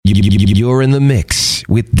You're in the mix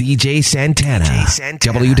with DJ Santana.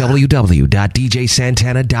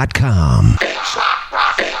 www.djsantana.com.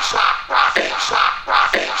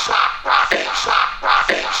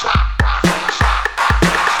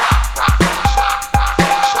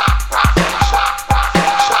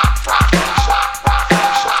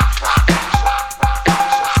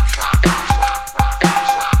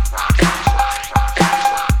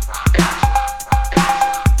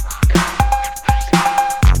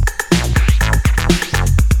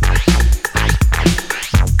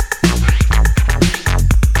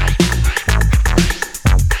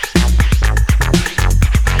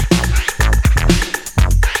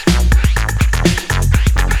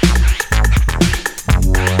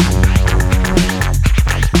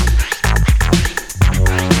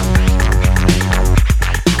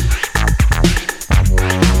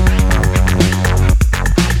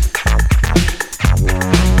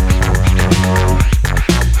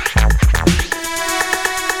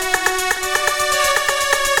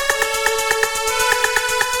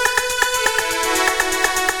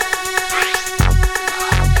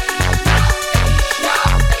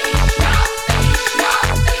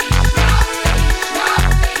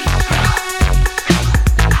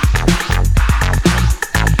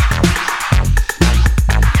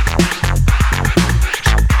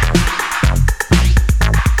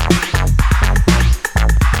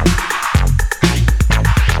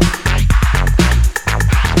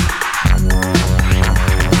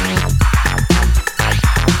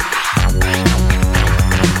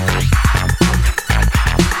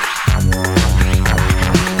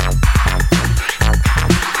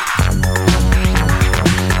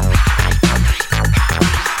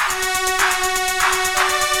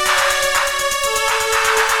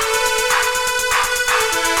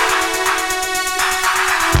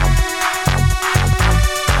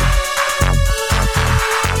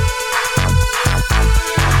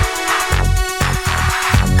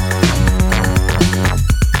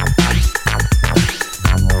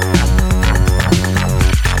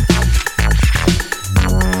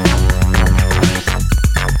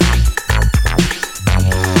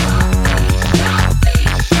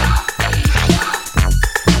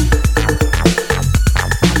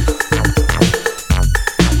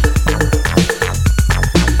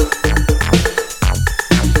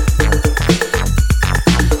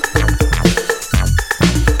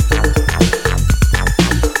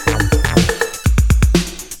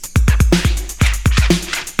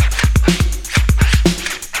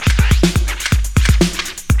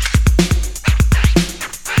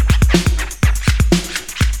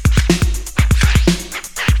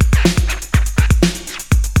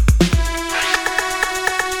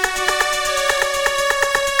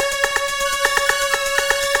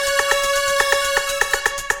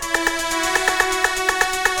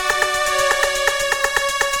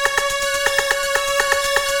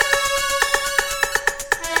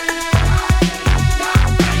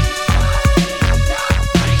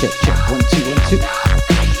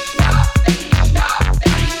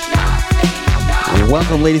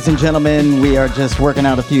 Welcome, ladies and gentlemen. We are just working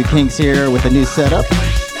out a few kinks here with the new setup.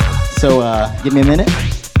 So give me a minute.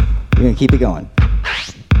 We're going to keep it going.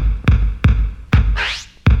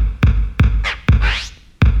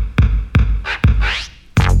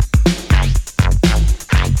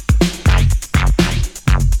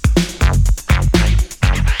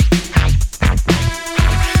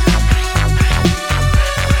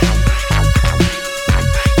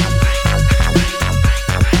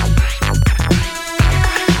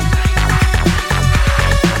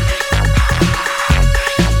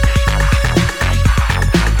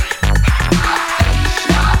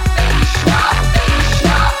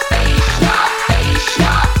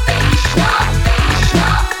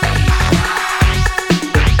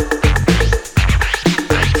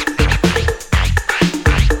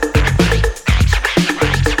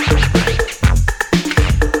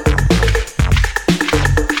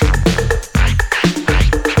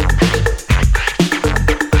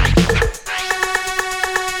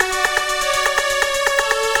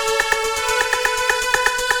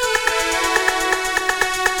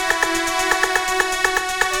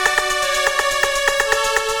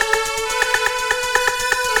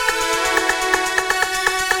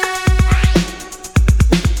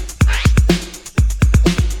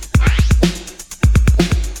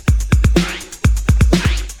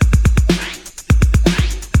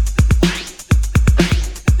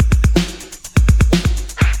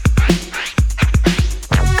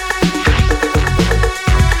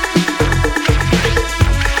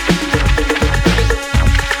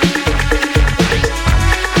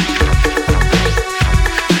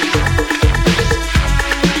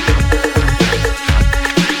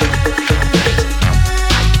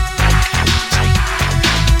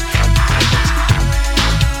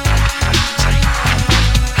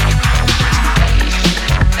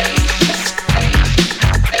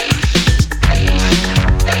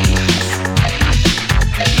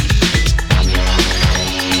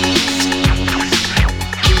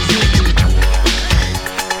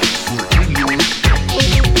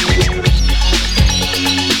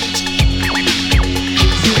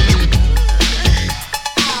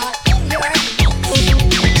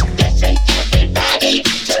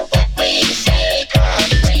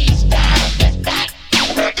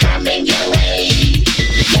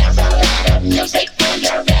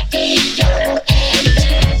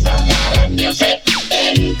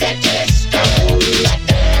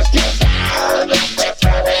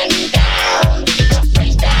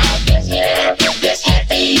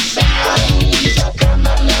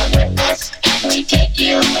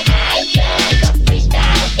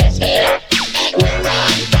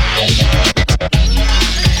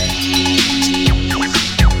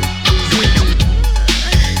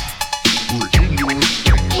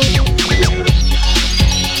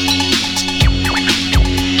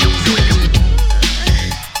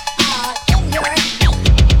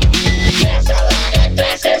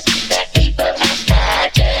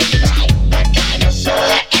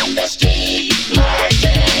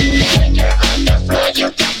 You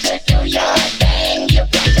got to do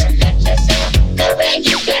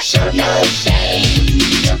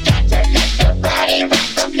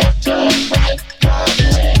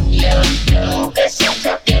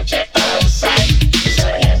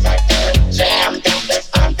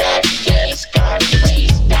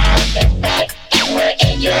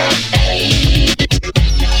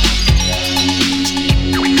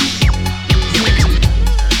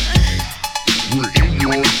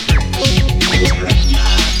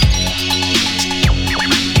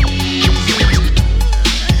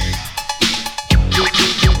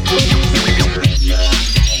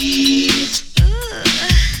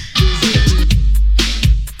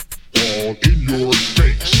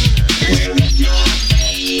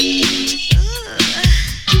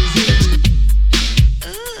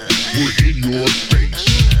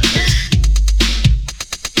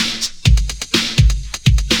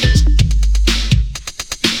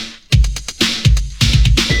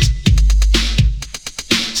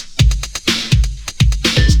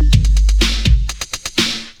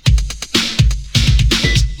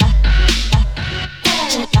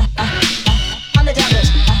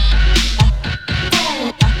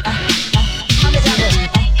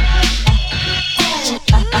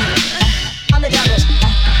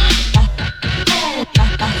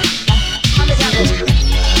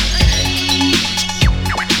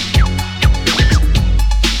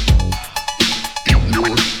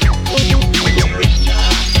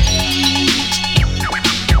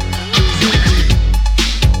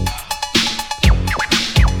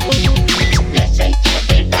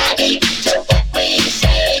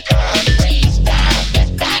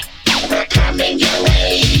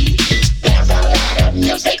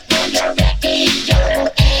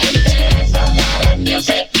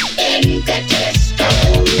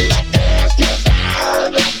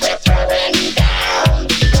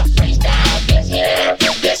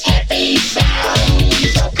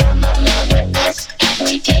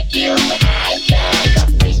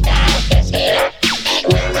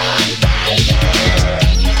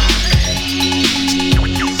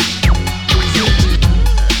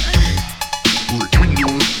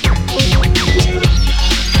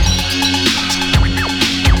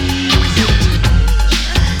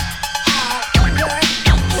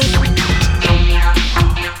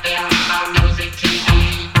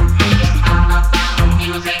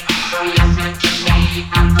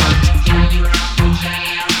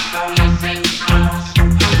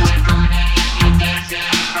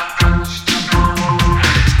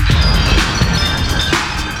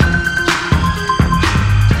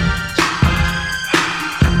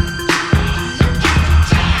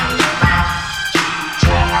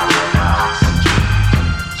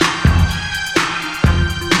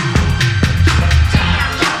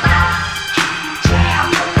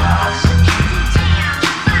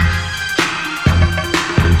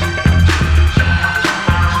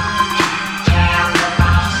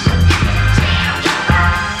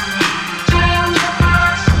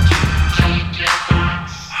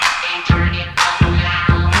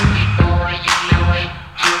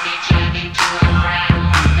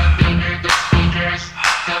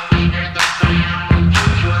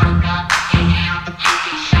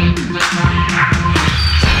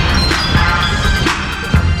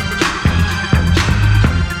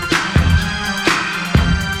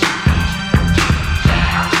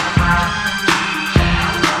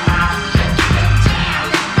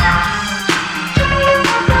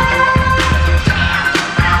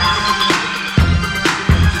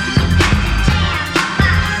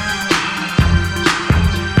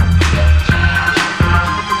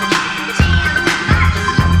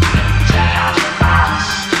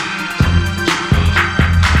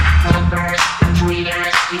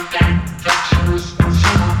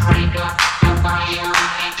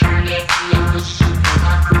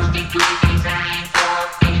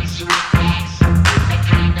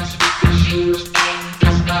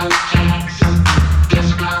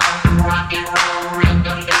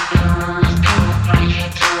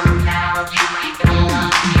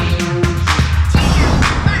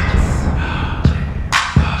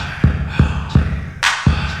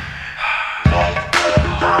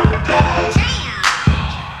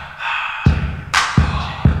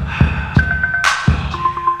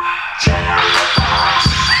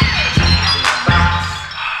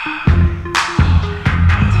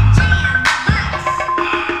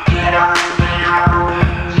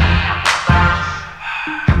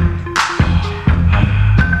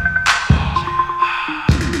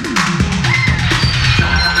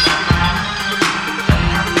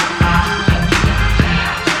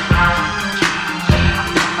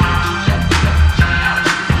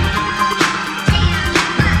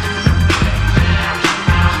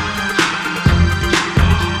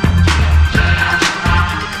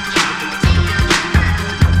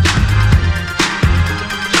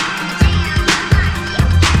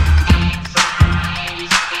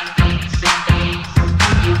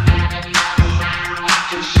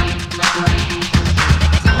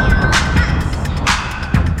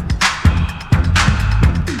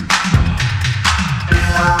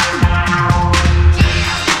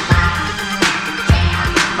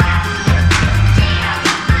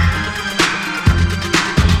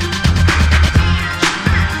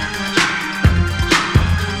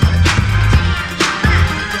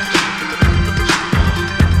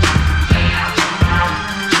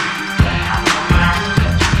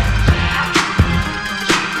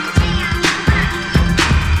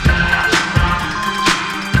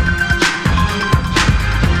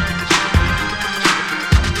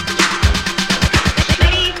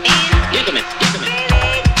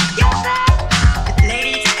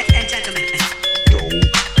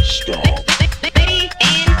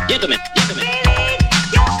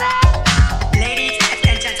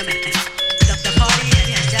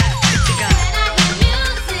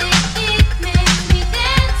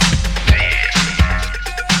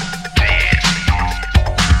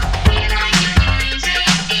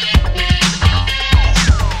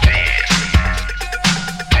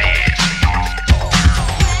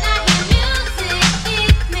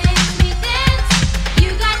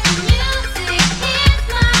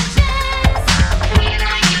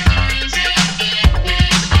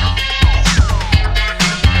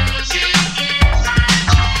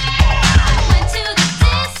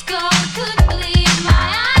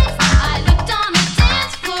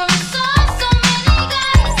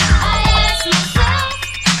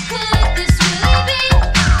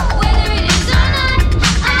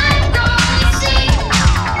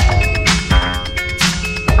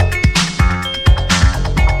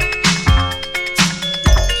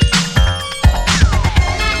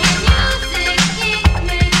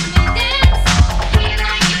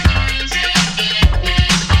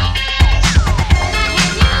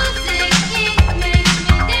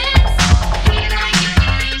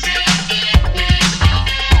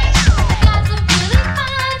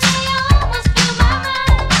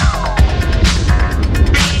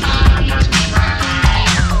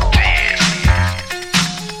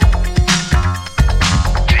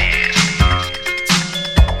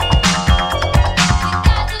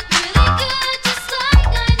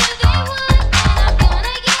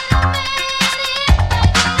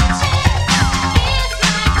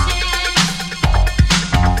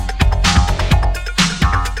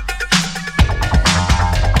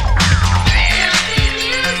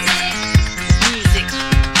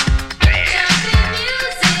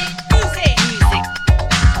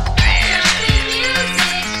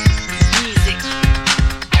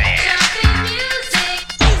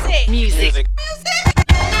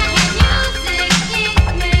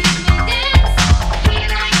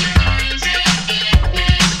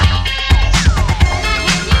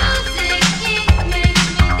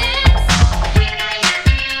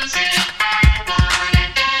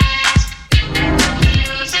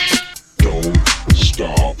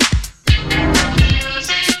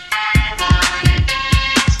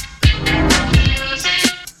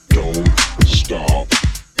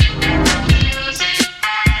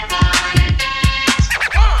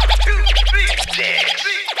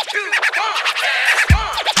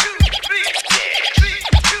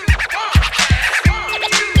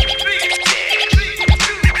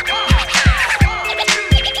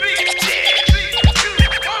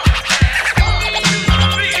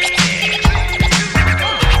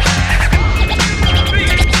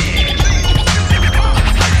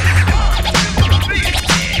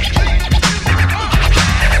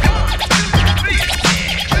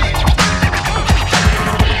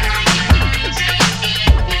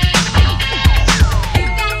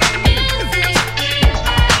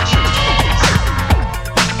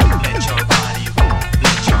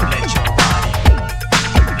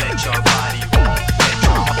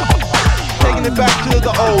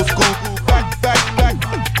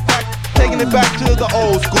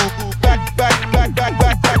old school. Back, back, back, back,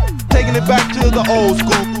 back, back. Taking it back to the old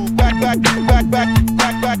school. Back, back, back, back,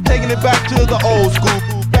 back, back. Taking it back to the old school.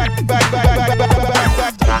 Back, back, back, back, back,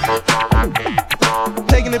 back, back.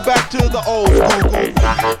 Taking it back to the old school.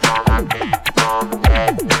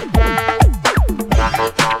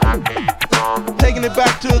 Taking it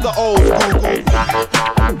back to the old school.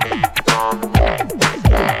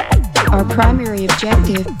 Our primary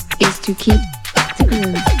objective is to keep the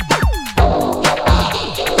groove.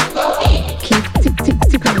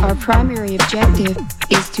 Our primary objective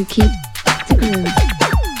is to keep the groove.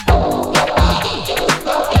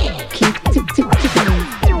 Keep the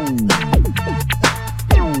groove.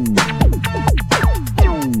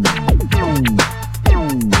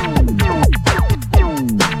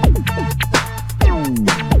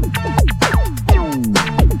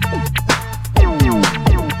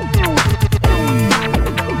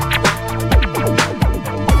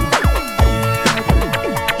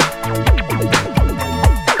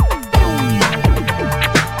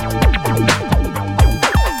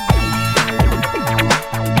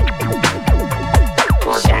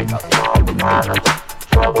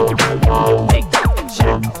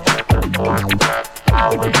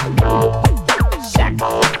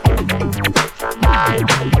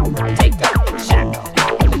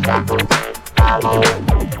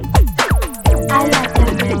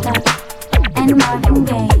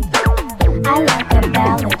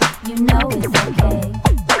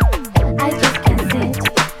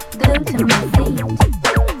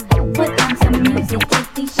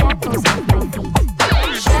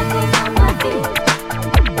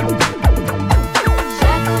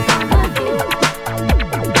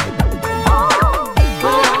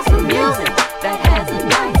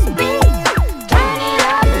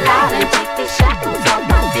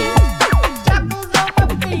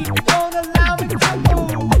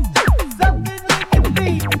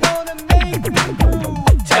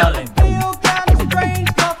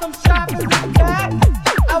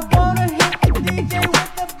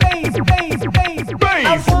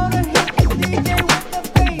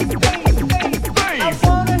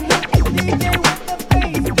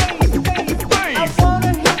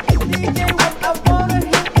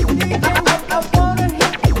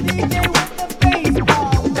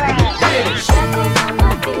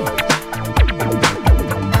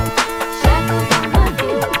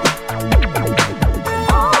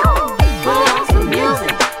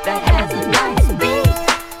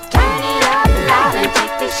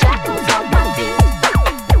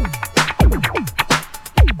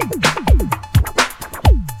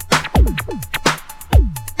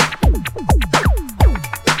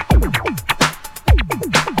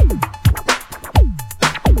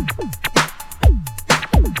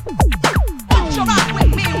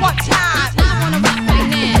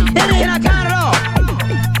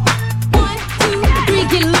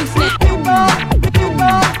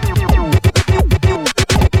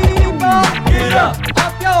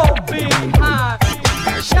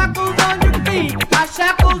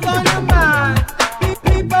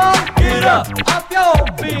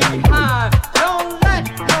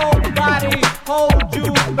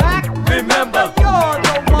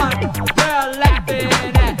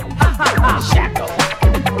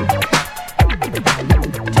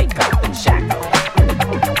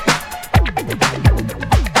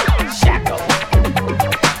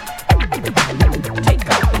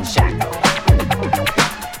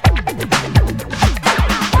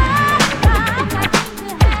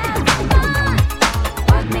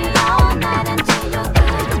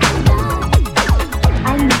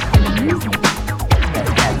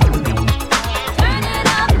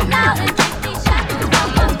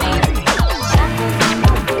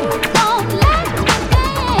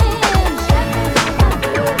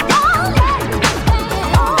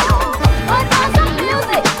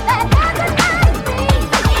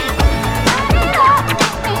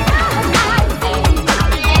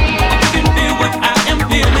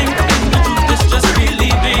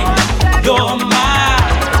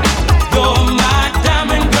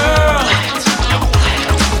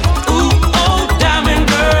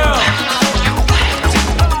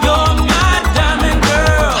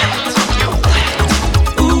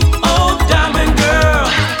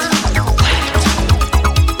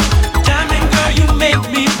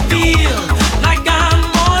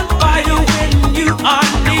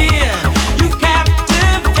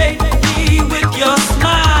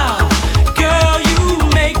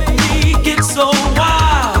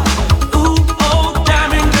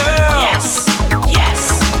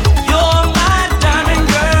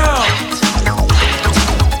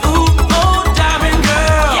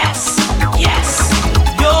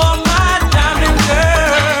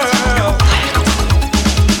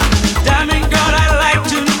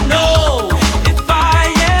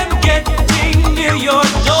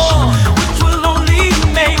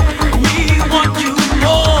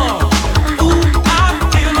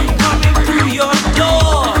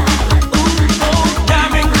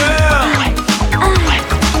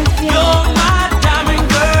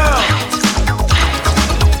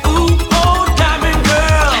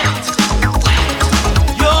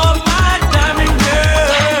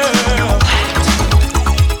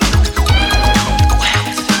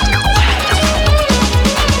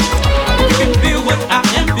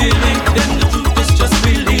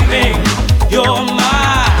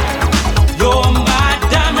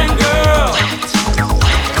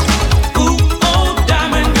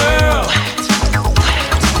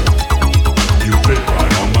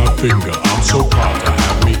 finger. I'm so proud to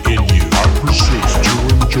have me in you. I persist to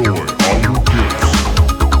enjoy all your gifts.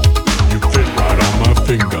 You fit right on my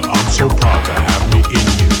finger. I'm so proud to have me in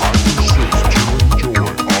you. I persist to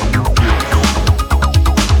enjoy all your gifts.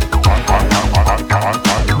 I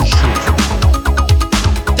persist.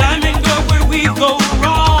 Diamond girl, where we go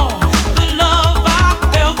wrong? The love I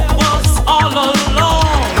felt was all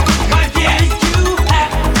along. Why did you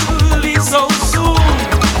have to leave so soon?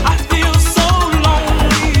 I feel so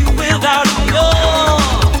lonely without you.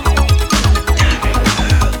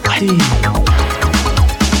 Diamond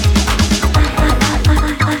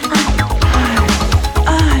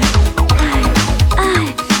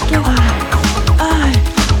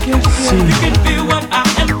girl, you can feel what I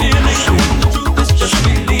am feeling. The truth is just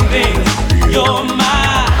believing. You're my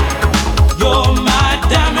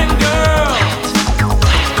diamond girl.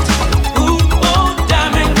 Ooh, oh,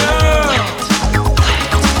 diamond girl.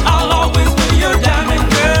 I'll always be your diamond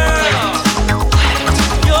girl.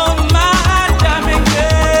 You're my diamond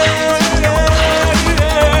girl.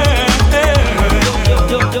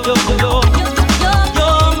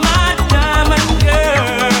 You're my diamond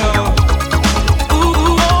girl.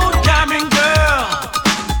 Ooh, oh, diamond girl.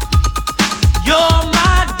 You're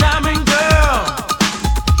my diamond girl.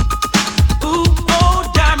 Ooh, oh,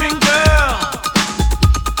 diamond girl.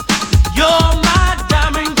 You're my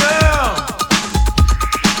diamond girl.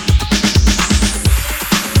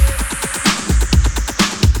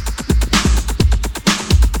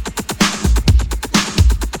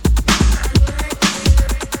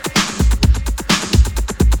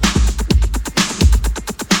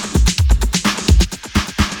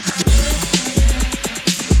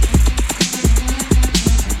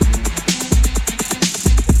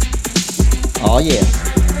 Oh yeah.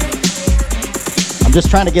 I'm just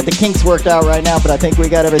trying to get the kinks worked out right now, but I think we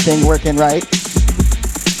got everything working right.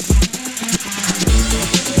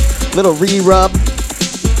 Little re-rub.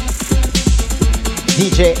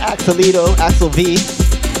 DJ Axelito, Axel V.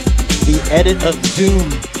 The edit of Zoom.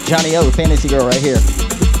 Johnny O, Fantasy Girl right here.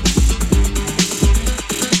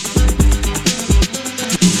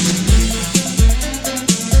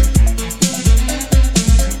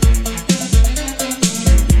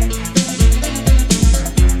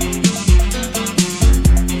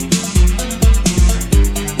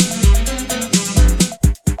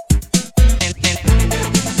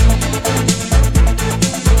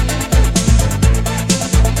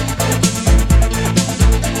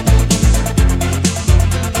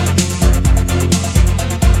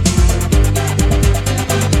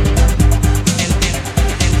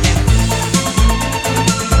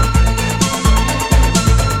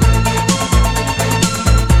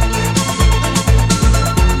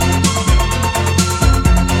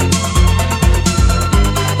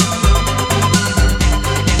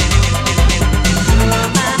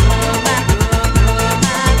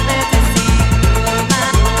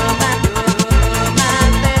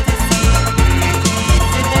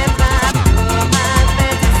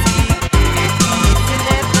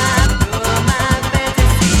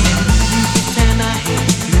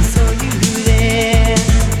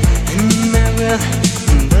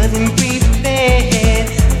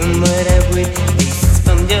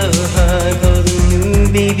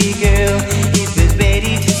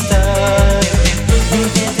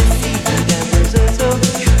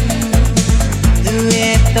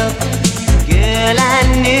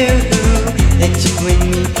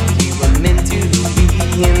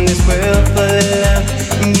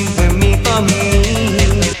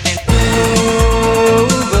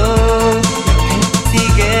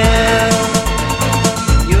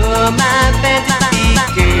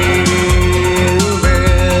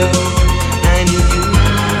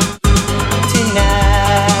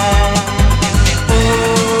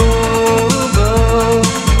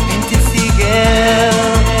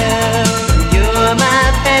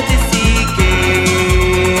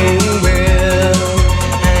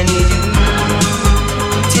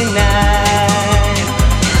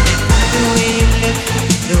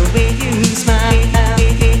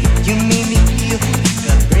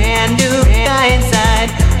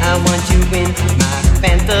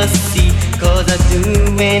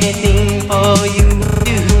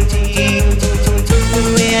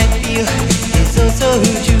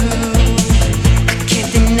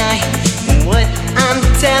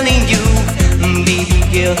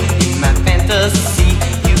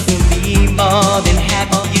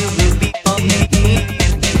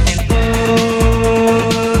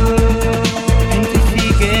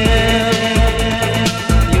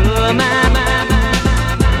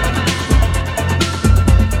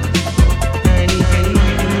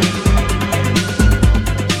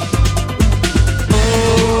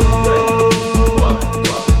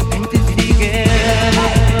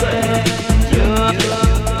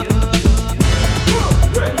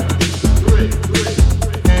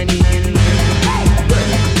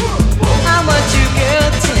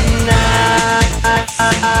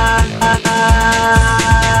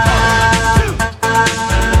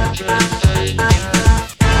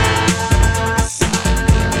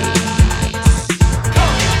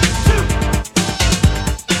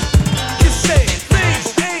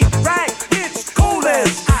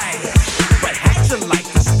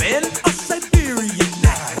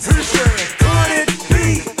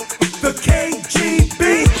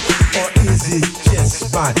 That's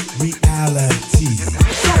my reality.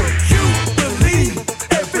 So you believe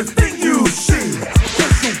everything you see,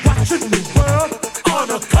 'cause you're watching the world on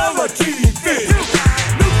a color TV.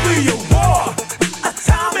 Nuclear war,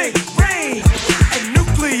 atomic rain, and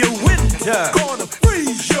nuclear winter gonna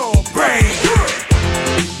freeze your brain.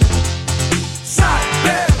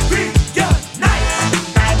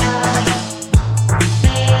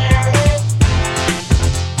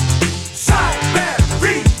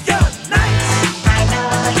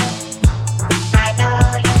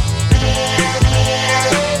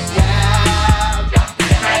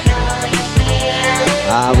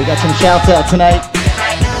 We got some shouts out tonight.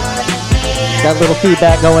 Got a little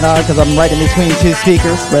feedback going on because I'm right in between two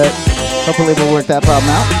speakers, but hopefully we'll work that problem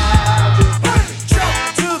out.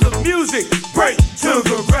 Jump to the music, break to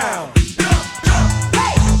the ground.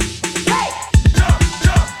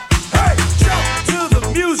 Hey, jump to the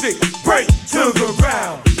music, break to the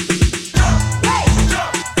ground.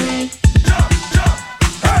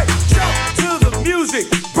 Hey, jump to the music,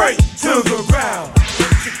 break to the ground.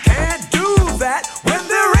 But you can't do that when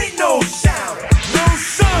there ain't no sound, no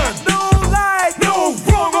sun, no light, no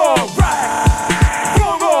wrong or right,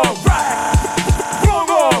 wrong or right, wrong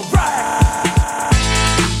or right.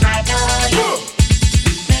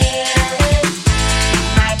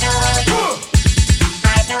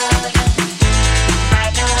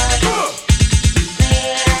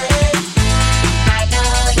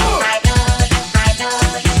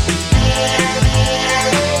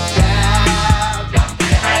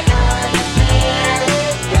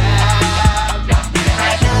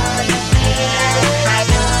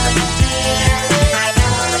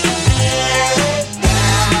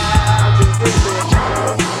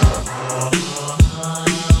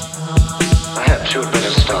 Perhaps you had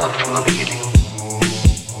better start from the beginning.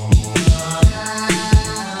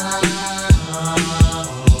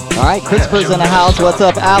 All right, Christopher's in the house. What's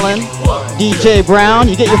up, Alan? DJ Brown,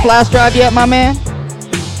 you get your flash drive yet, my man?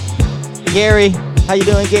 Gary, how you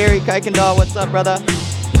doing, Gary? Kuykendall, what's up, brother?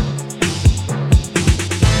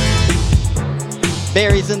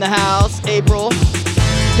 Barry's in the house. April,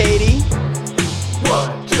 Katie,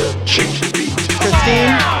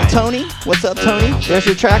 Christine, Tony. What's up, Tony? There's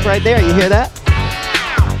your track right there. You hear that?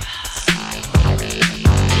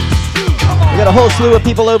 We got a whole slew of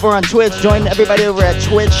people over on Twitch. Join everybody over at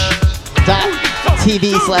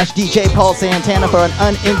twitch.tv/DJ Paul Santana for an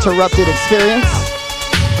uninterrupted experience.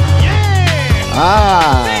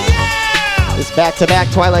 This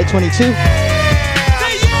back-to-back Twilight 22.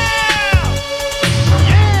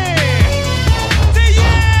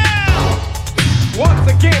 Once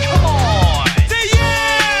again, come on.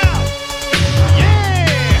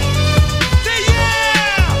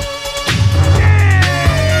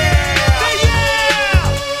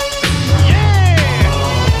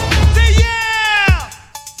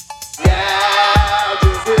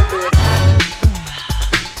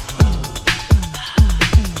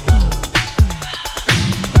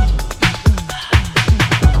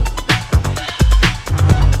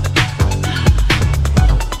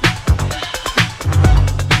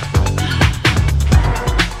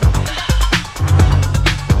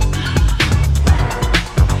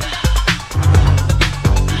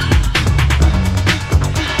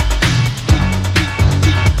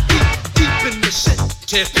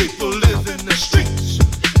 People live in the streets.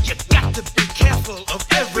 You got to be careful of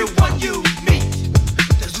everyone you meet.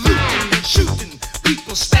 There's looting and shooting,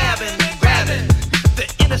 people stabbing and grabbing. The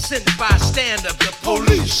innocent bystander, the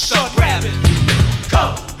police are grabbing.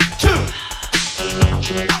 Come to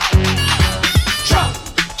Trump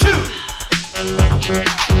to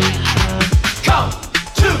come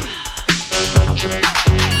to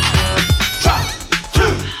Trump to.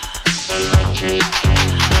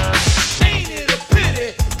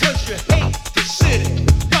 You hate the city,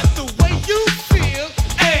 but the way you feel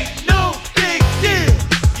ain't no big deal.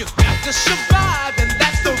 You got to survive, and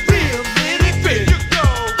that's the real nitty-gritty. You go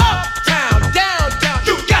uptown, downtown,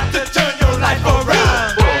 you got to turn your life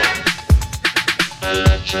around.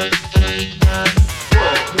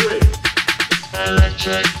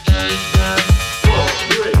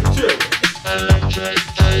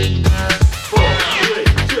 4, 3,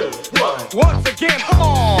 2, 1. Once again, come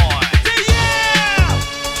on.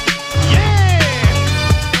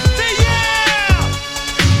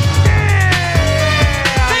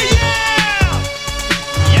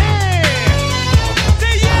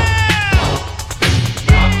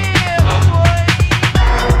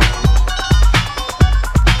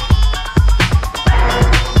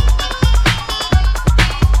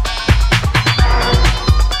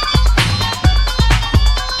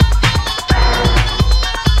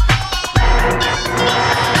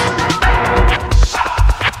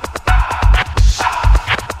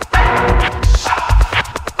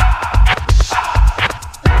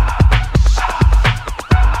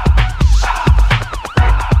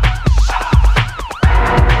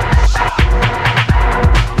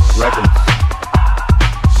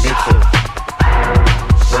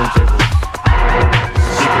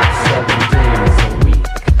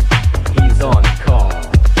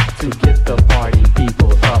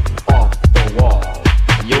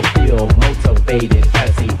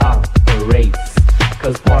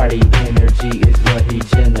 party energy is what he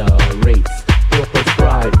generates. He'll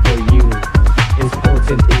prescribe for you his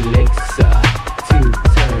potent elixir. 2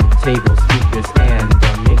 turntable speakers and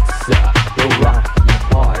a mixer. He'll rock your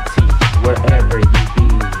party wherever you be.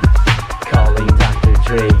 Calling Dr.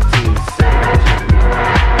 Dre to surgery.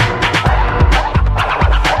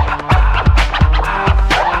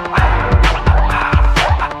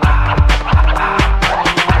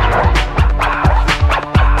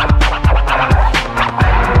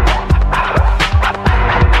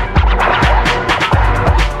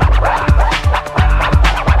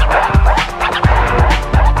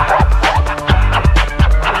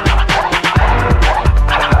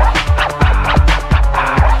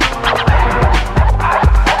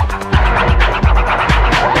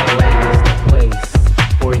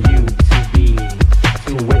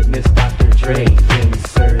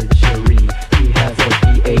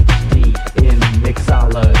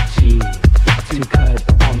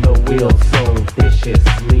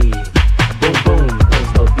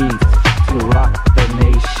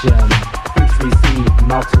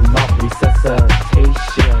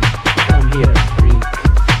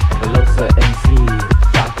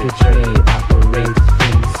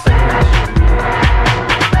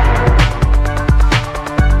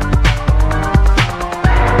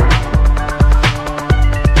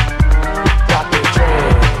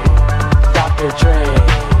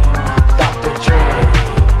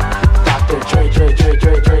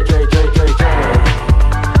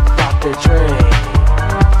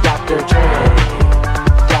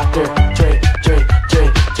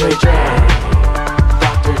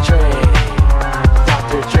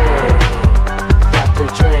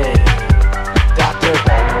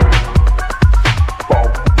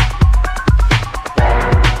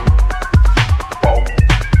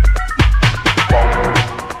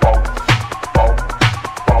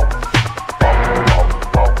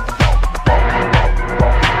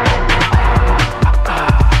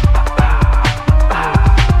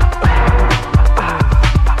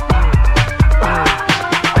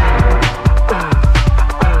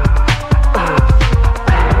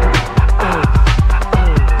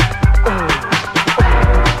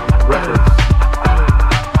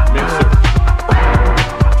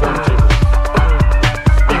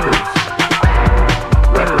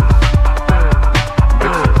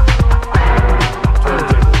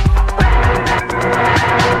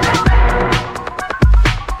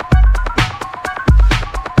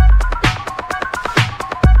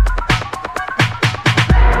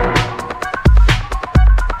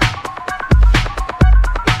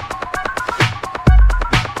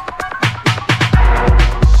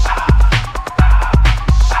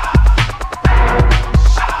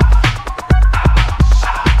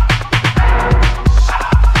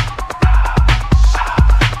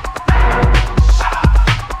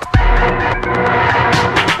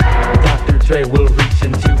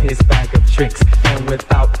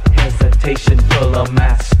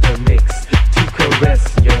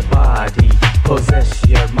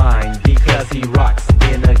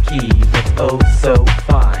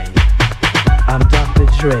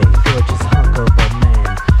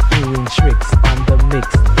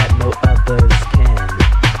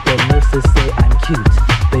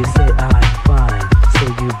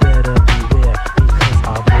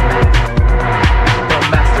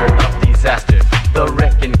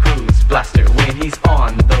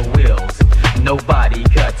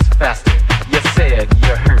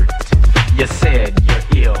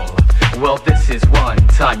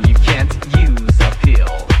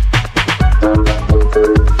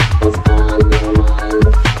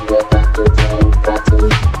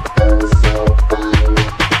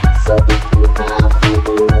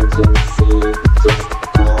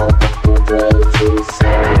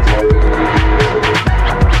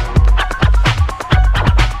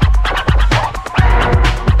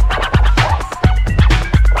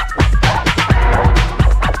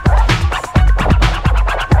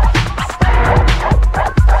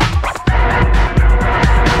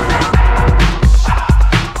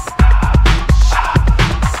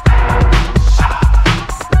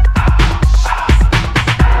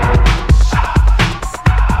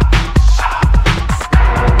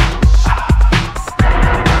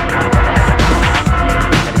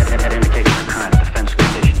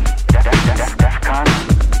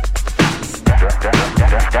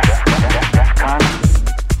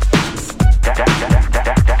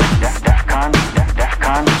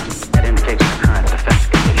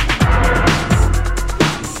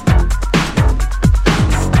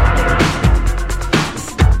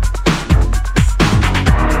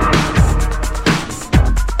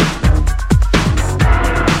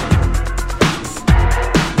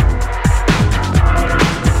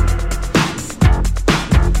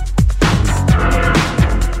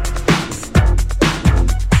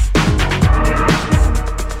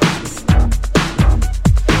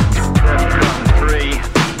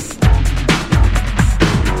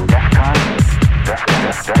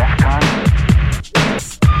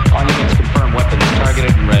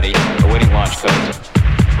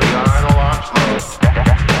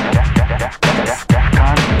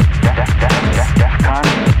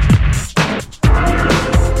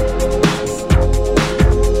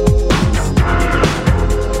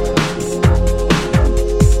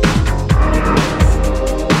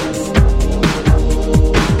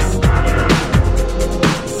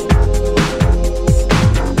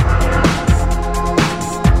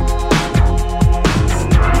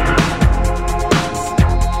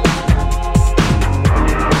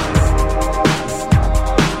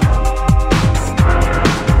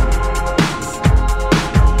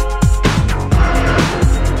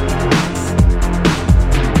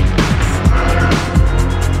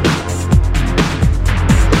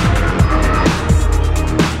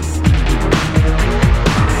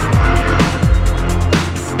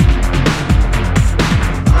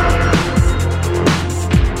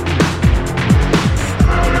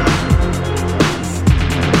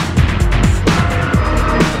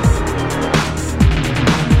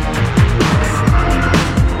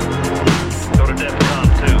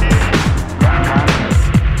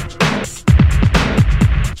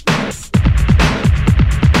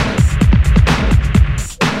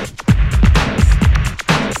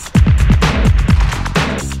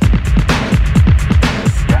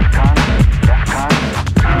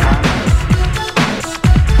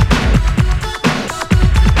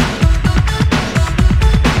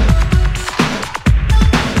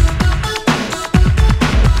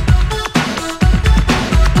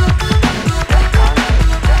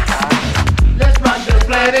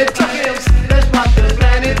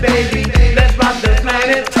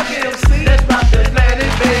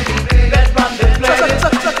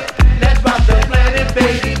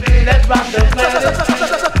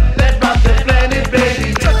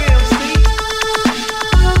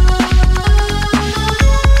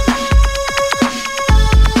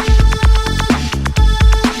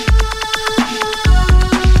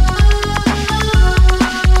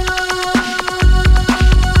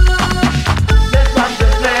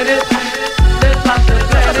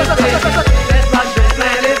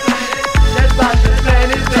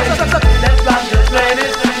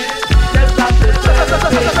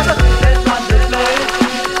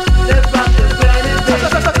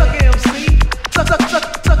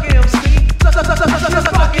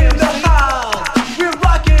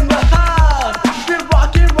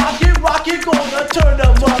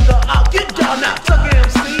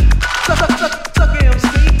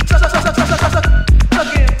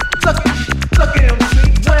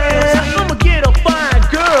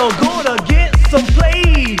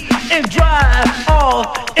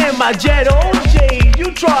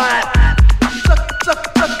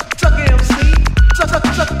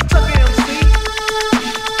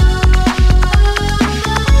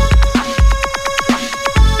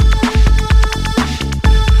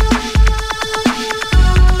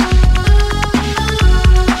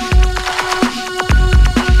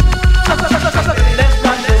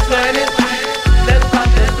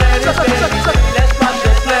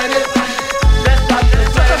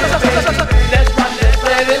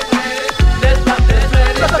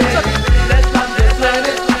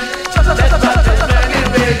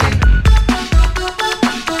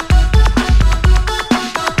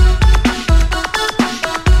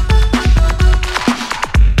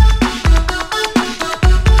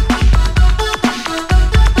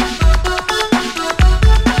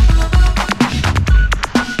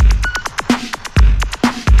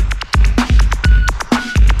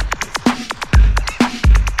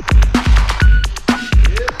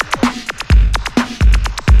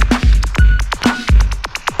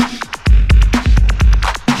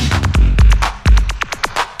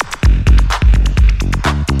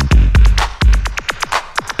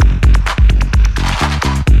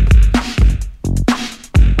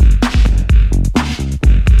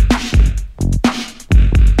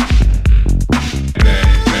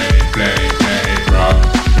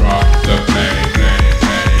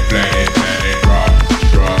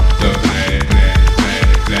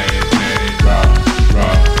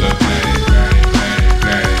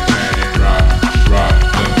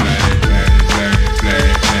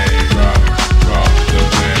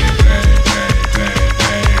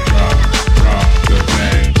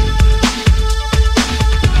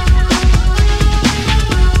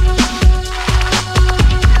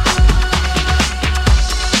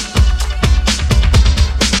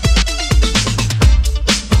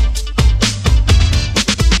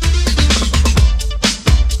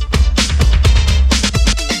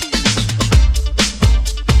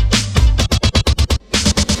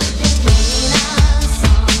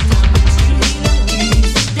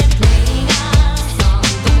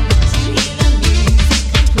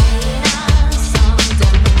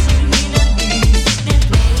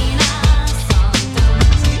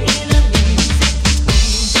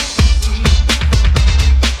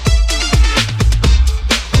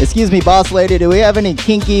 Excuse me, boss lady, do we have any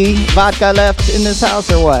kinky vodka left in this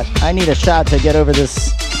house or what? I need a shot to get over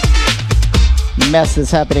this mess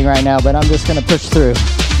that's happening right now, but I'm just gonna push through.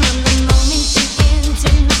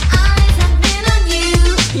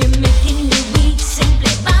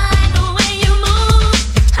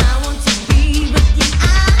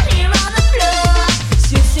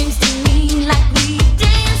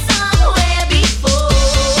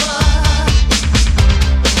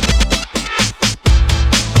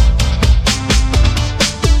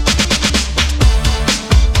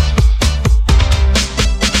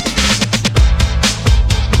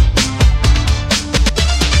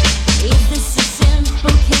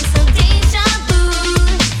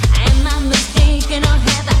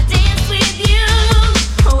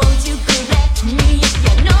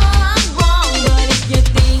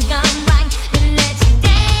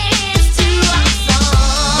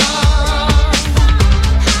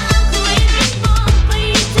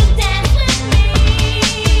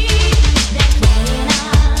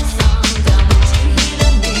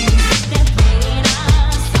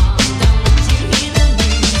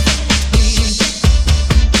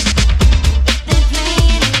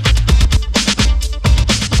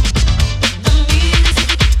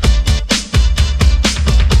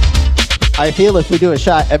 I feel if we do a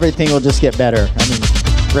shot, everything will just get better. I mean,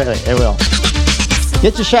 really, it will.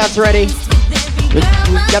 Get your shots ready.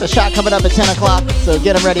 We've got a shot coming up at 10 o'clock, so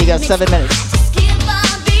get them ready. You got 7 minutes.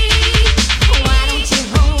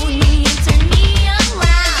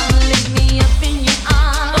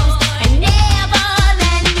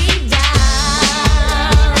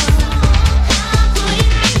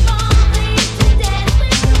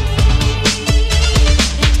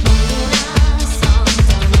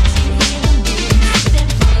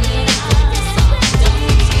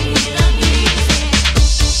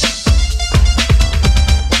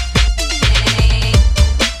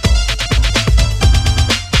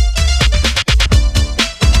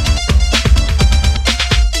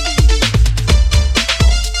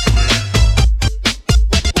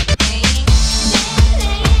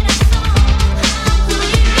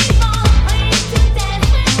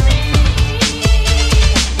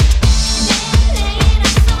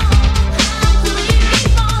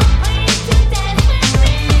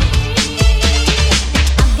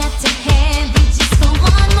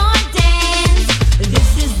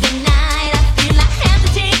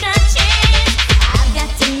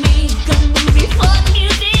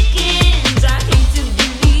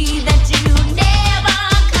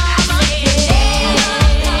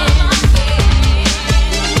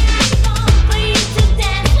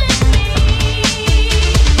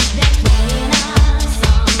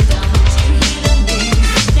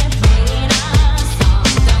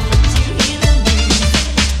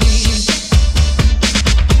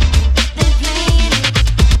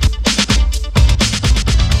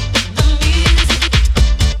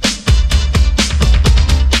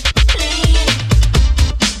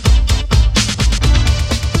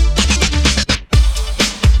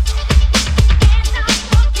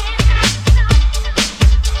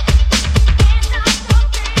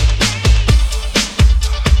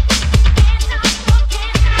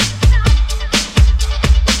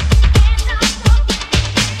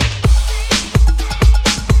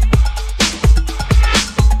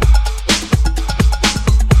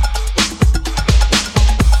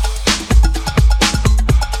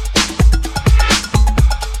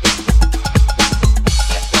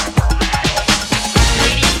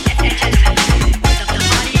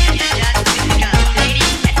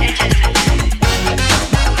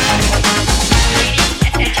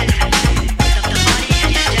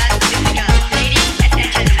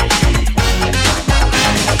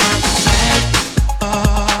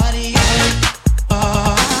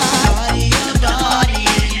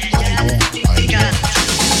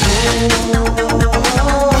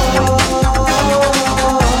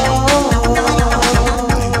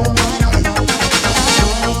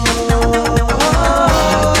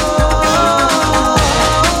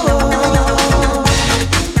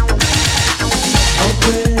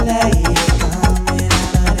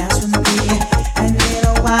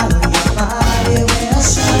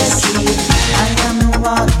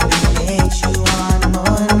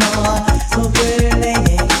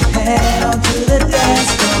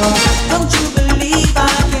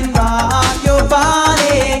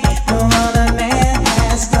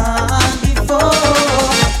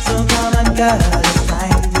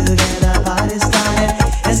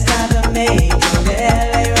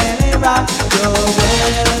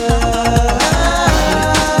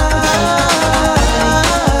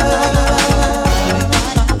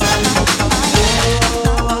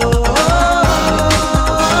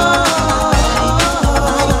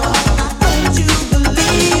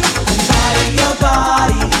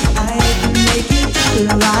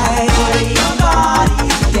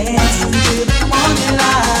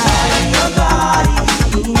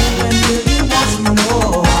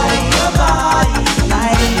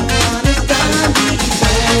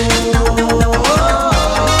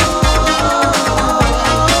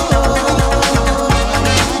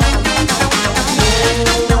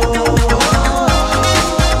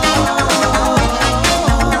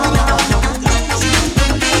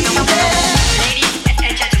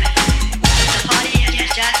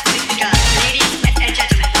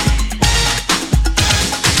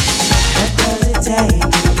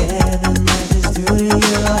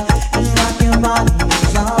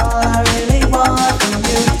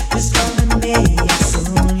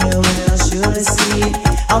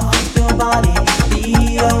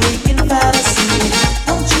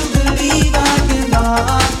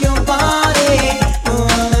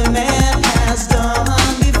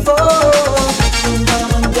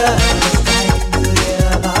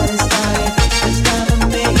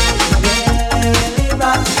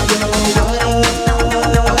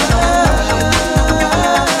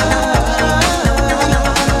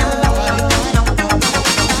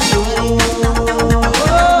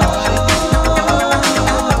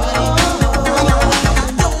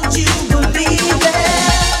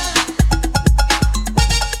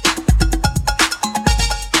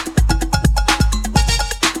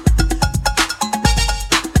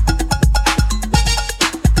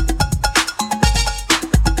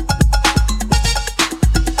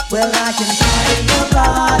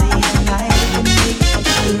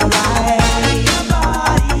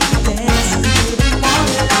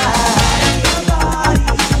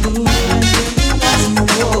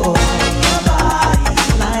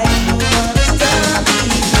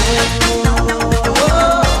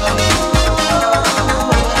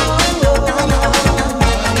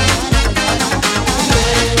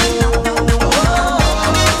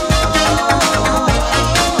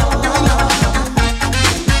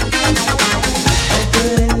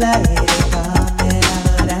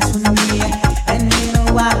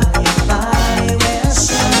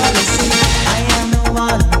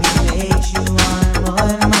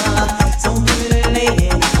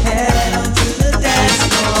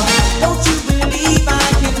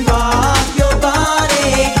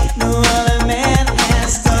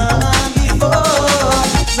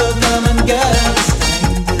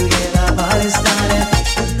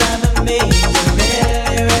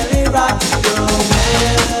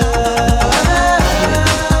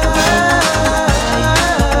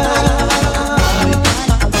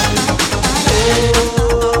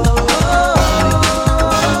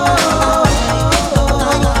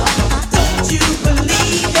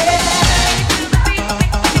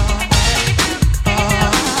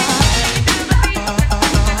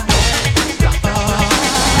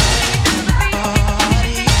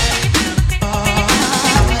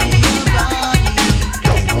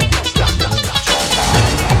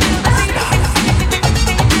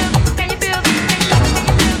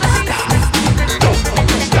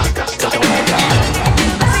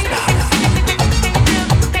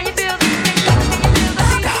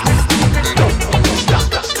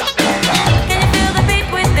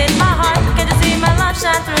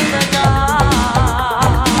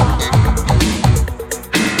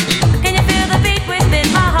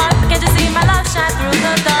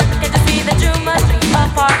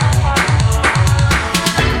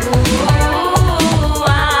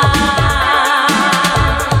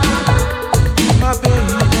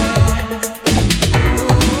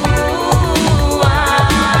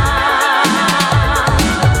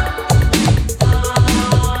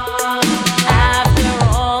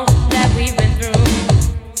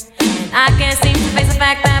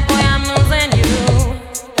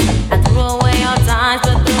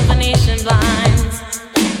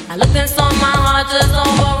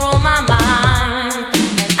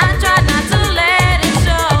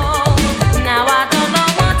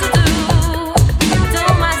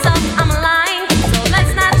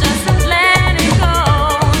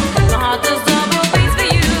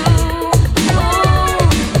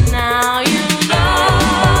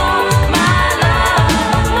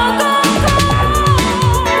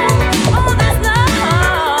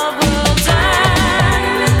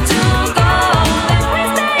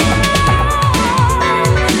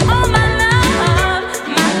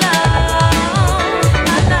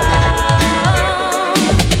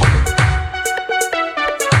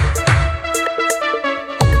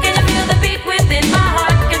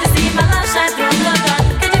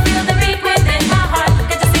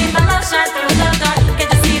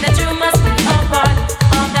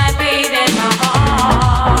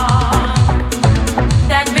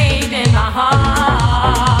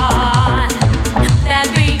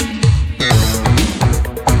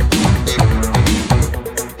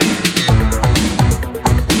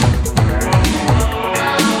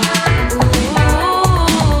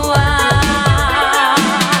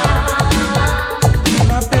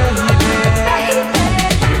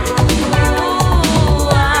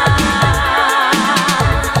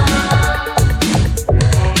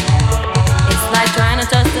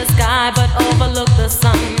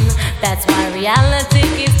 That's why reality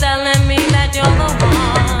keeps telling me that you're the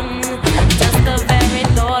one. Just the very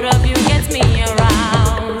thought of you gets me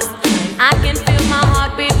aroused. I can feel my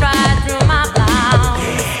heartbeat right through my blouse.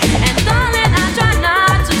 And darling, I try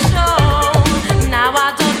not to show. Now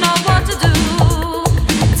I don't know what to do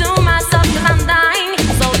to myself 'cause I'm dying.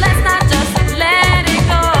 So let's not just let it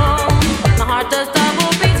go. My heart does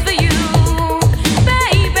double beats for you,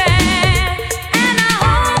 baby. And I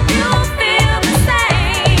hope you feel the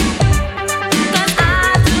same. 'Cause I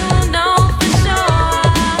do know for sure,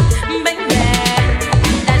 baby,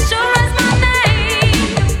 that sure is my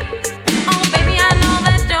name. Oh, baby, I know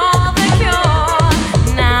that you're the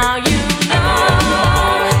cure. Now you know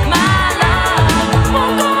my love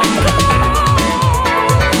won't go cold.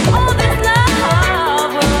 Oh, this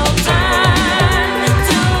love will turn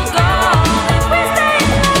to gold if we stay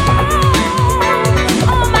alone.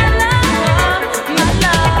 Oh, my love, my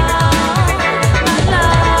love, my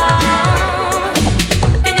love.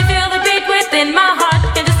 Can you feel the beat within my heart?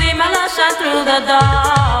 Can you see my love shine through the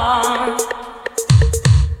dark?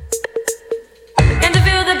 Can you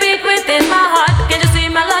feel the beat within my heart? Can you see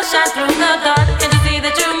my love shine through the dark? Can you see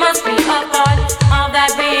that you must be a part of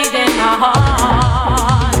that beat in my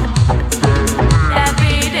heart? That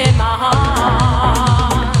beat in my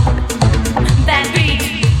heart. That beat.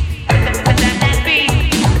 That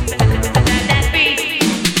beat. That beat.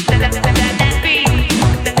 That beat. That beat.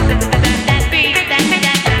 That beat.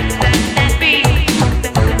 That beat.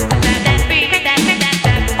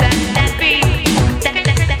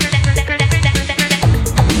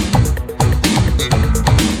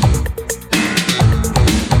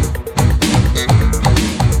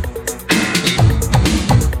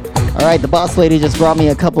 All right, the boss lady just brought me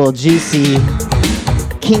a couple of juicy,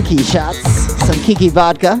 kinky shots, some kinky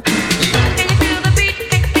vodka.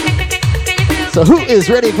 So who is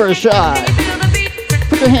ready for a shot?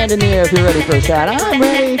 Put your hand in the air if you're ready for a shot. I'm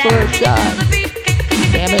ready for a shot.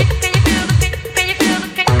 Damn it.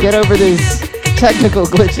 Get over these technical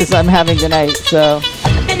glitches I'm having tonight. So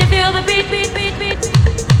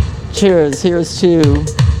cheers. Here's to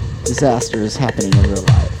disasters happening in real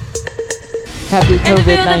life. Happy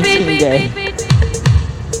COVID-19 day.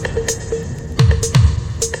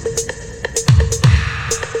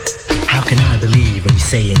 How can I believe when you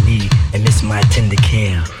say you need and miss my tender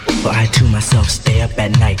care? For I to myself stay up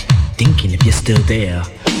at night, thinking if you're still there.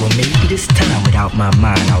 Well, maybe this time without my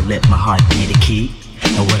mind, I'll let my heart be the key.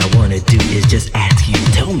 And what I wanna do is just ask you,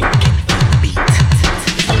 tell me, can you feel the beat?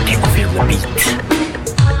 Can you feel the beat?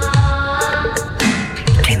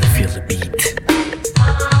 Can you feel the beat?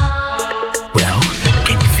 Well,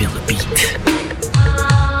 can you feel the beat?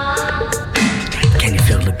 Can you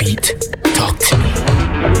feel the beat? Talk to me.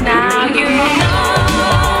 Now you know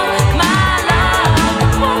my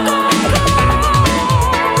love won't go cold.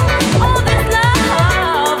 Oh, this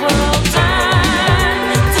love will turn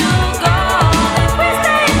to gold if we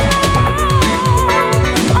stay alone.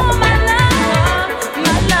 Oh, my love,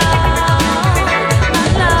 my love, my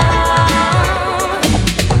love.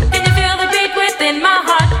 Can you feel the beat within my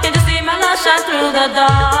heart? Can you see my love shine through the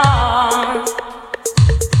dark?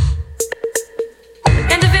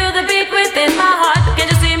 Can you feel the beat within my heart? Can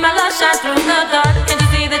you see my love shine through the dark? Can you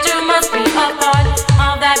see that you must be a part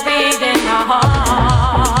of that beat in my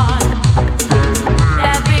heart?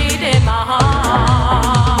 That beat in my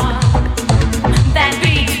heart. That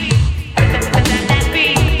beat. That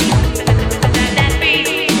beat. That beat. That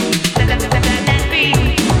beat. That beat.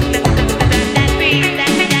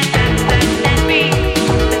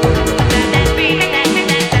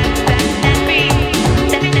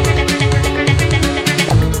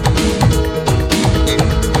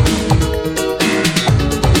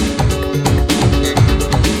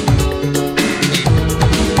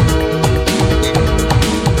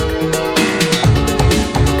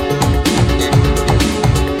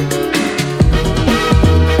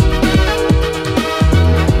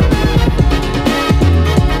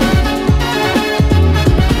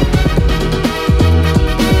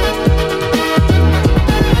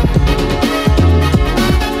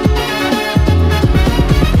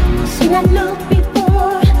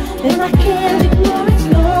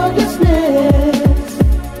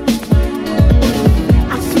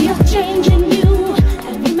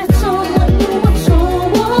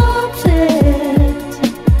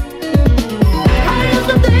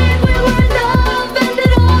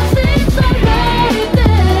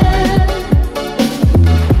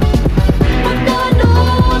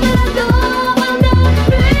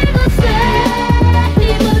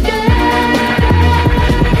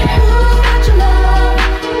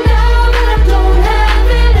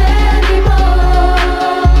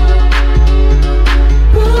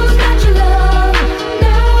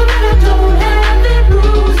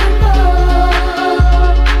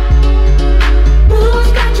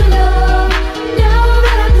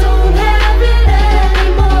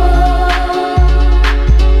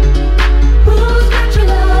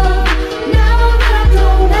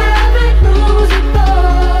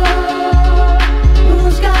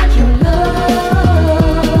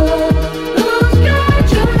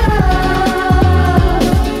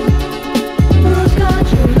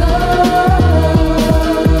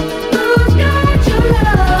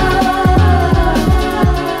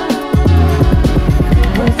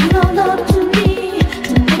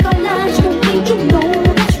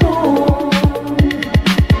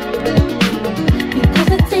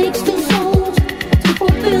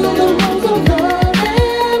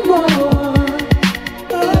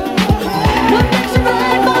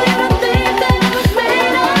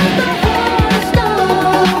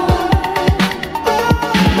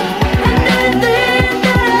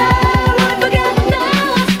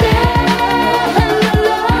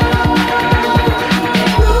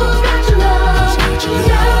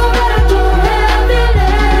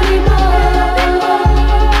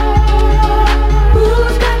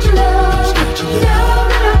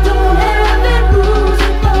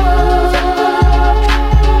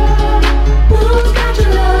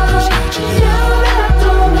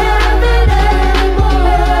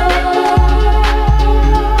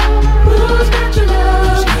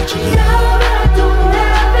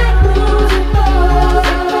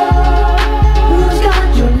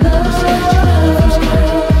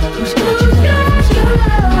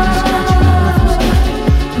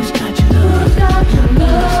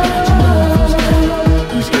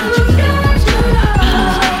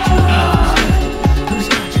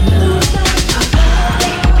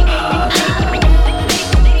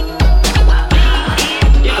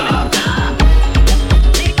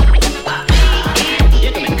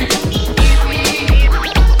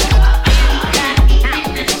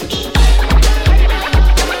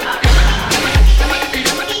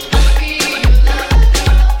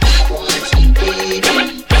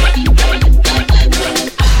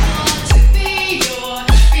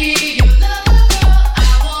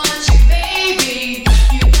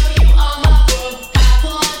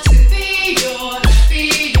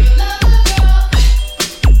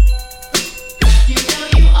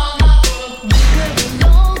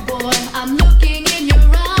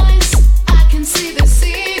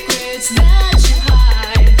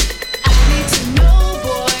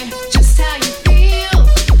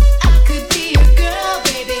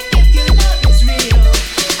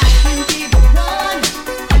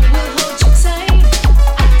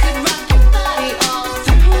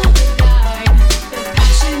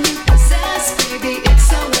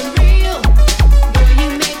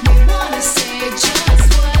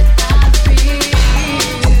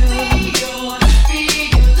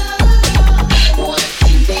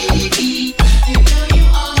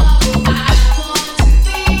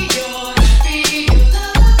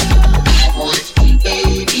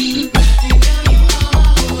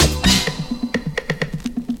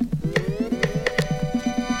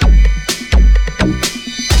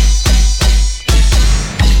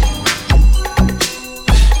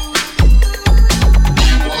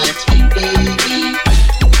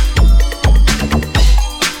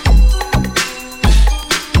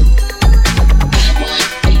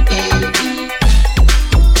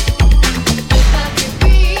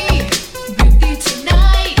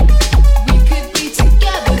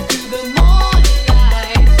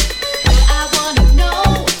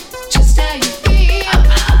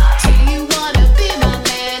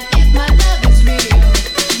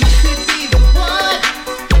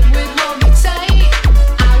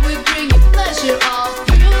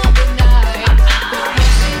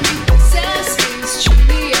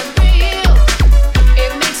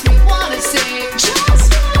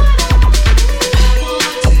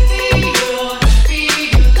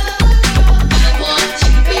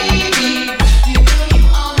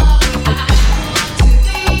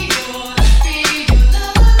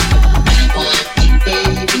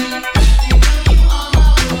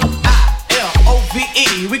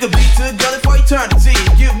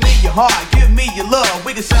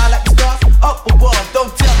 up above,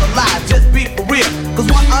 don't tell a lie, just be for real. Cause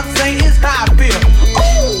what I'm saying is how I feel.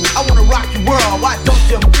 Ooh, I wanna rock your world, why don't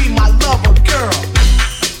you be my lover, girl?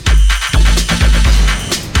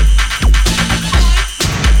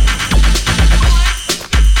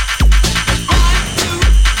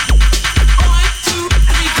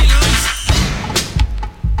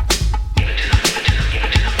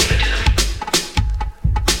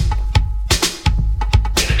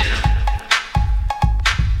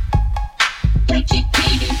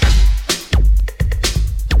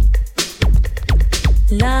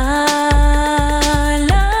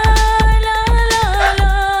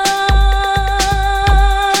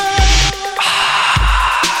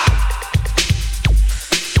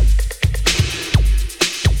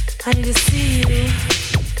 I need to see you.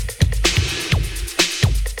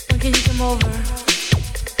 When can you come over?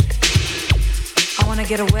 I wanna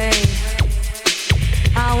get away.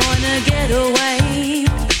 I wanna get away.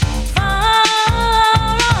 Far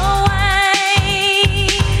away.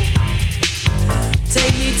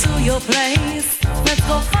 Take me to your place. Let's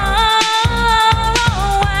go far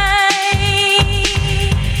away.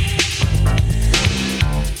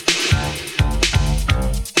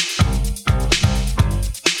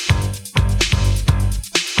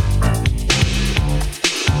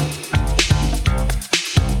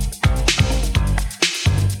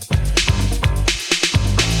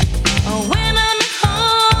 When I'm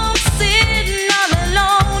home, sitting all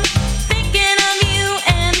alone, thinking of you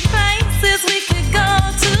and places we could go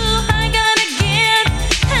to. I gotta get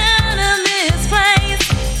out of this place.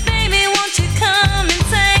 Baby, won't you come and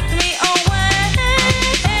take me away?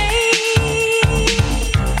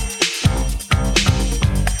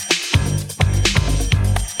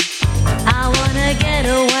 I wanna get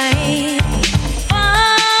away.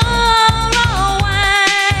 Far away.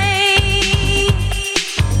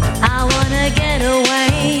 I wanna get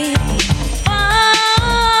away.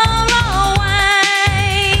 Far away.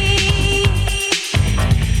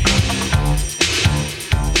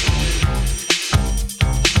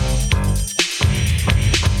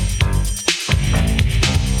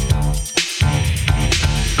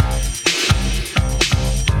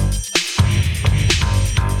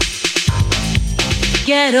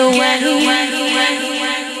 Get away.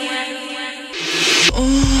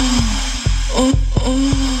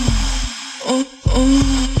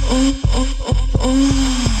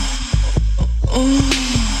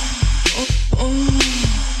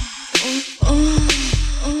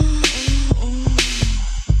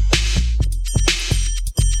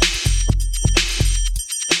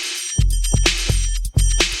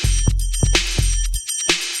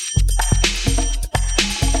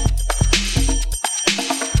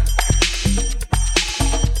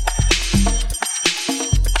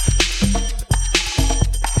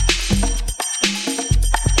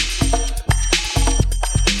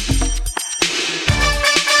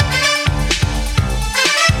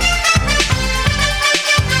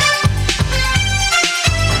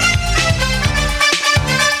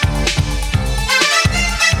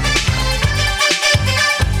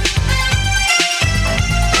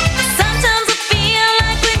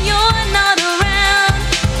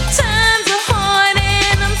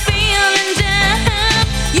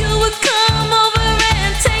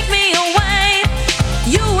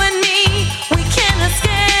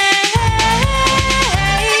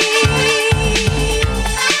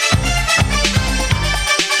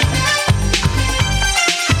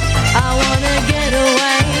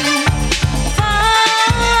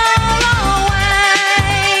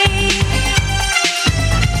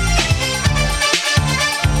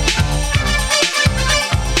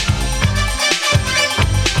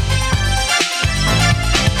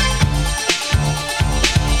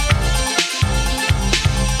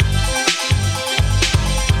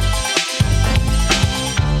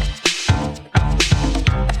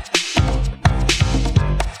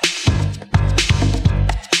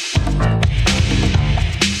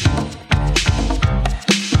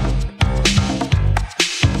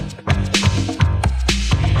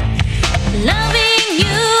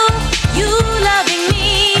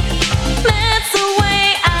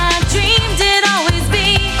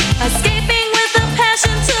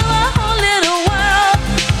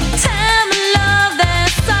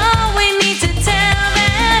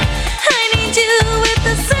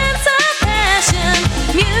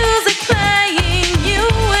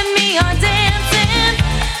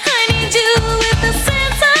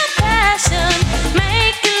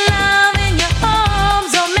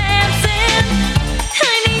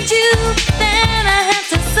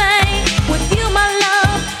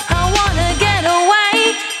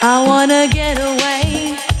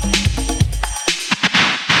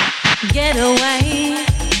 away.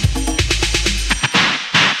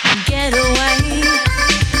 Get away.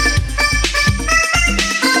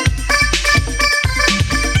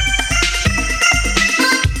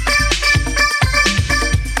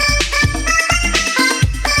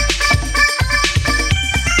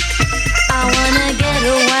 I wanna get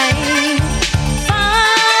away,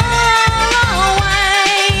 far away.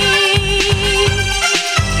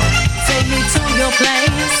 Take me to your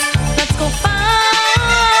place. Let's go far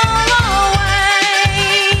away.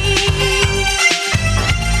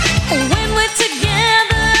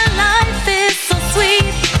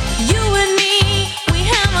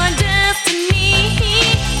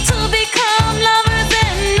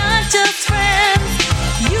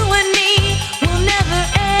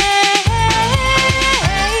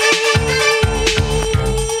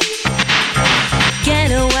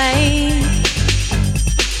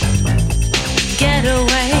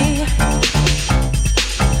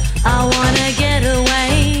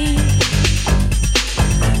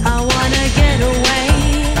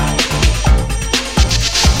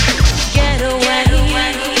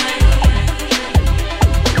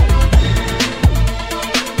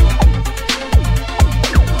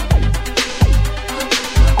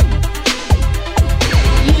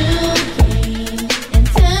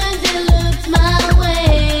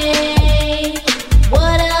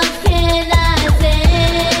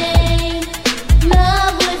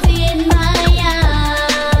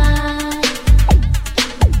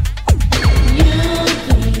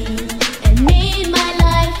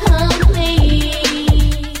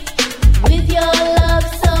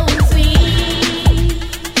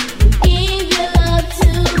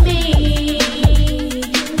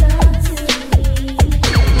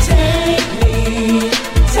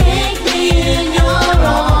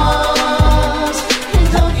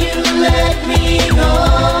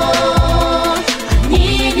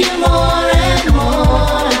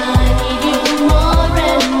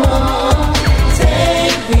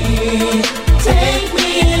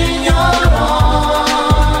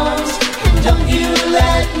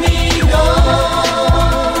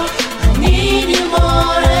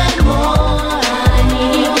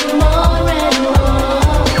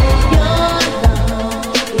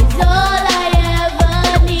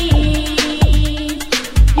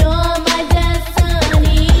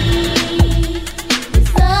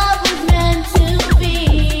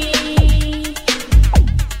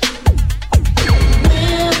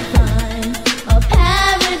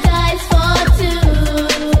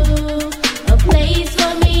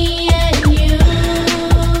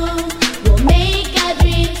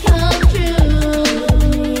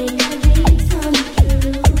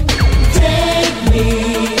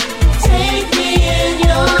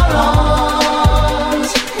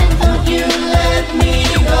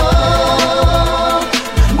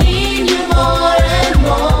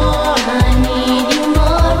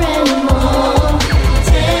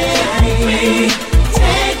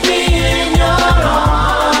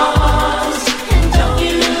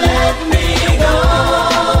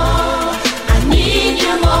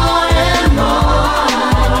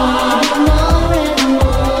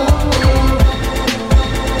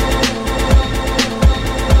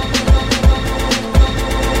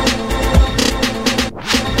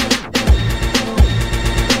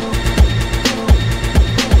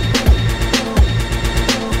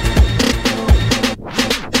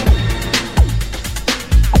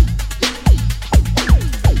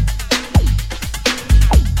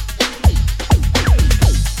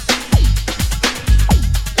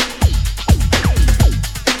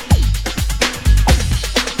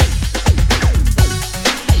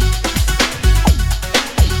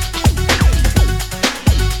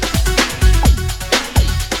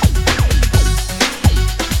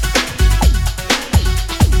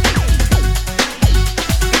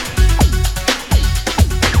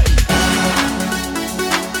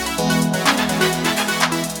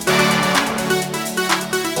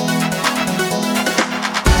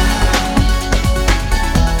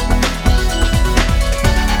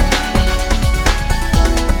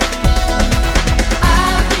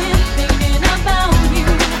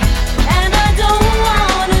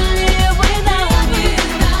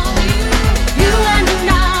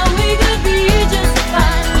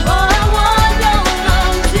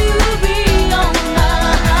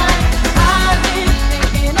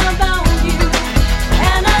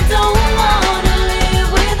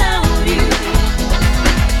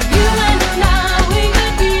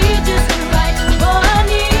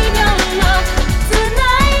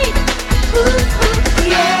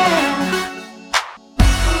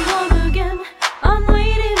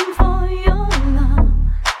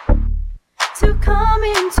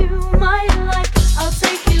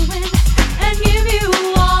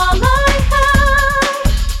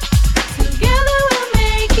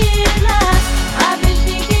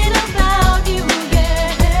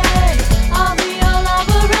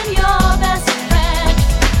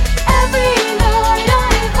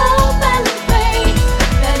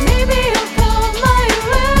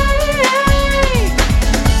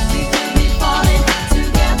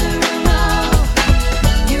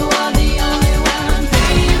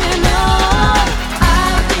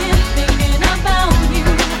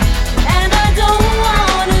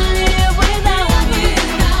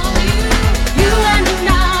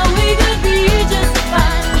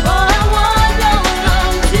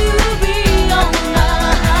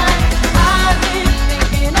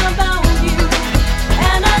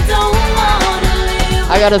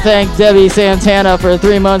 gotta thank Debbie Santana for a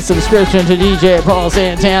 3-month subscription to DJ Paul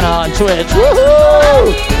Santana on Twitch.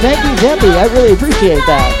 Woohoo! Thank you, Debbie. I really appreciate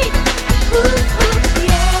that.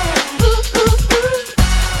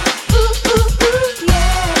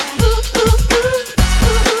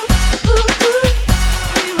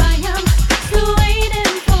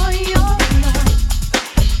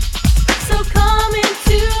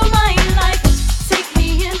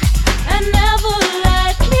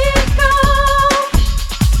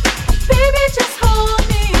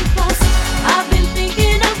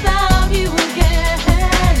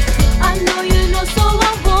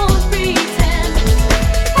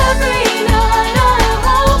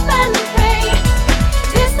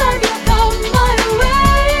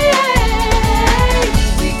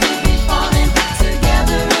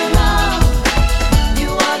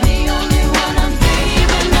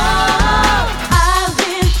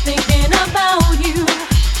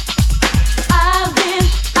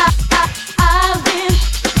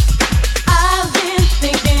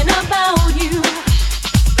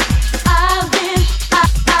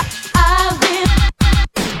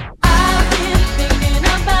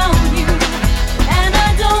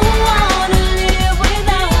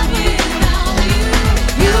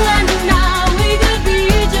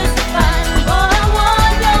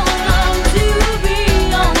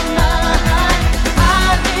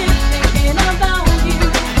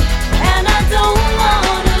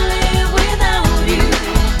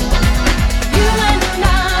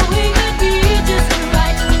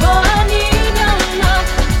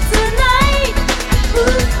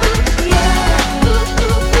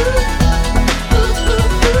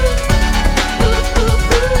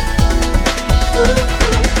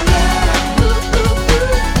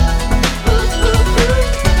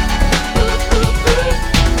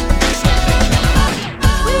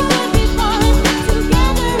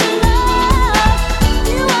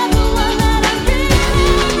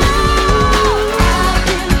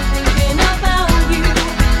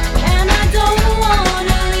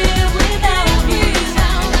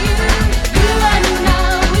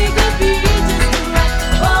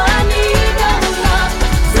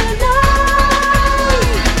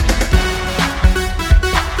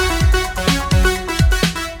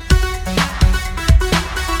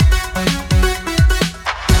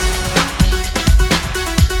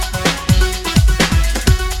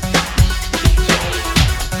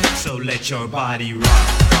 your body rock,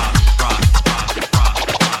 rock, rock, rock, rock.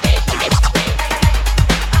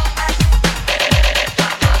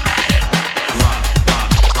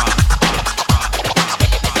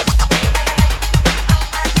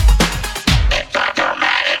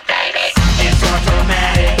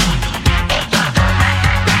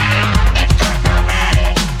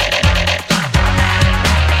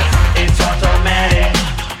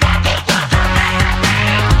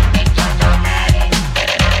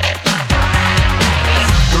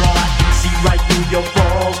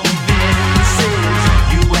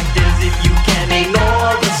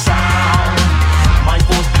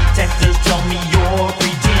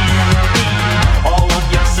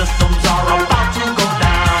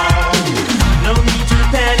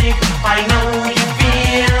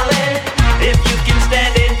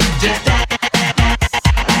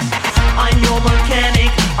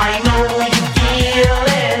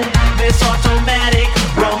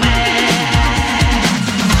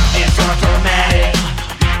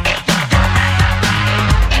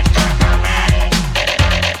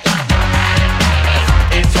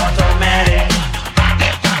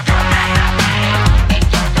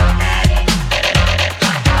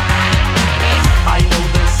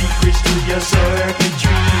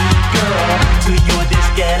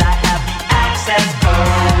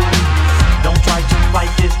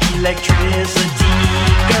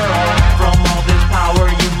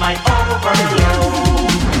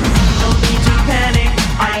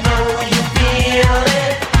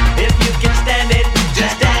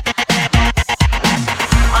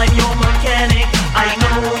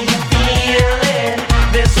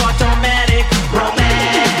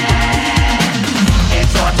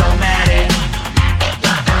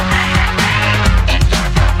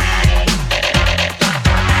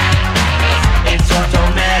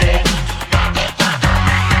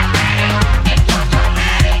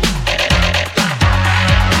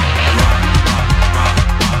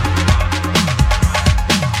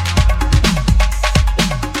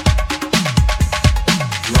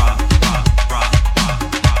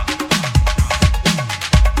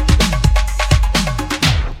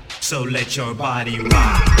 So let your body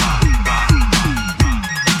rock.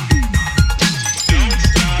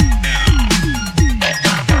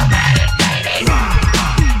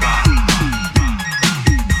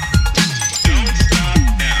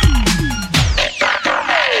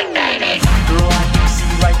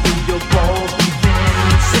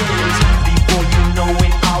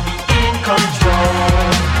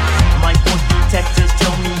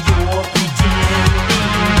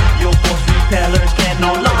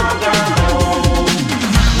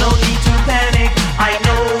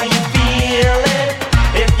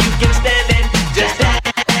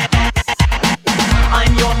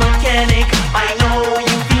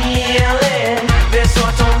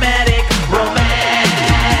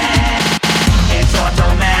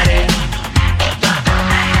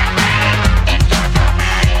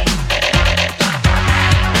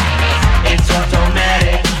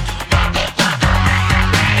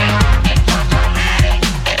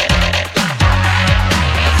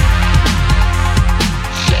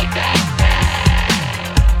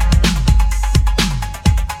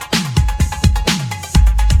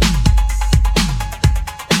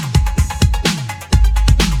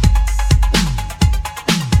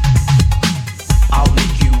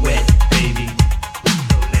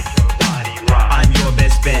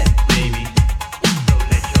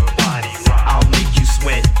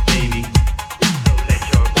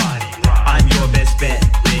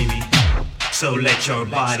 let your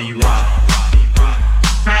body rock.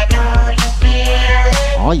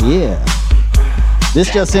 Oh yeah.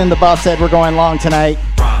 This just in, the boss said we're going long tonight,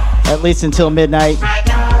 at least until midnight,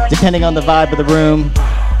 depending on the vibe of the room.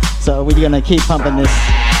 So we're gonna keep pumping this.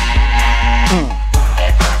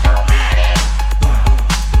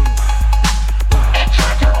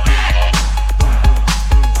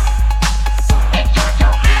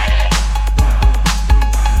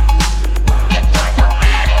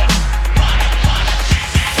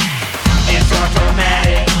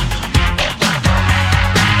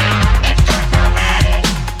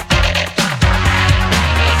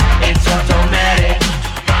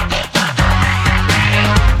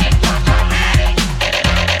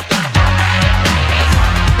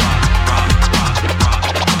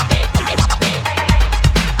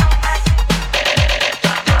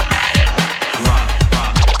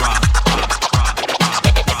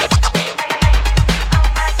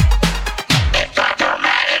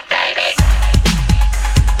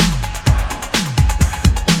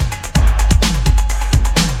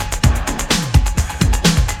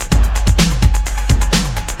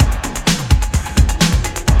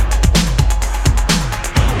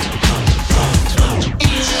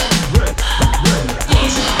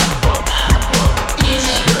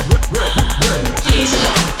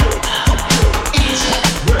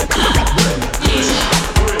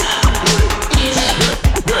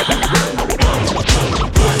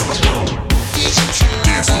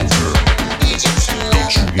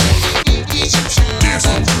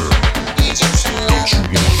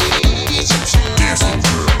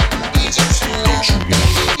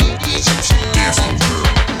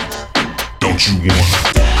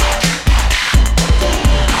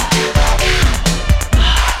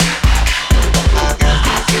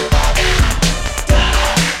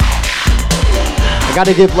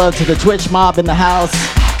 Gotta give love to the Twitch mob in the house.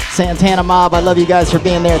 Santana mob, I love you guys for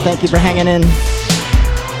being there. Thank you for hanging in.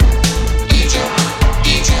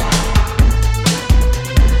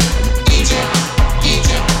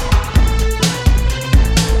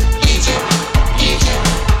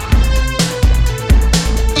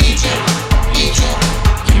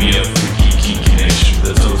 Give me a freaky key connection,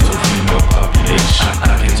 the total female population.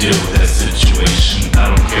 I can deal with that situation. I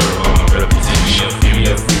don't care about my reputation. Give me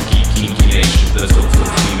a freaky key connection, the total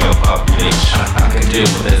female population. I can deal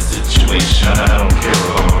with that situation. I don't care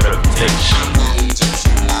about my reputation.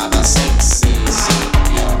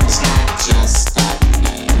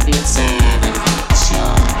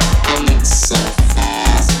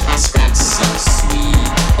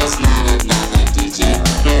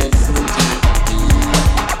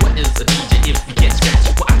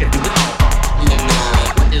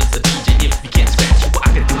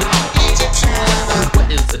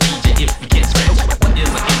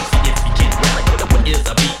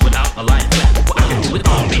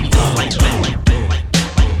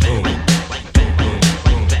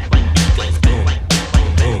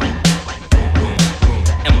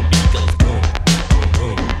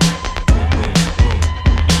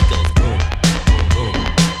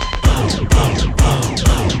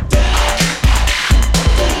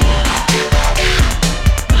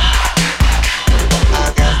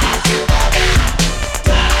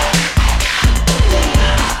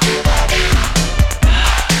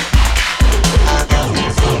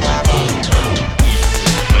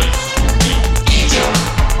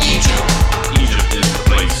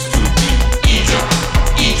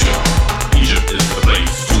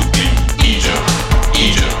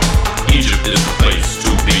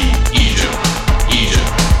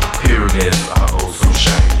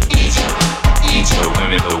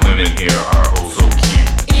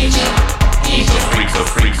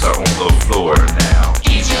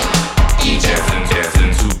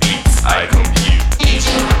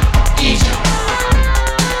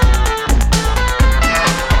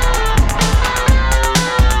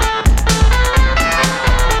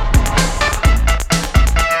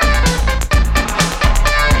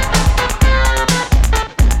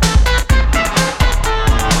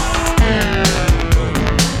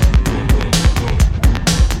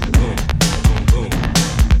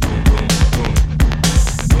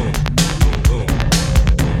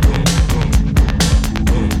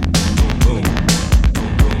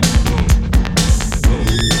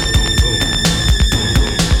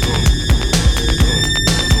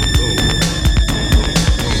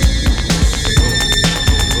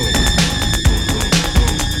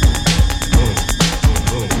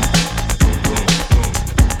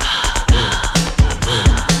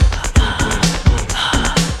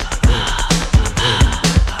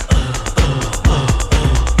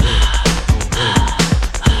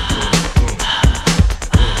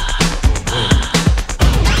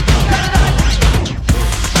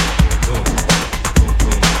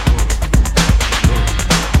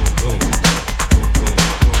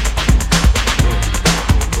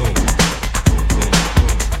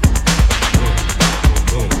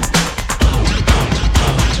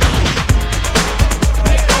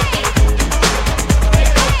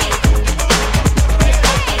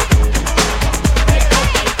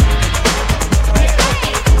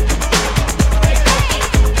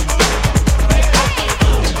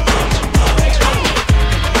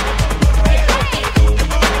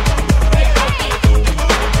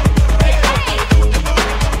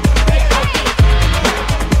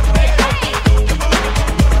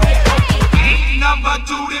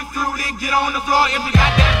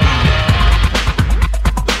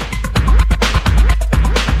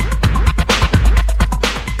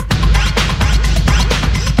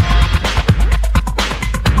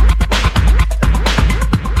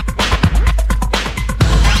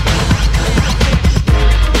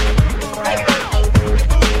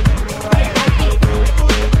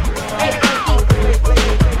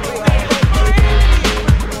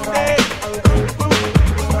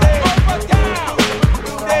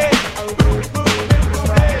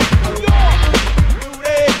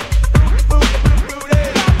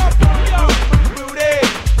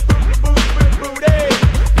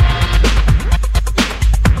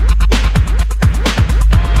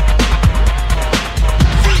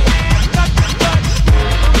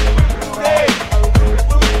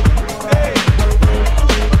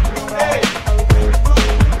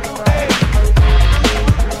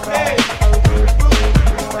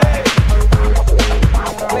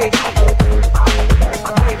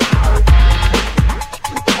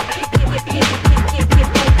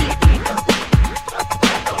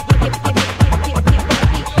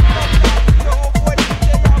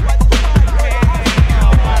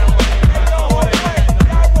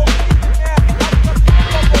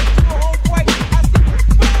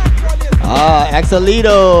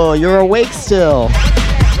 Axelito, you're awake still.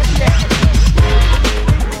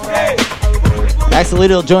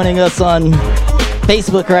 Axelito joining us on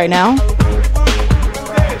Facebook right now.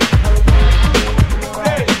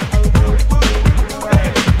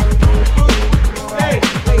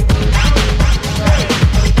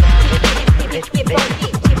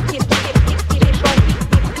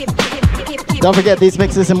 Don't forget, these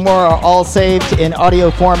mixes and more are all saved in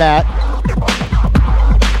audio format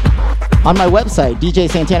on my website,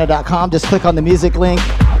 djsantana.com. Just click on the music link.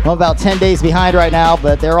 I'm about 10 days behind right now,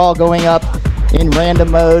 but they're all going up in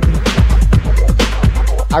random mode.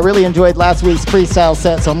 I really enjoyed last week's freestyle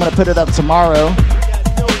set, so I'm going to put it up tomorrow.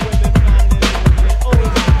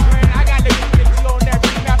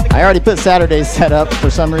 I already put Saturday's set up. For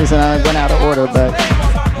some reason, I went out of order,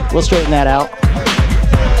 but we'll straighten that out.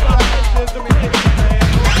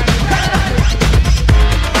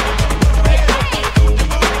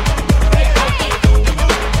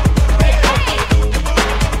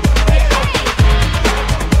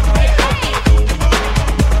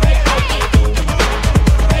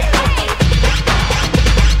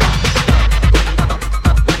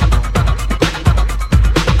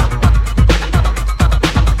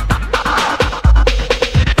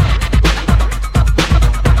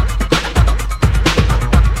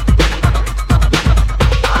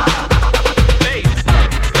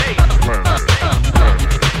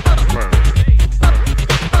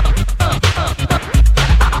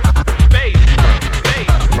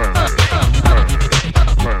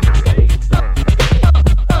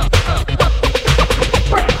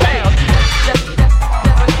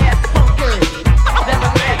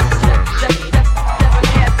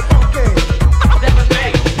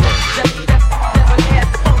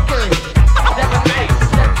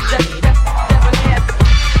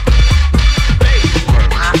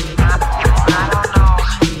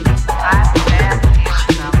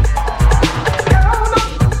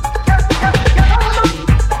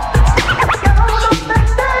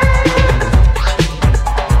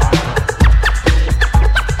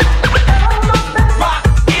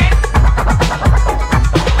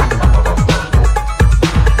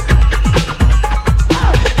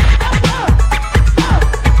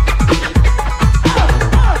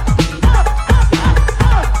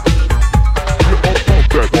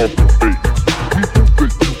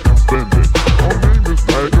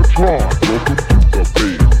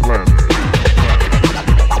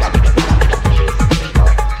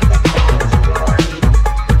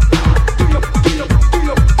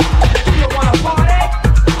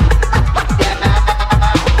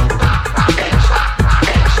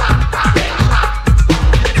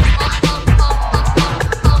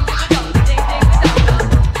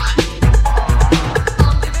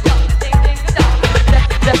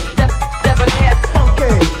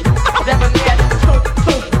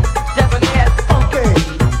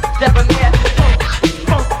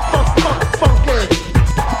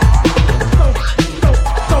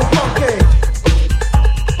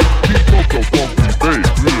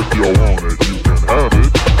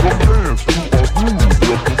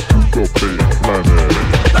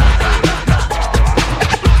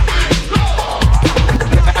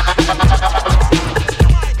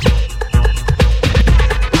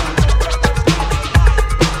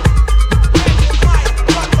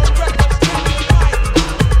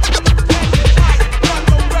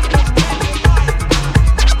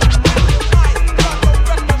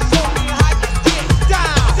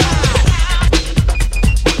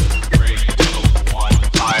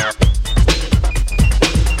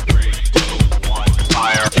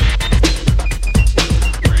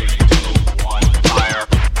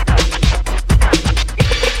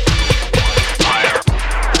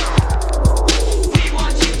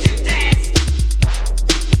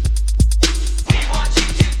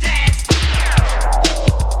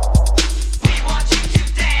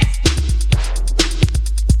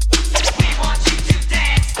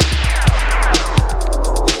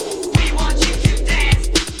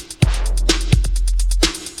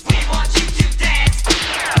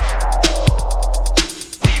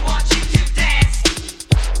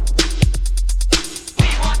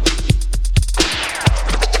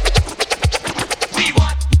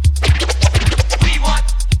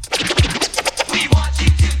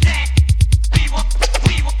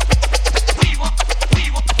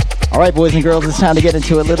 All right, boys and girls, it's time to get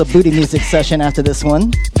into a little booty music session after this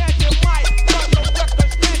one.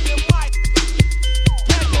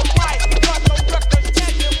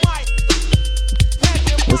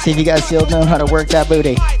 Let's see if you guys still know how to work that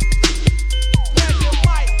booty.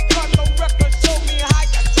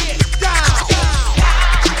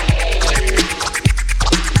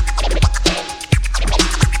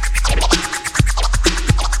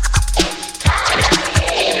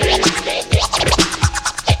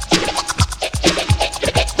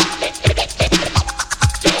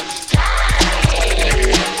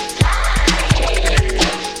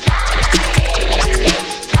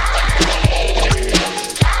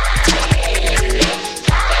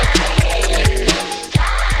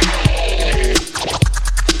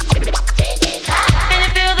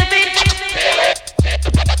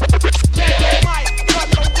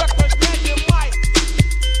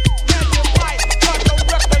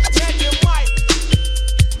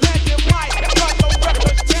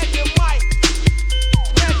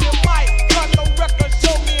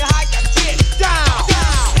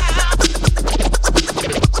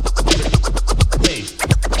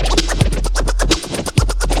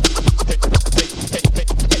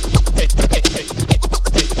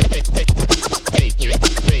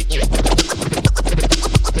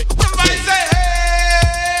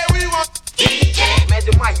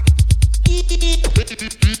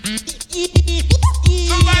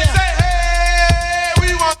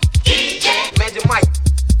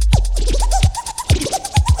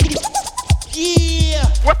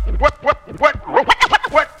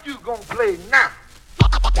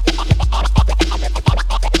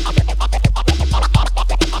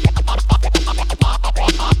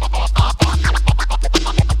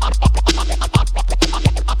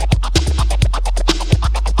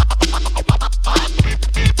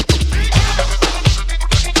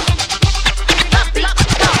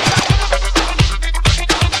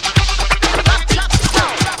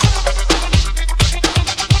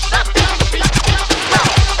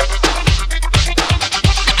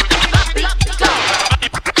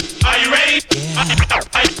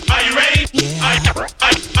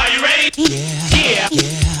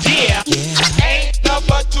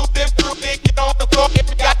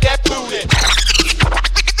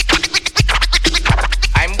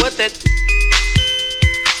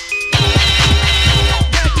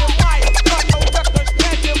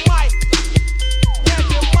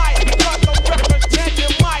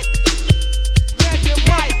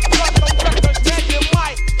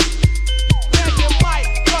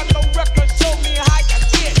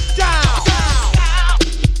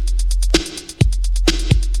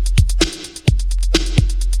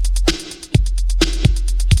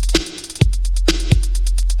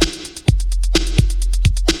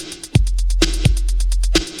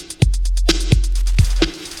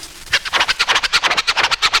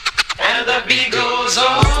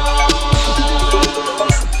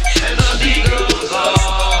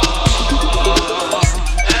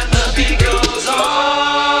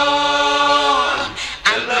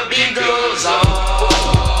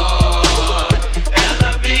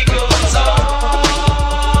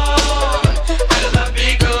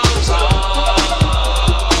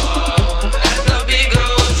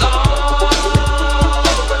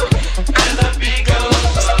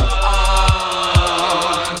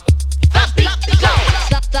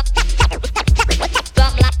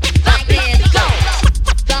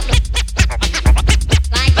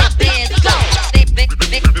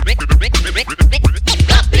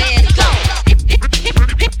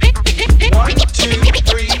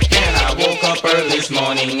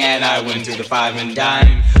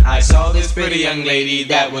 time, I saw this pretty young lady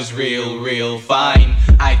that was real fine.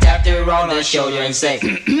 I tapped her on the shoulder and said,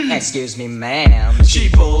 excuse me, ma'am. She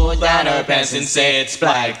pulled down her pants and said,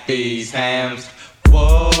 splack these hams.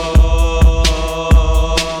 Whoa,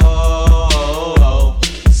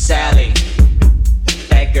 Sally,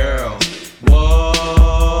 that girl. Whoa,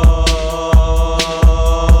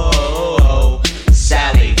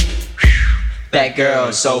 Sally, that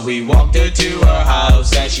girl. So we walked her to her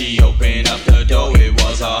house and she opened up the door. It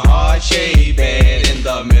was a heart-shaped bed in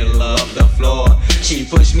the middle of the floor. She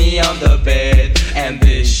pushed me on the bed, and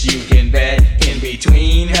this you can bet, in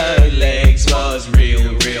between her legs was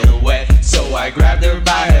real wet. So I grabbed her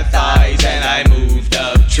by her thighs and I moved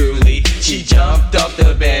up truly. She jumped off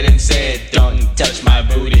the bed and said, don't touch my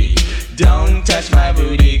booty. Don't touch my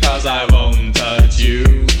booty, cause I won't touch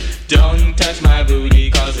you. Don't touch my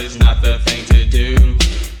booty, cause it's not the thing to do.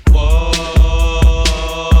 Whoa,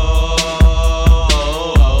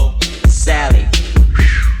 Sally,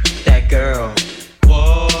 that girl.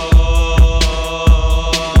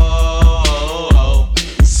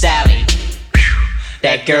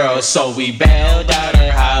 That girl. So we bailed out her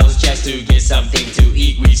house just to get something to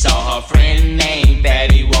eat. We saw her friend named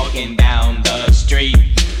Patty walking down the street.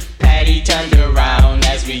 Patty turned around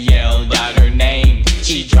as we yelled out her name.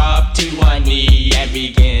 She dropped to one knee and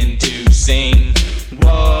began to sing.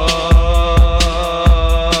 Whoa,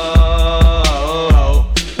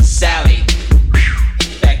 Sally,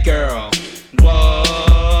 that girl. Whoa,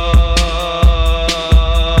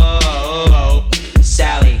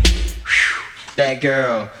 Sally, that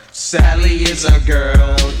girl. Sally is a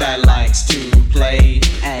girl that likes to play,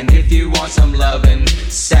 and if you want some lovin',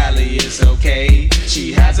 Sally is okay.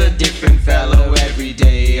 She has a different fellow every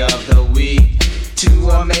day of the week, 2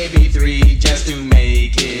 or maybe 3 just to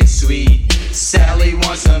make it sweet. Sally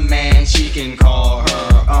wants a man she can call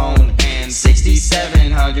her own, and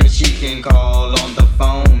 6700 she can call on the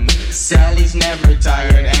phone. Sally's never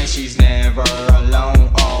tired and she's never alone.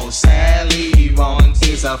 All Sally wants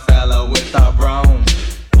is a fella with a broom.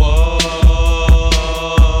 Whoa,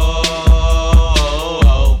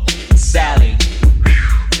 Sally,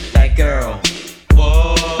 that girl.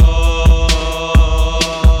 Whoa,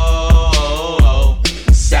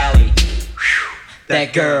 Sally,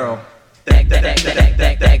 that girl. That girl.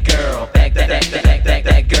 That girl. That girl. Sally.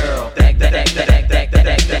 That girl. That girl. That girl.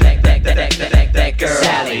 That girl.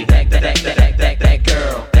 Sally. That girl. That girl. That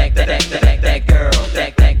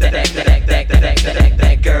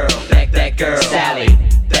girl. That girl. Sally.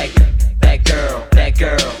 That girl. That girl. That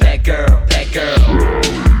girl. That girl.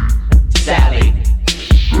 Sally.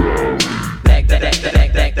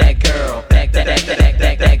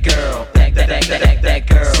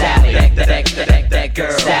 That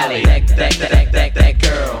girl. Sally.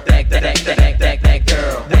 That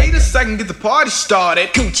girl. Wait a second, get the party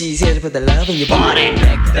started. Coochie's here to put the love in your body.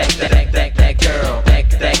 That girl. That girl. That girl.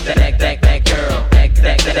 Sally. That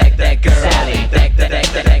girl. Sally. That girl.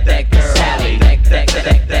 That girl. That girl. Sally.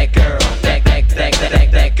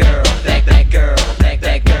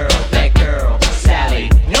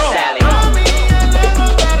 Sally.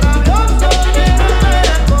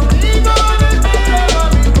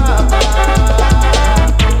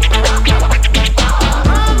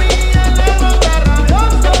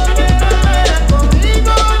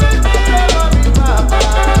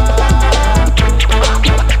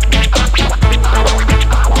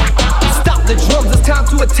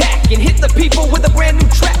 Attack and hit the people with a brand new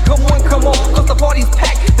track. Come on, cause the party's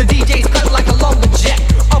packed. The DJ's cut like a lumberjack.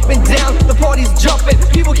 Up and down, the party's jumping.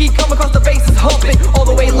 People keep coming cause the bass is humping. All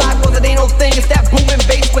the way live cause it ain't no thing. It's that booming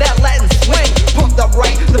bass with that Latin swing. Pumped up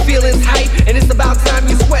right, the feeling's hype, and it's about time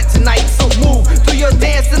you sweat tonight. So move, do your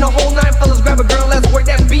dance in the whole 9. Fellas, grab a girl, let's work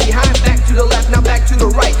that behind. Back to the left, now back to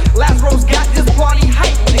the right. Last row's got this party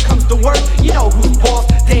hype. When it comes to work, you know who's boss.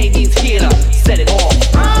 Davy's here to set it off.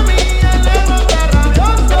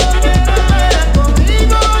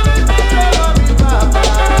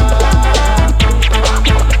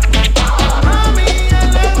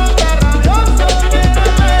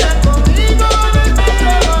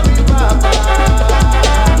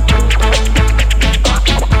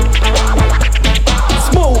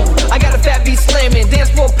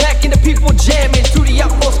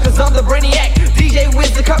 I'm the brainiac, DJ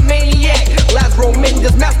Wiz the cut maniac. Lazaro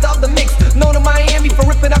Mendes, master of the mix. Known in Miami for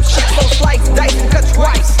ripping up shit. So slice, dice, and cut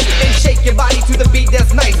twice. And shake your body to the beat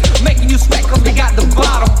that's nice. Making you sweat cause we got the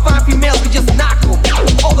bottom. Fine females, we just knock them.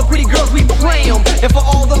 All the pretty girls, we play them. And for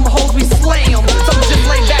all them hoes, we slay them. So just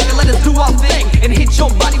lay back and let us do our thing. And hit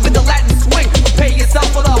your body with the Latin swing. Prepare yourself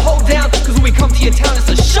for the hold down. Cause when we come to your town,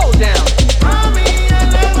 it's a showdown.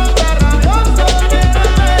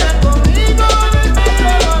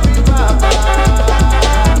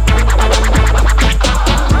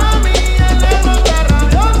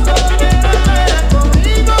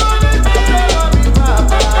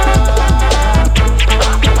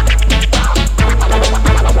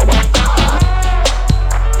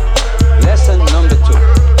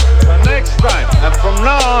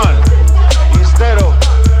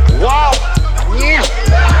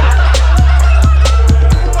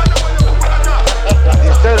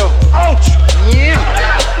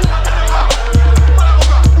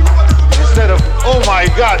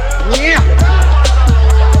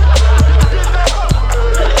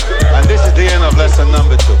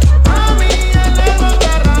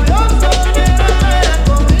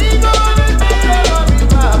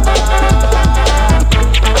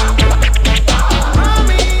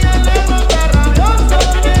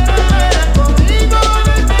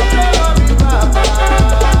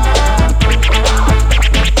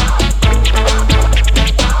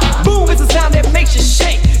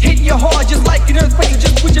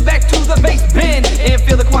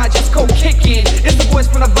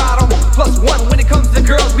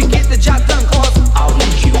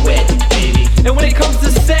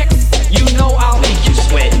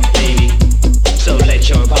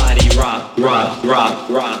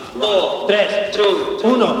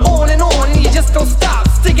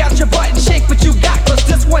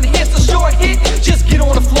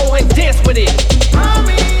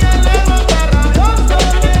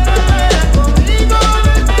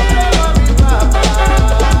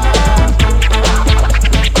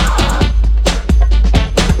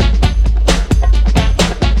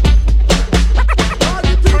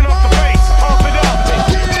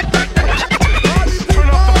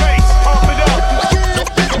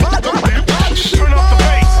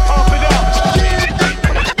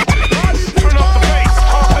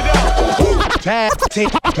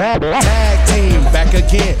 Tag team back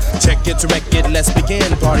again. Check it to wreck it, let's begin.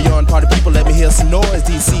 Party on, party people, let me hear some noise.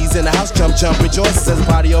 DC's in the house, jump, jump, rejoice. There's a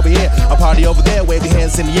party over here, a party over there. Wave your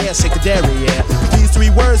hands in the air, shake the dairy, yeah. These three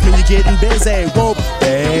words mean you're getting busy. Whoop,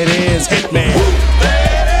 there it is, Hitman.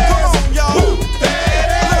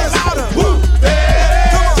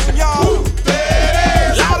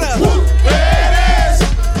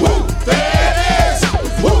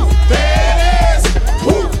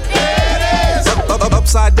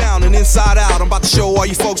 Upside down and inside out, I'm about to show all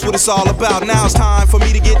you folks what it's all about. Now it's time for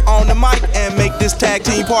me to get on the mic and make this tag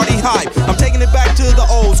team party hype. I'm taking it back to the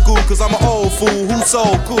old school, cause I'm an old fool who's so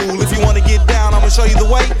cool. If you wanna get down, I'ma show you the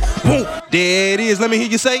way. Boom, there it is, let me hear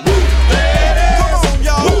you say. Come on,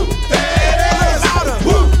 y'all.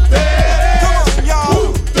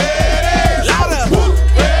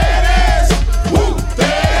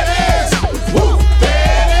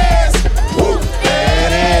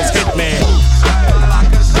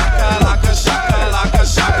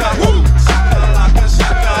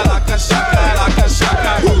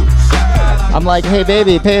 I'm like, hey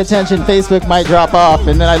baby, pay attention, Facebook might drop off,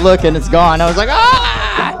 and then I look and it's gone. I was like,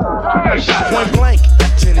 ah! Point blank,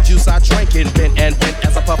 gin and juice I drink it, bent and bent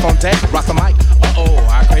as I puff on deck, rock the mic.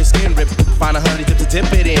 I crave skin rip, find a honey dip to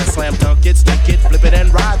dip it in, slam dunk it, stick it, flip it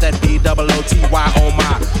and ride that B-double-O-T-Y, oh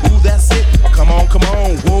my. Ooh, that's it, come on,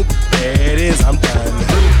 whoop, there it is, I'm done.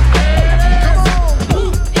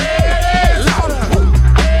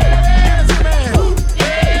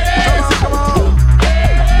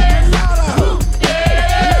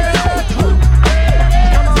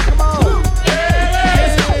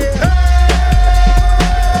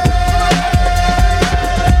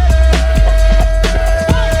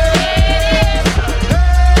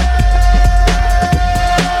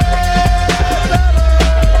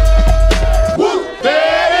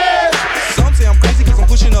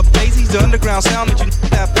 Sound that you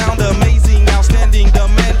have found amazing, outstanding,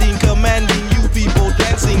 demanding, commanding you people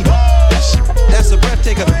dancing. That's a breath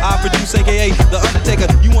taker. I produce, aka The Undertaker.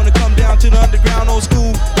 You wanna come down to the underground old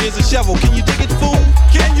school? Here's a shovel. Can you dig it, fool?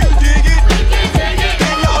 Can you dig it?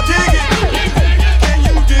 Can y'all dig it? Can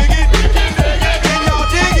you dig it? Can y'all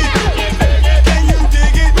dig it? Can you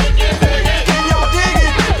dig it? Can y'all dig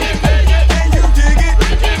it? Can you dig it?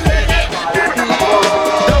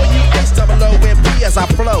 W-H-O-O-M-P as I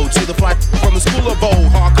flow to the flight. School of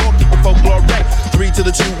old, hardcore, keep the folklore wreck. 3 to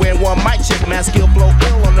the 2 and 1 mic check. Mass skill, flow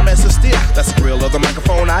ill on the mess of steel. That's the thrill of the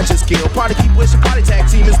microphone I just killed. Party keep wishing, party tag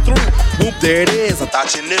team is through. Whoop, there it is, I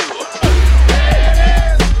thought you knew.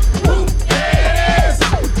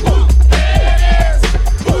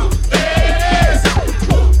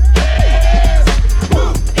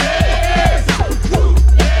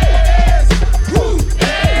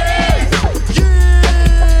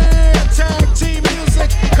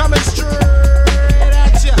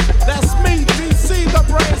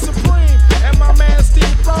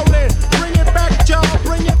 Bring it back,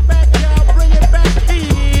 y'all, bring it back,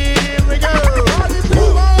 here we go.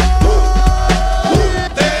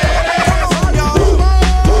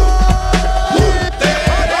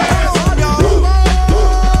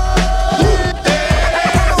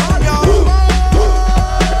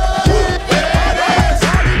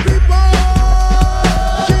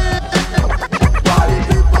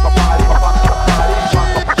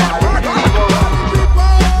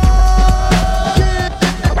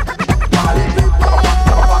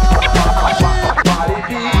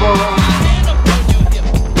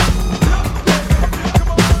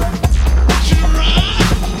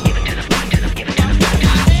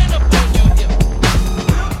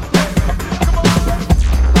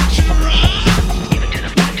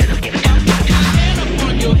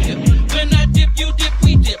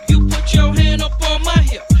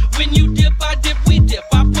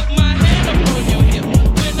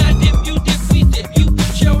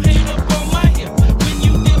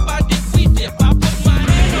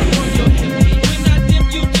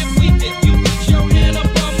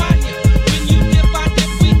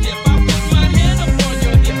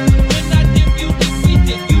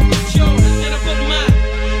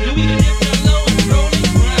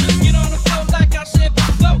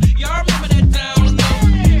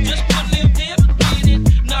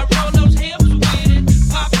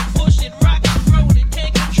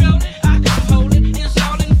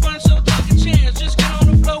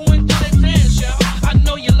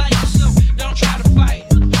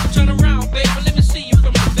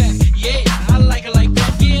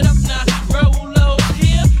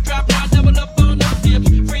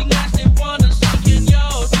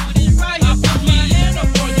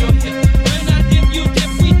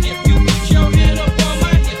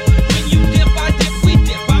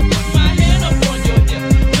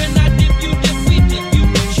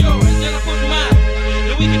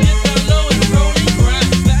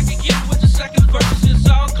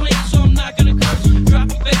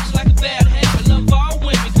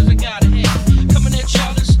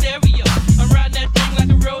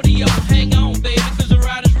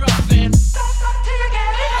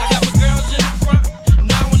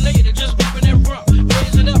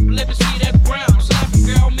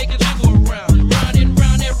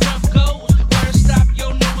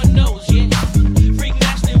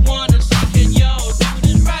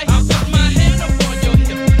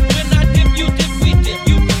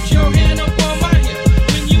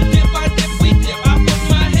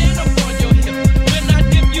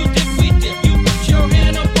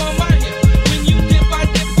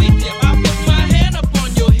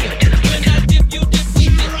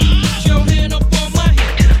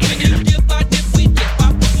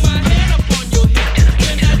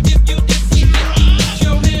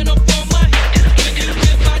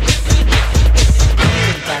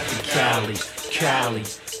 Cali,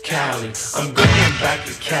 Cali. I'm going back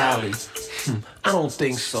to Cali. I don't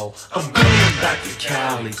think so. I'm going back to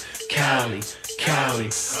Cali, Cali, Cali.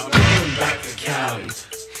 I'm going back to Cali.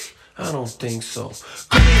 I don't think so.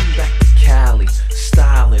 Going back to Cali,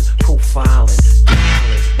 styling, profiling,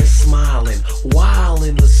 dialing and smiling, while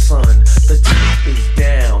in the sun. The top is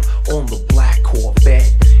down on the black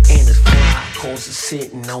Corvette, and his fly cars are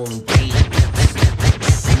sitting on beat.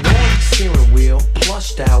 Naughty steering wheel,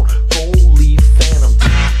 plushed out, gold leaf phantom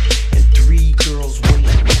top, and 3 girls waiting.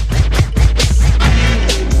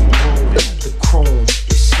 The chrome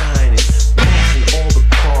is shining, passing all the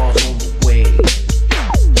cars on the way.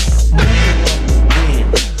 Moving up the wind,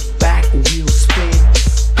 back wheel spin,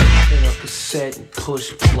 popping a cassette and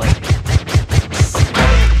push play. I'm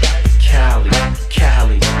going back to Cali,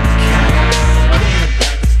 Cali, Cali.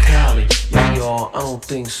 Cali, yeah, y'all, I don't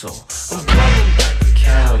think so. I'm going back to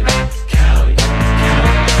Cali, Cali, Cali.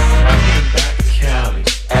 I'm going back to Cali.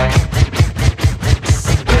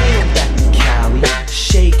 I'm going back to Cali,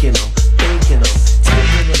 shaking them, baking them,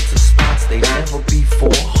 taking them to spots they never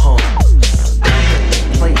before hung. The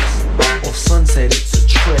place off Sunset, it's a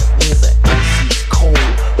trip where the AC's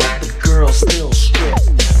cold, but the girl still stripped.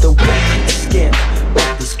 The record skipped,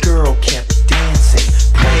 but this girl kept dancing,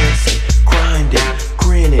 prancing, grinding,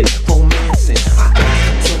 grinning, romancing. I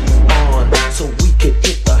asked her to put on so we could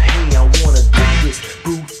hit the hay. I wanna do this,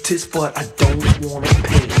 Brutus, but I don't wanna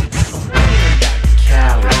pay. I'm going back to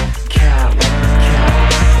Cali, Cali, Cali.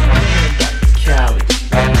 I'm going back to Cali,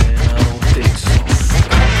 man, I don't think so.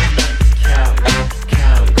 I'm going back to Cali,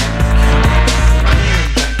 Cali, Cali. I'm going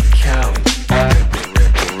back to Cali.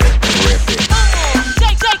 Rip it.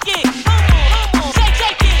 Shake it, shake it,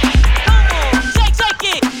 shake it, shake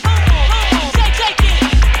it, shake it,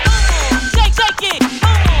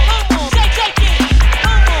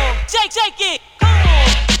 shake it.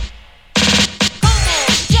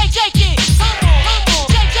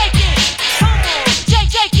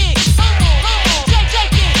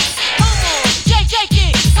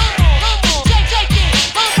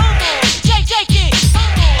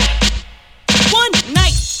 One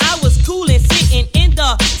night I was coolin', sitting in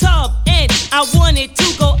the tub, and I wanted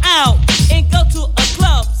to go out and go to a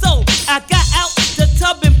club. So I got out the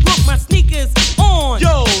tub and put my sneakers on.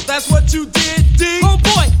 Yo, that's what you did, D?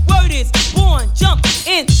 Homeboy, word is born. Jumped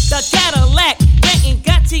in the Cadillac, went and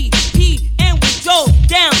got TP, and we drove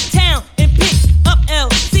downtown and picked up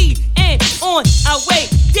LC. And on our way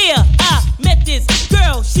there, I met this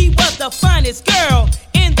girl. She was the finest girl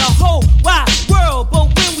in the whole wide world.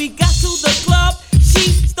 But when we got to the club,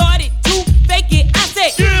 she started to fake it. I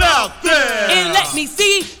said, get out there and let me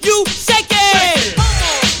see you shake it.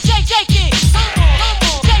 Shake, shake it.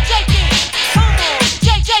 Shake, shake it.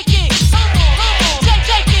 Shake, shake it. Shake, shake it. Shake, shake it.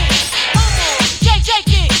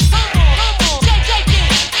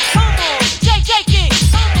 Shake, shake it. Shake, shake it.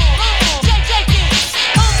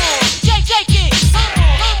 Shake, shake it.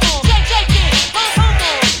 Shake, shake it.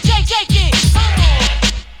 Shake, shake it.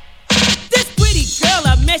 This pretty girl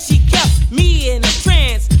I met, she kept me in a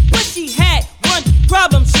trance, but she had one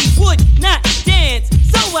problem, she would not dance.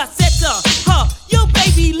 So I said to her, yo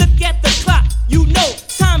baby, look at the clock. You know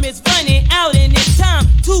time is running out and it's time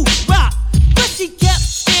to rock. But she kept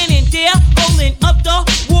standing there, holding up the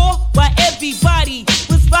wall, while everybody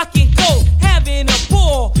was rocking cold, having a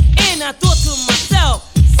ball. And I thought to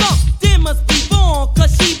myself, something must be wrong,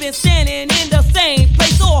 cause she been standing in the same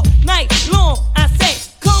place all night long. I said,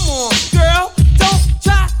 come on girl, don't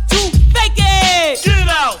try to fake it. Get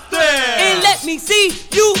out there and let me see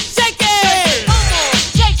you shake it.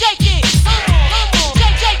 Shake, shake it.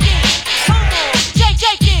 Shake, shake it. Shake,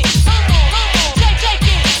 shake it. Shake, shake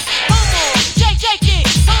it. Shake, shake it.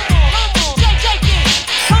 Shake, shake it.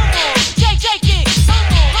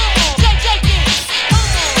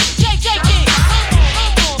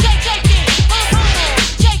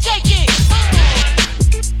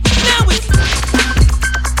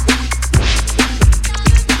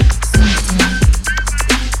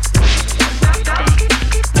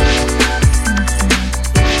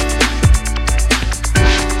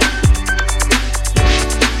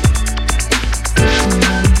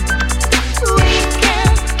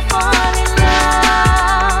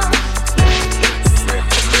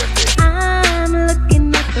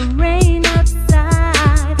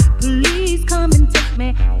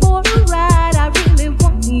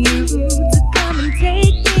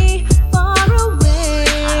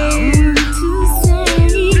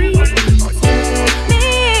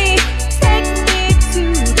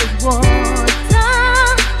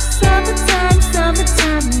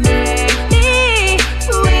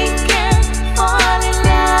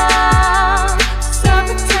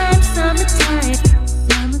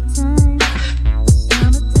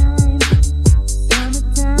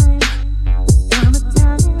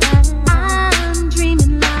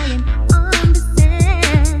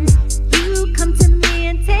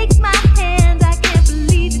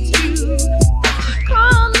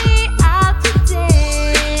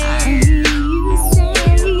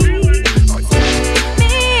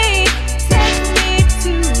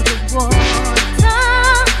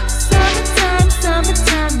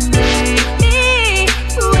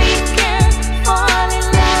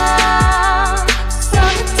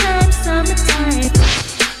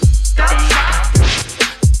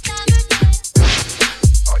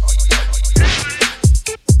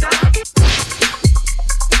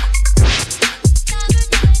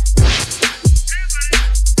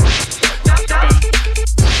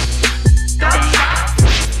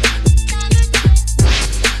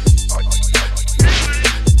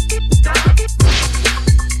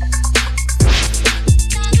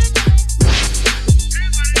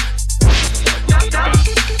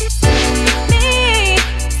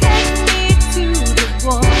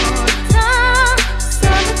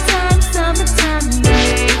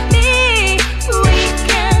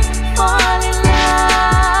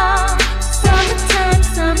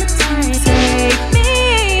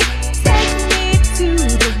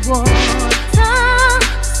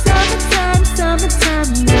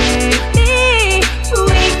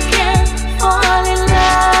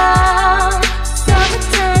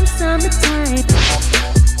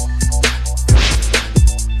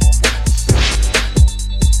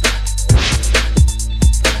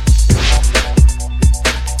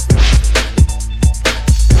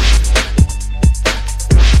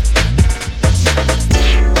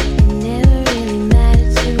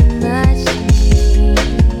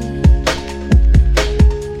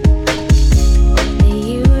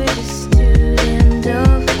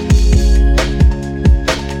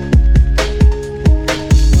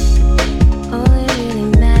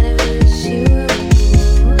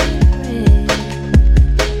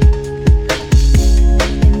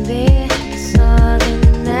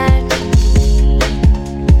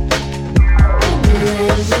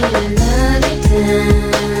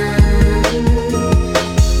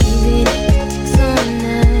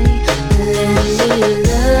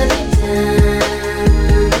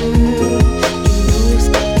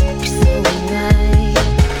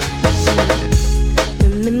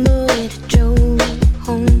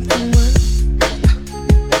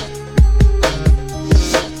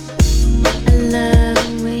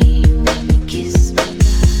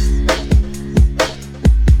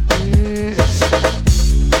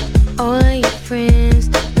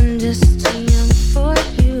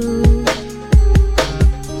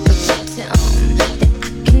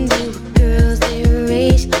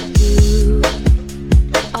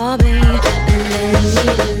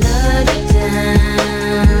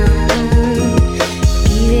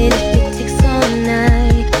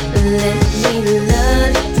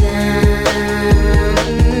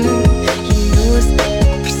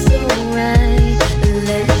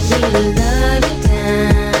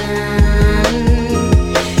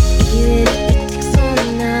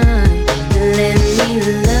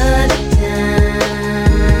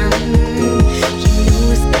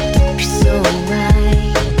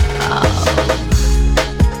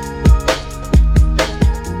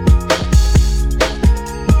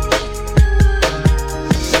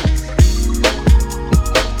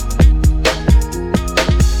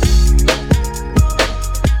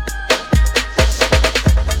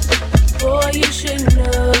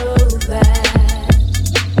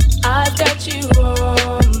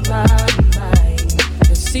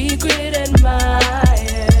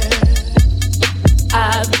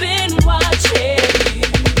 I've been watching you.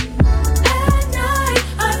 At night,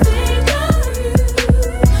 I think of you.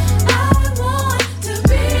 I want to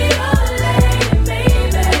be your lady,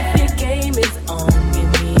 baby. If your game is on,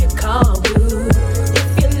 give me a call, boo.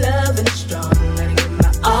 If you're loving strong, let me give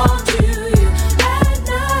my all to you. At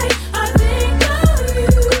night, I think of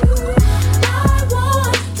you. I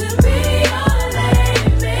want to be your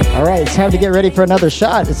lady, baby. All right, it's time to get ready for another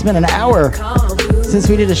shot. It's been an hour since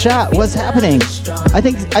we did a shot. What's happening?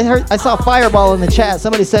 I saw Fireball in the chat.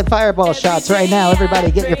 Somebody said Fireball shots right now. Everybody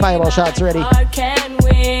get your Fireball shots ready.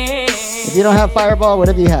 If you don't have Fireball,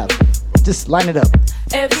 whatever you have, just line it up.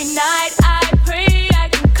 Every night I pray I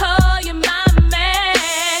can call you my man.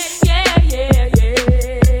 Yeah, yeah,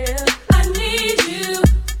 yeah. I need you.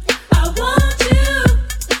 I want you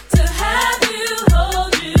to have you,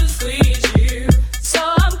 hold you, squeeze you. So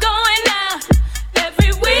I'm going out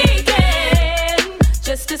every weekend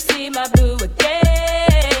just to see my boo again.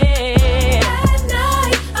 At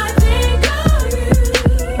night I think of you.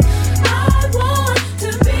 I want to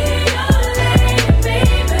be your lady,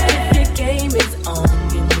 baby. If your game is on,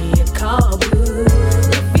 give me a call, boo.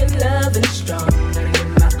 If you're loving strong, let me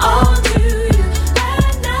give my all to you.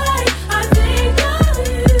 At night I think of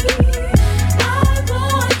you. I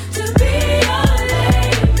want to be your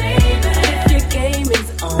lady, baby. If your game is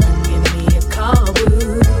on, give me a call,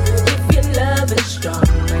 boo. If you're loving strong,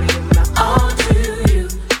 let me give my all to you.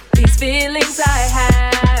 These feelings I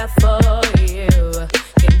have for you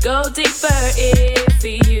can go deeper if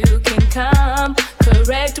you can come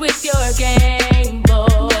correct with your game, boy.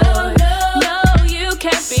 No, you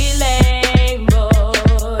can't be lame,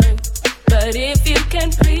 boy. But if you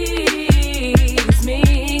can please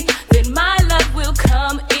me, then my love will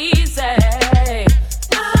come easy.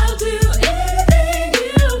 I'll do anything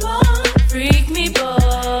you want. Freak me,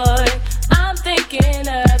 boy. I'm thinking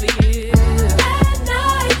of you. At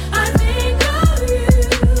night, I think of you.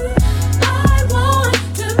 I want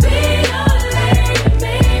to be your lady,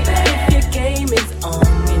 baby. If your game is on,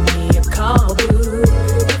 give me a call, boo.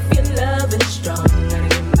 If you're loving strong, let me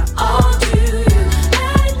give my all to you.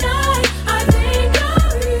 At night, I think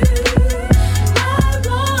of you. I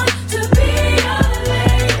want to be your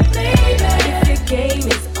lady, baby. If your game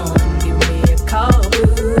is on, give me a call,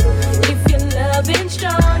 boo. If you're loving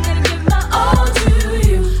strong, let me give my all to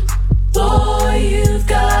you. Boy, you've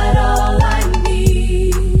got all I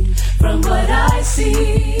need from what I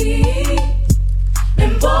see.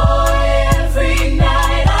 And boy, every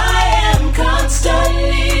night I am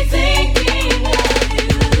constantly thinking of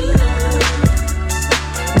you.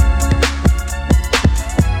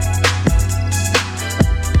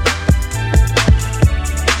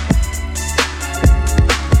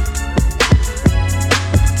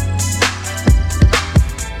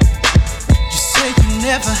 You say you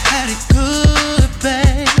never had it good,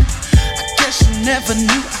 babe. I guess you never knew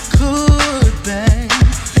I could, babe.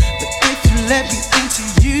 But if you let me into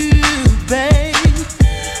you, babe,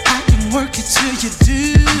 I can work it till you do,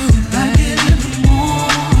 babe. Like it in the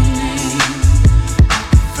morning, I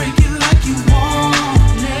can freak it like you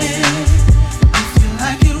want it. If you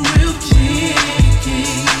like it real kinky,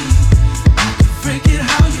 I can freak it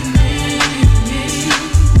how you need me.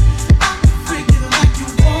 I can freak it like you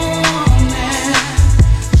want it.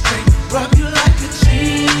 Straight rub you like a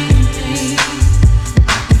genie.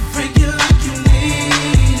 I can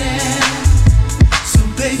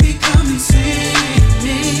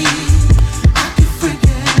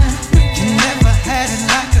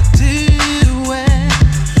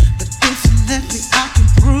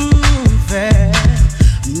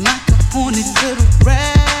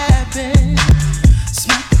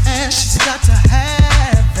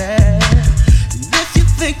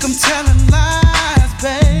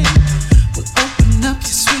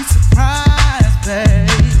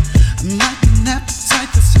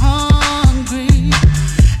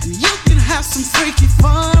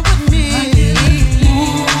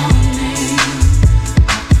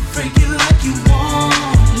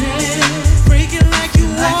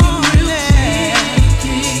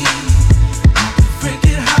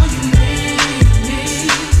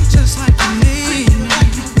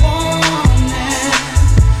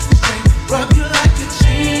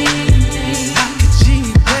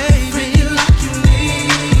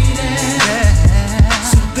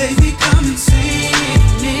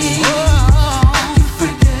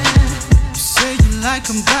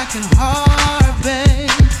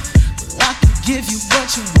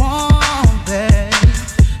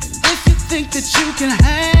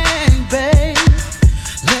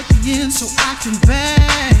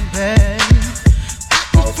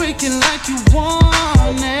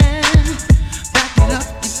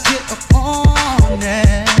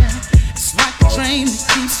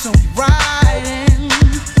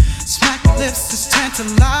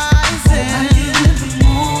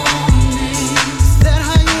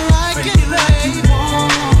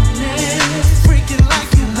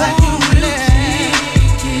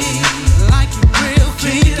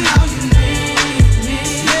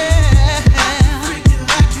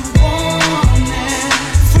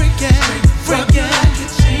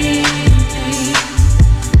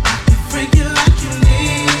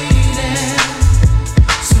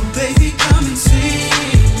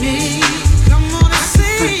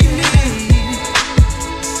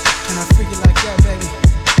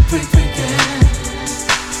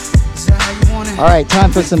right,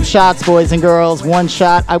 time for some shots, boys and girls. One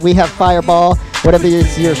shot. We have Fireball. Whatever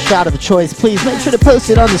is your shot of choice, please make sure to post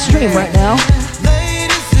it on the stream right now.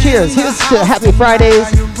 Cheers. Here's to Happy Fridays,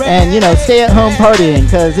 and stay at home partying,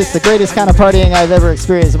 because it's the greatest kind of partying I've ever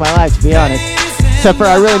experienced in my life, to be honest. Except for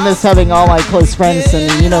I really miss having all my close friends,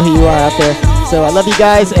 and you know who you are out there. So I love you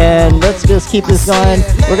guys, and let's just keep this going.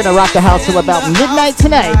 We're gonna rock the house till about midnight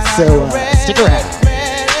tonight, so stick around.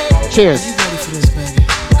 Cheers.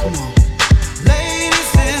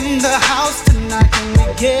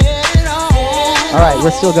 All right,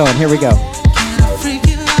 we're still going. Here we go.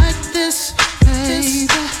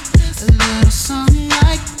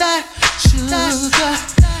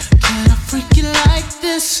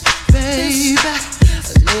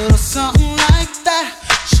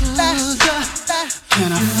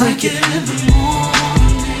 Can I freak it in the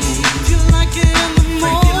morning? If you like it in the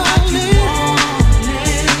morning,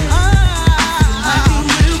 I can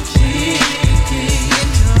milk it. If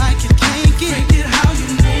you like it, cake it. Freak it how you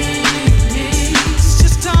need. It's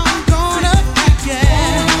just how I'm gonna freak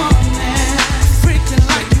it. Freak it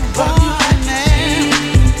like you want it.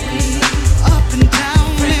 Up and down,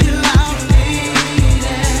 really loudly,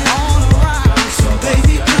 all around. So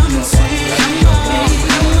baby, come and see.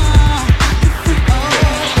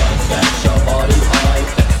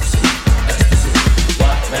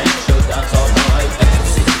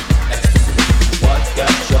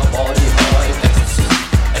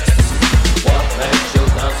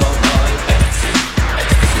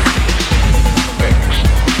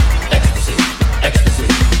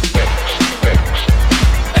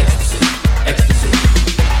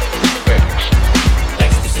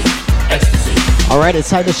 All right, it's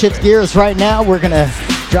time to shift gears right now. We're gonna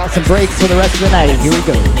drop some breaks for the rest of the night. Here we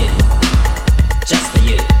go. Just for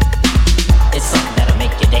you. It's something that'll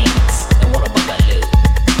make you dance and wanna boogaloo.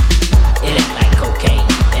 It ain't like cocaine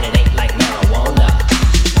and it ain't like marijuana.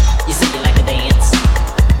 You say you like to dance?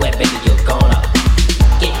 Well, baby, you're gonna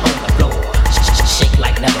get on the floor, shake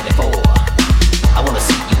like never before. I wanna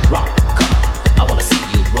see you rock, I wanna see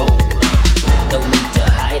you roll. No need to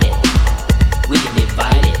hide it, we can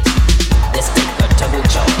divide it. Let's take a double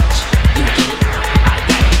charge. You get it, I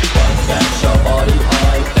got it. Got your body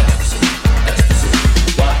high.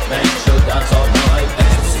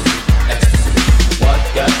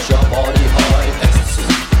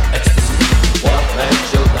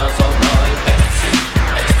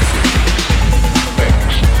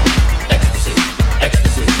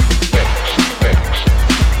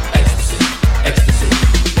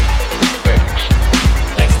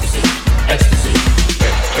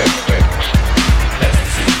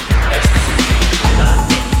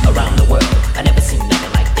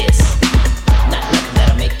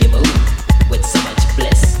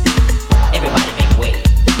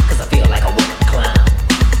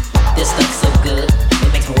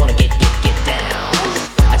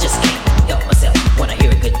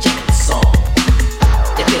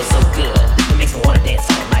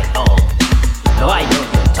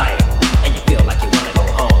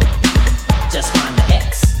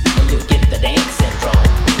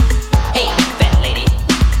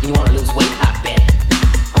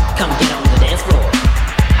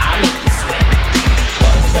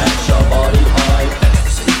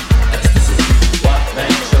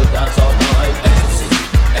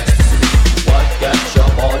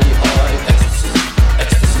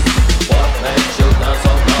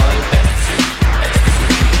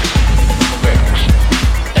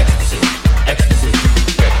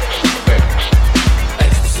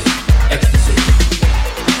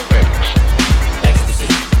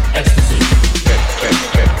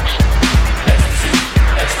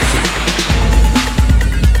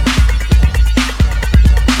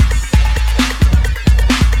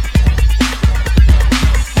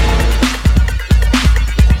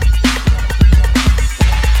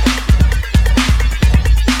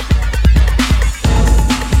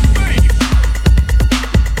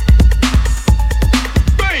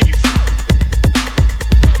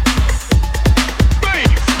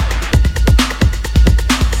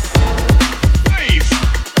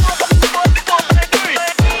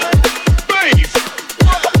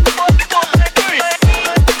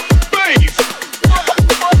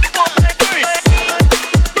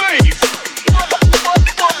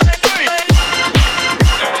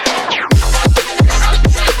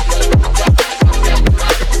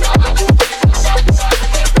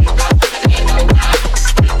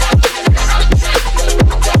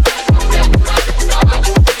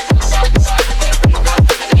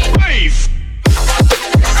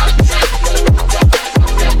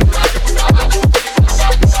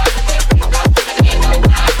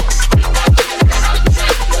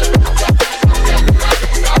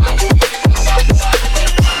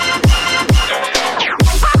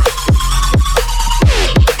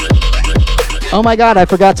 Oh my God, I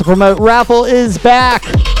forgot to promote. Raffle is back.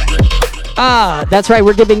 That's right.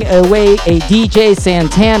 We're giving away a DJ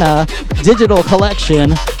Santana digital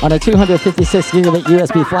collection on a 256 gigabit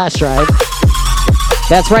USB flash drive.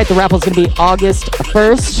 That's right. The raffle is going to be August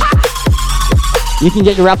 1st. You can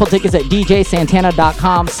get your raffle tickets at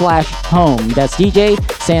djsantana.com/home. That's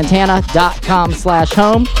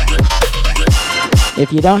djsantana.com/home.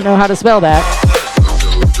 If you don't know how to spell that,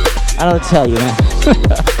 I don't know what to tell you, man.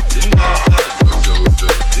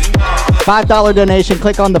 $5 donation.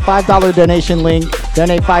 Click on the $5 donation link.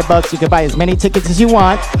 Donate $5. You can buy as many tickets as you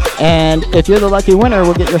want. And if you're the lucky winner,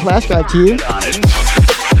 we'll get your flash drive to you.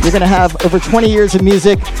 You're going to have over 20 years of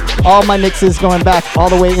music. All my mixes going back all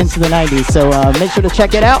the way into the 90s. So make sure to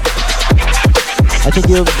check it out. I think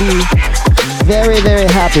you'll be very, very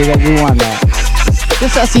happy that you won that.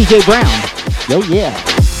 This is CJ Brown. Oh, yeah.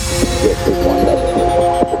 This is one message,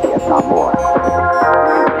 if not more.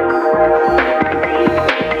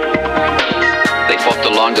 They fought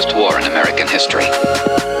the longest war in American history.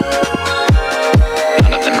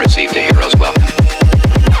 None of them received a hero's welcome.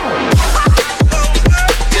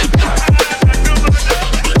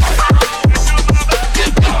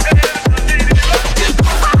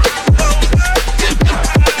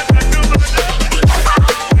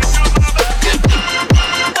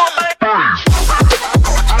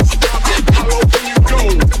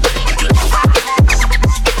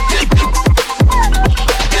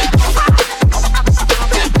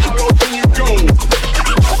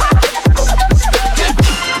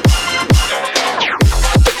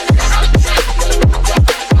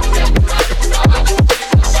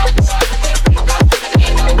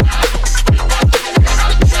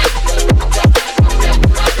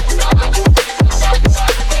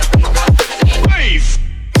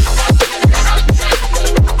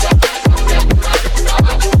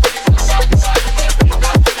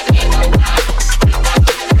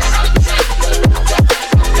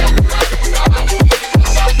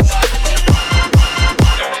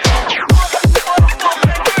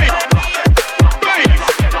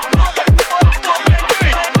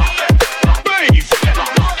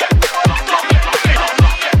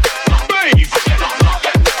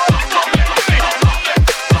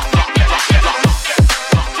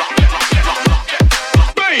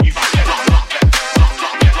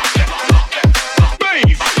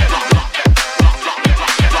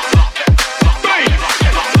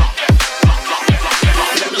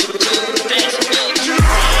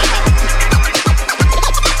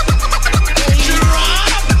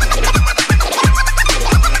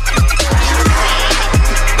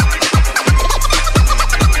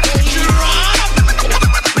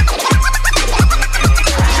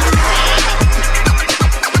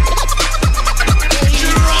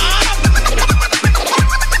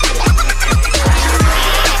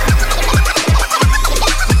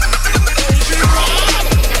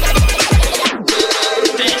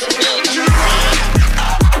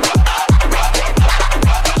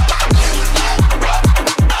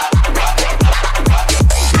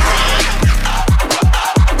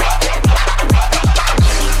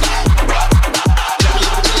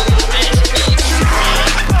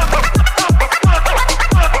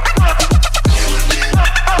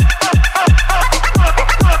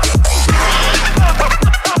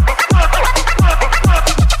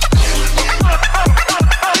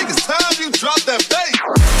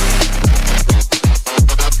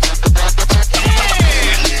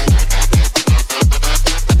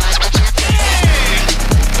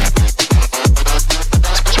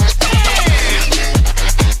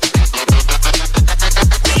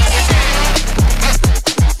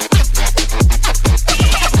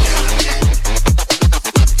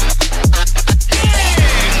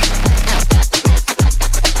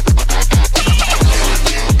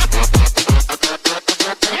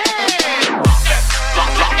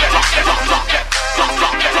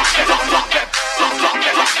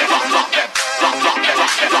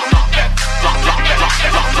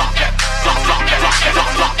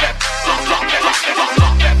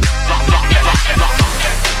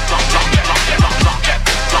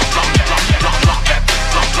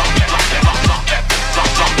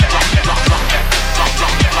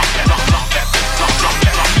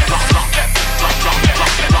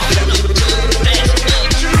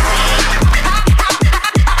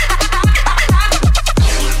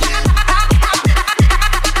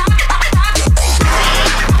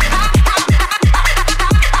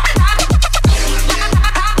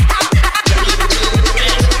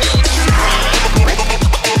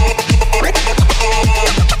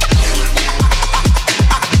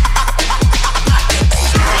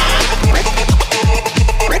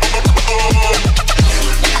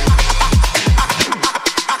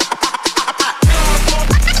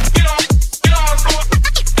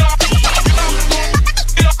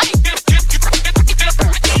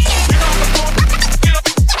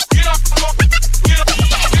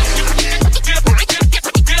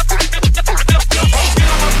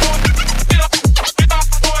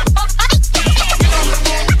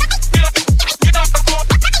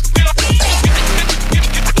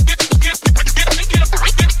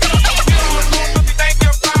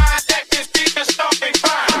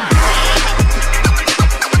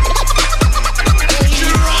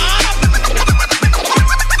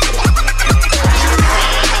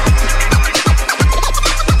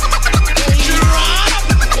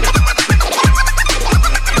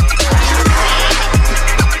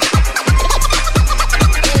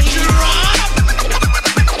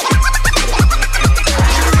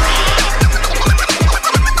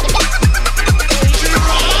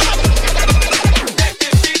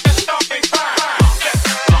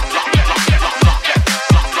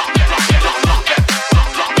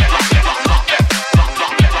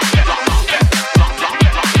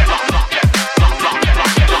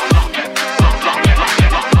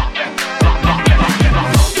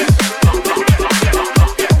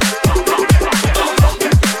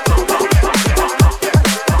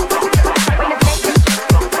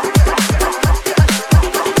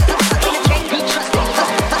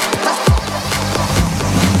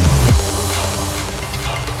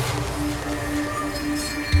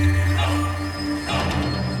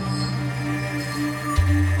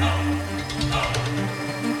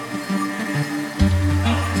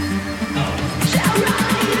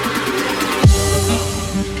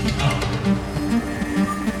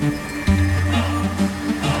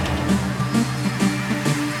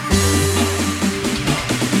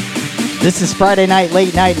 This is Friday Night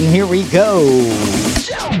Late Night, and here we go.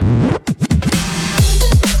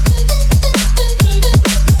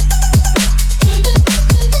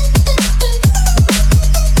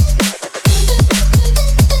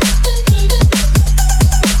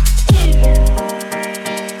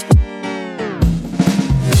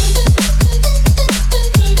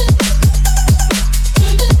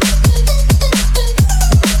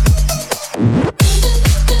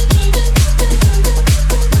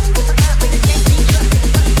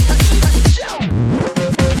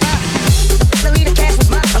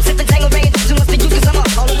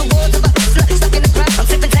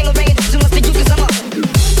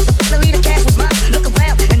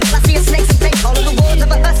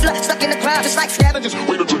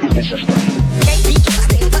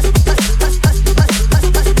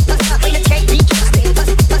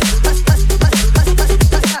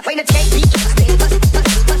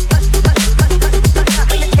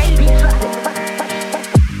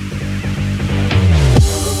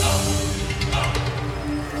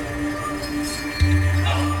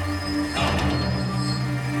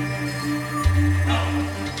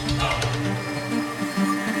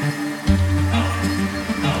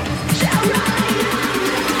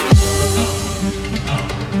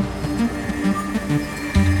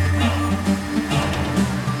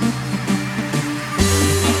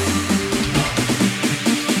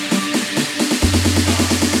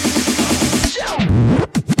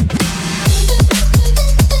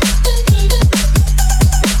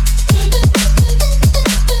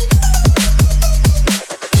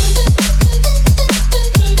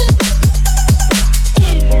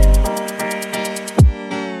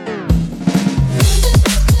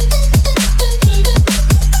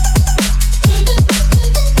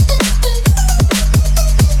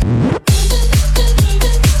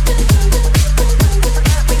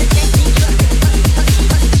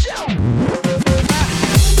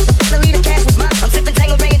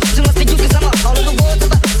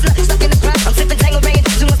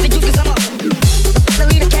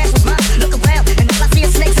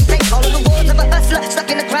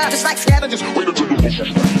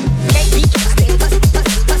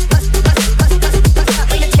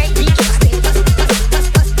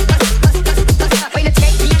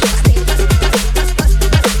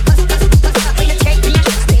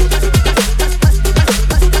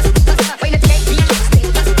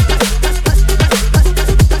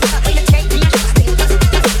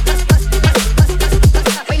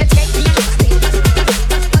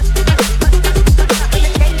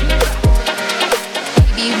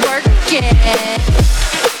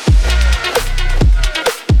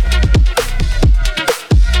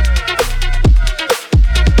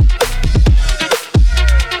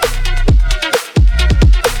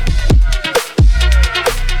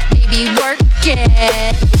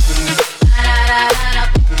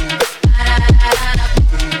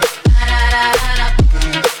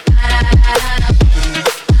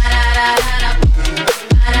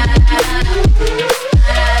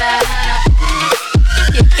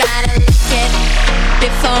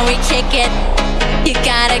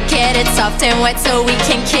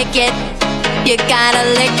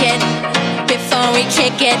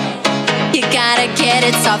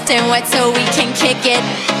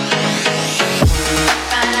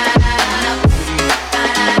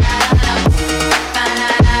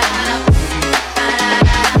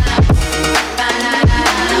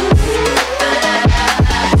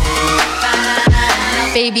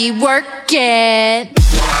 Baby, work it.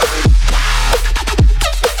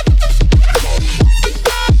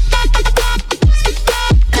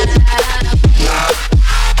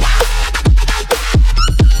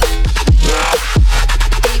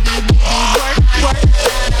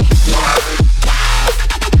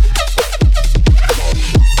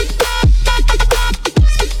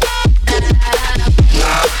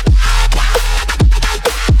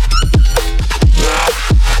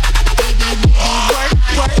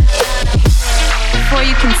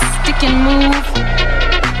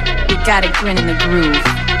 Gotta grin in the groove.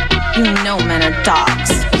 You know men are dogs.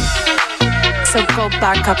 So go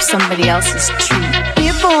bark up somebody else's tree.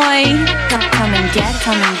 Here, boy, come and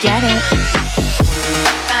get it.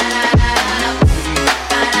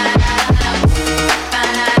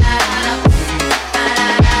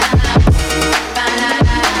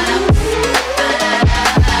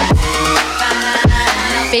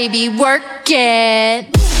 Baby, work it.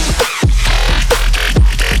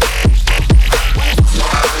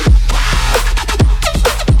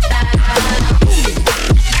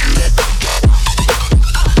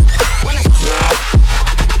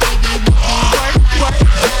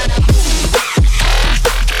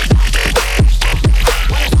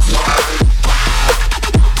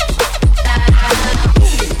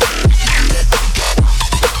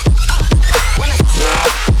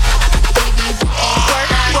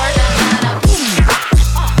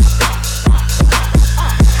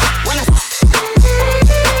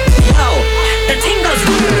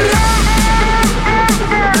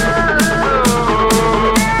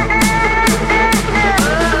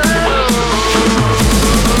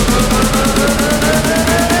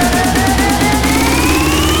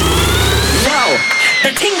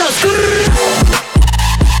 everything goes good.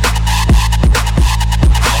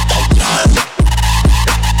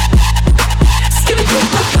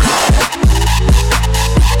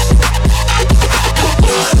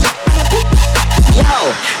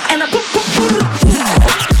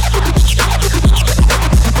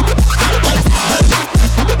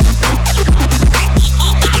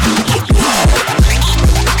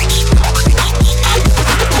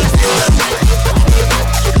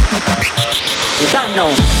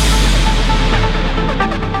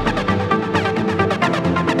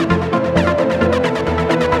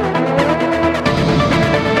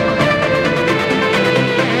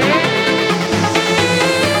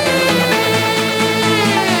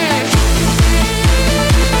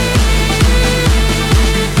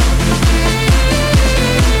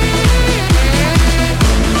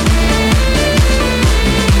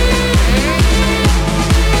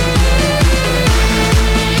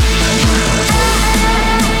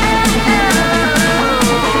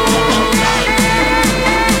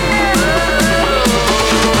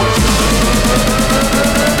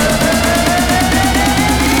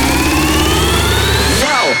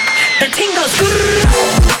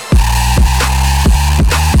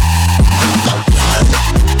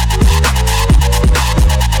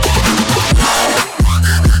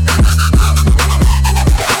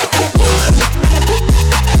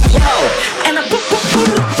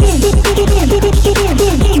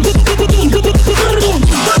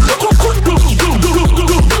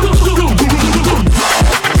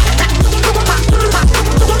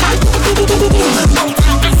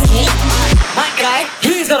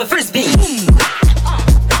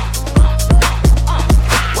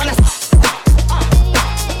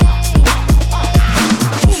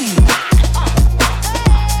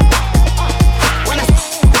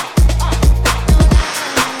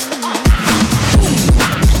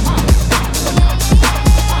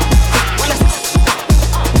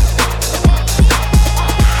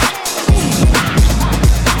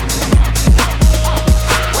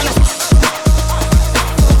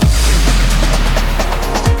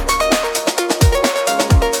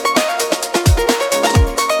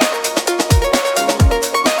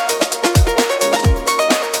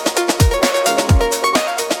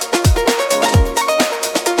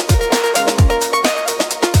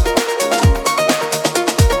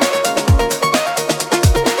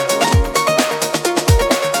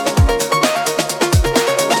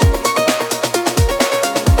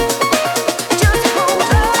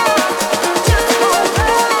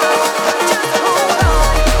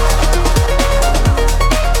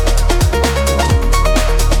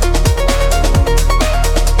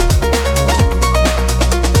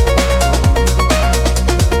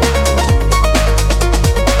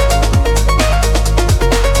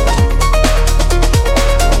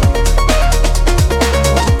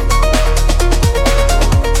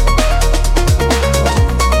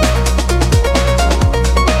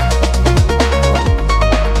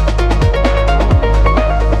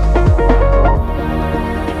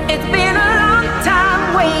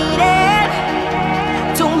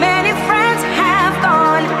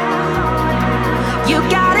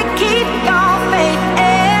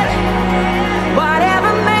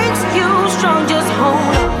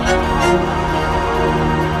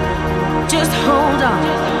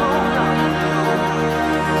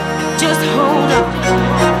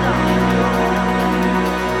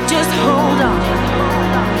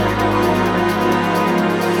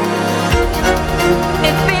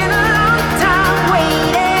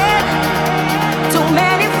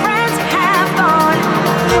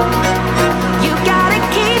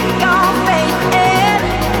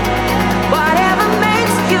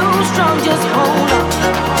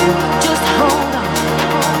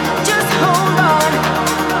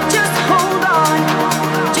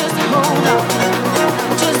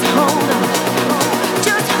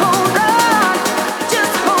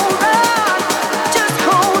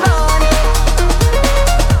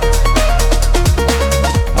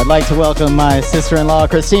 Like to welcome my sister-in-law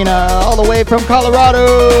Christina all the way from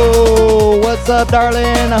Colorado. What's up, darling?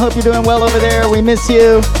 I hope you're doing well over there. We miss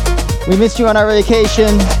you. We missed you on our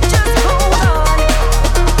vacation. Just hold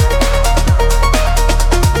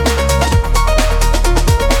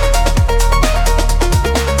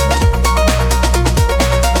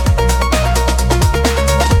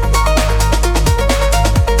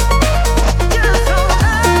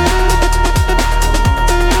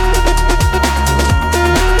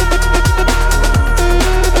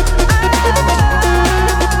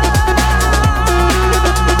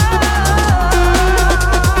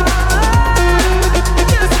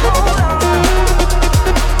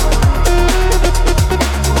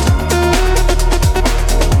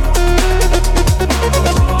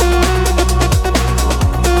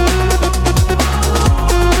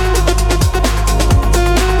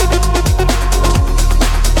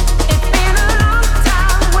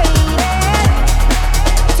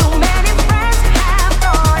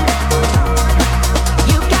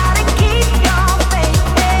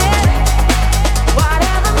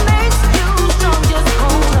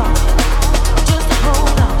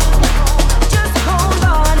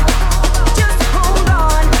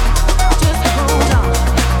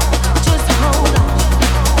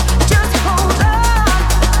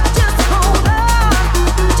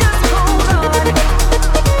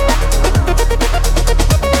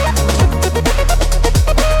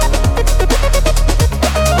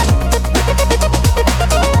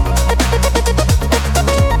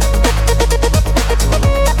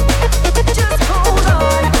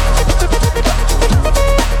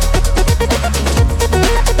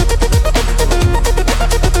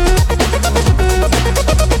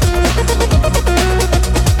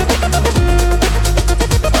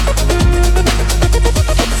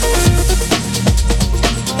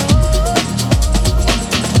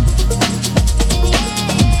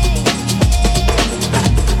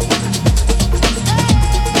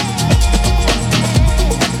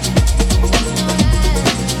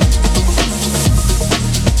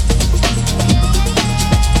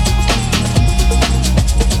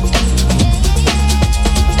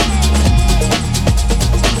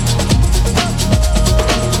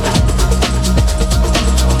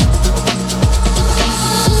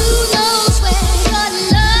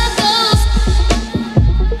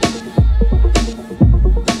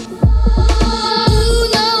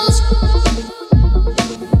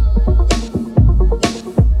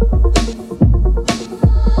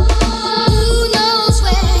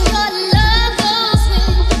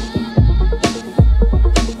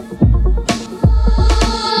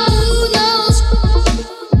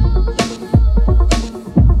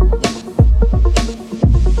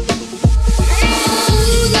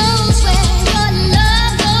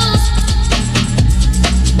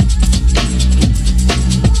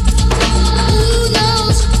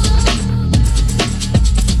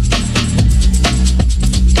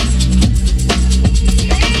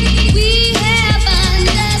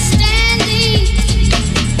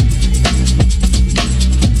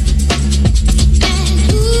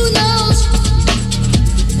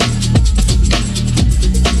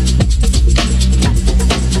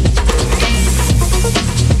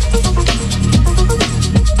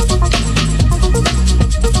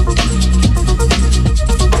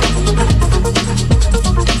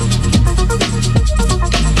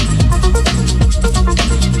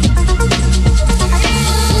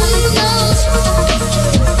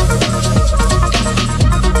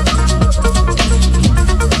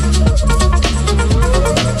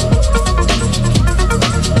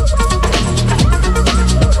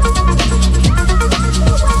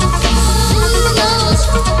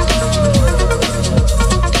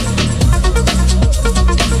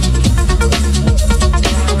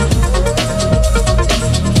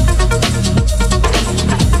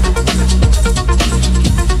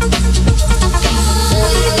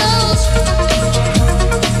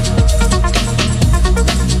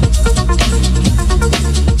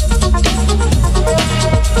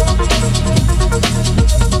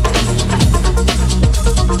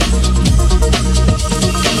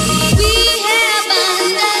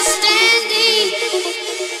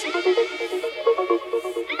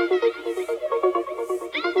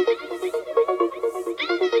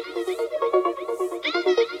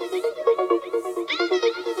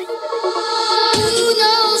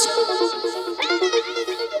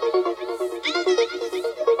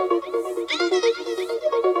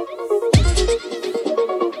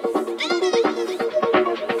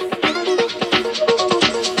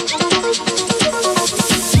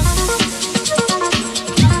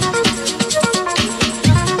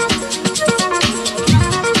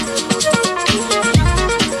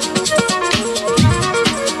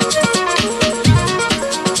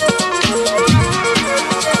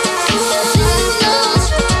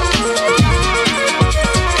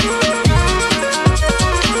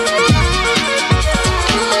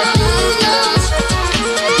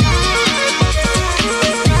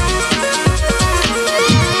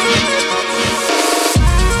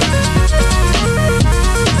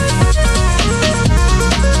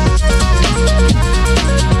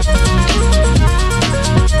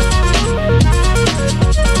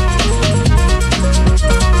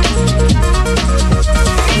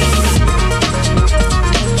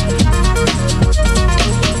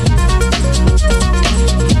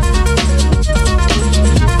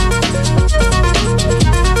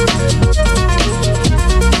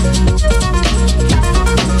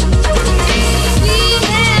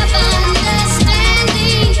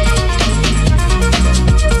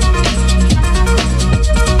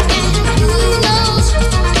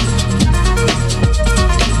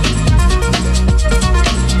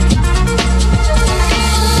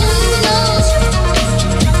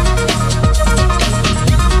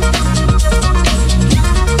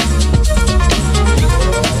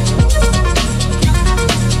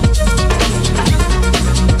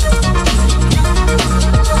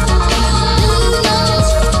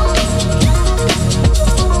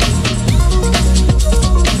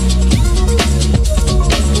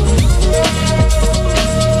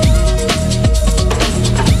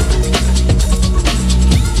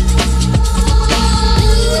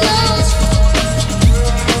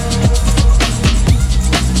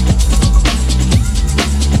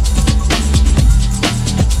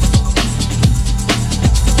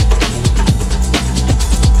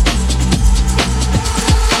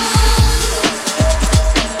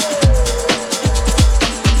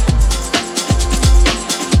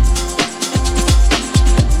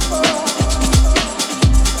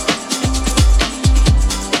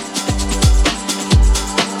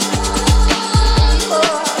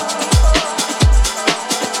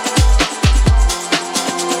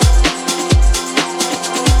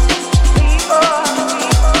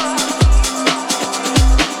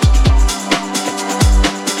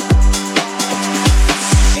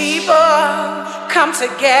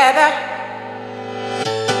together.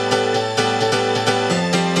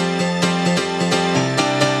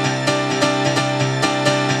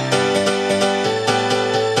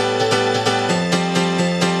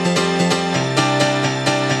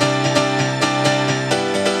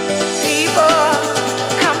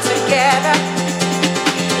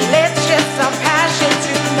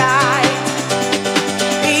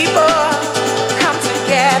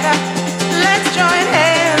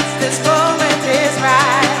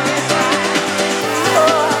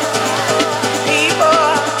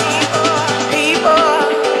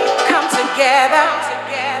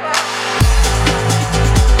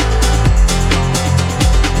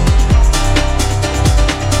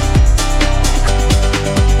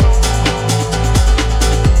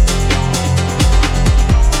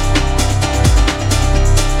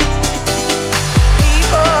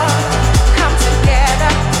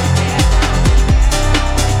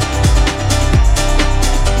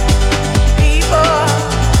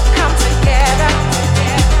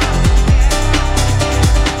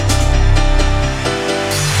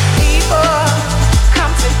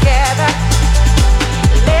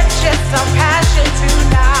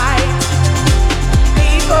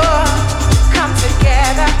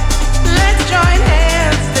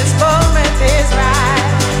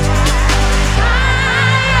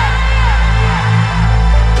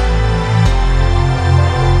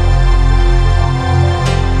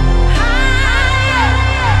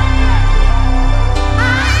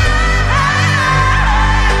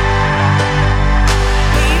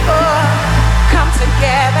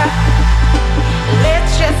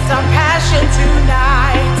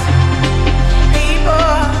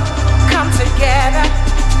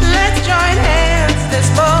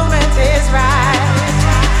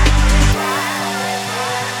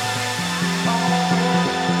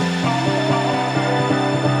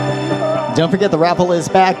 Don't forget the raffle is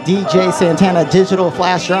back. DJ Santana digital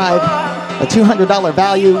flash drive, a $200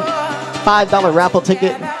 value, $5 raffle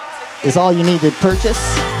ticket is all you need to purchase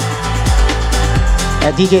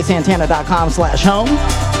at djsantana.com/home.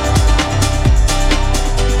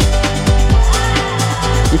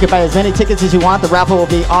 You can buy as many tickets as you want. The raffle will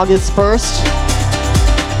be August 1st.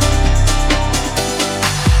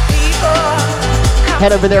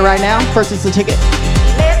 Head over there right now, purchase the ticket.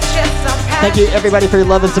 Thank you everybody for your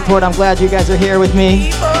love and support. I'm glad you guys are here with me.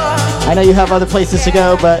 I know you have other places to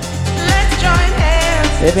go, but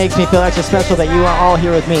it makes me feel extra special that you are all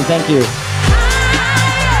here with me. Thank you.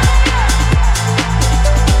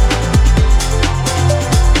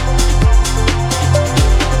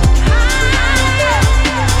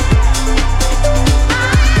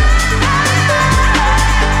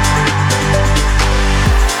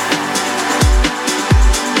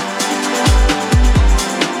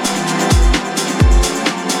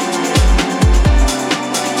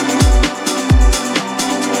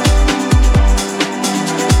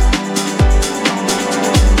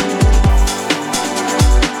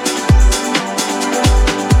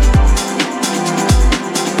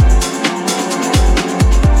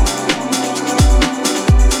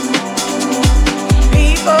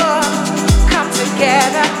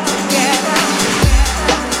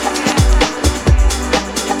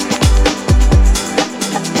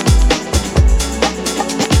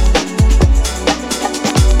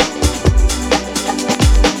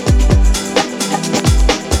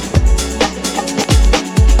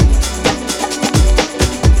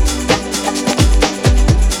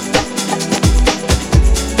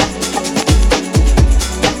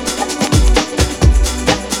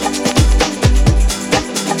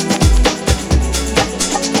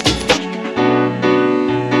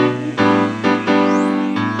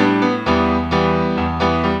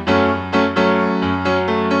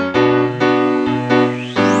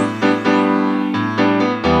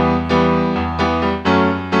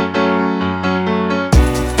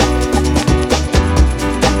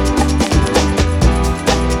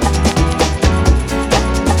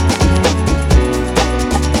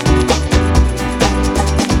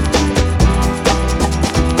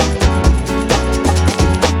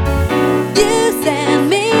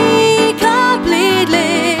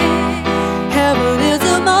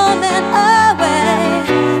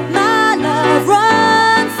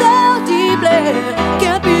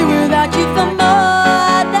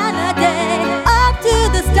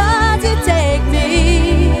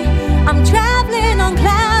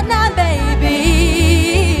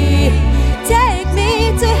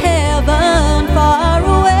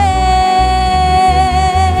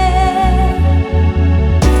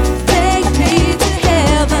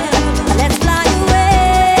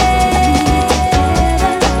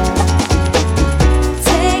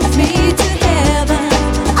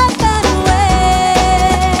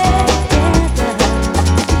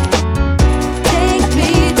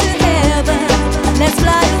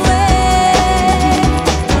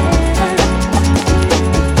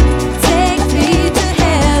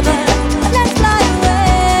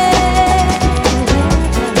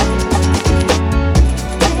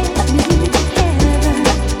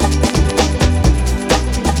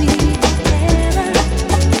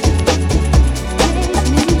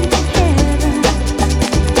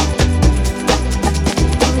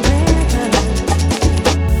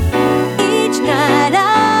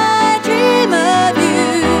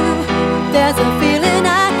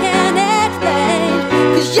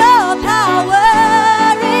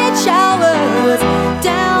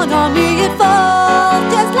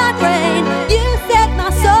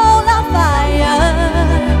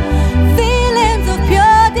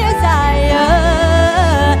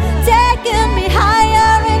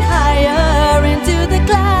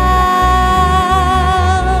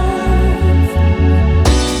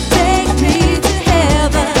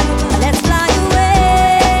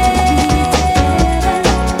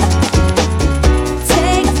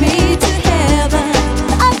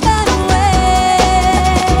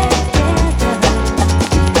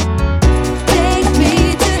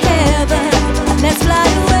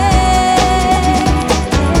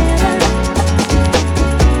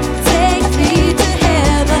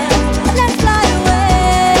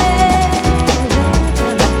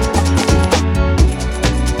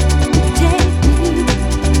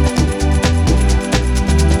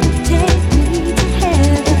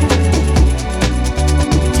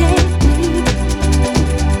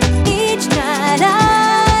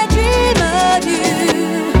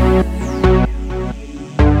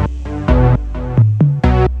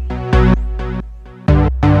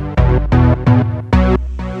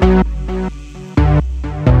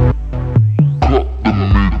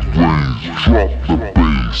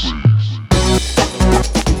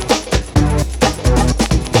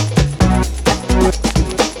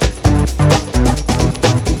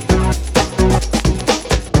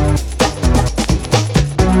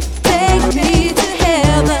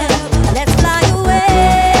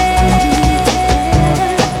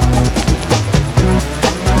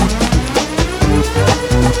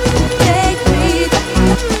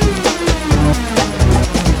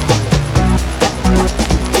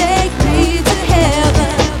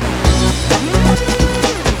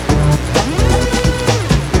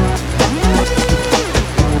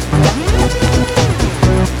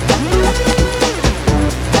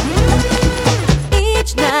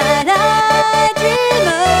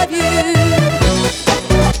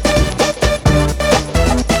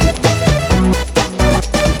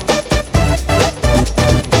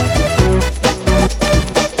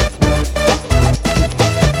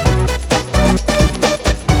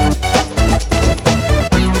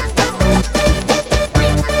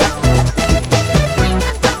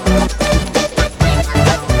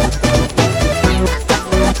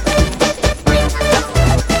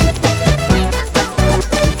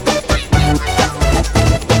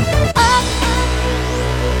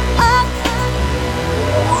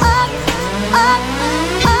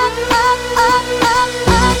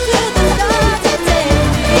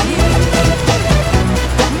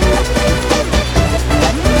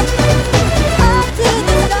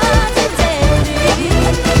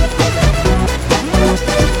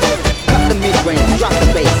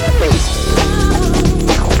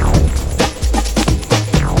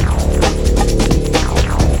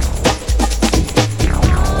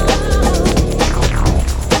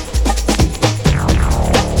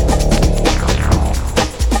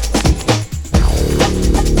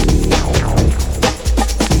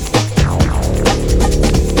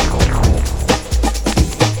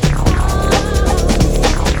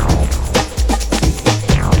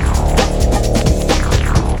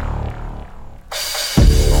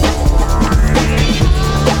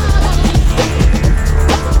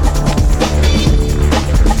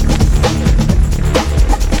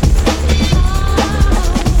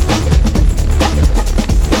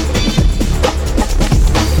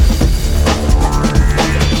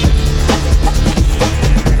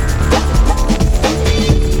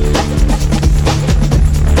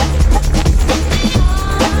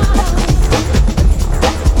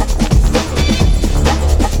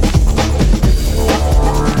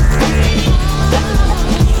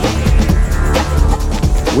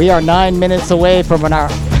 We are 9 minutes away from an hour.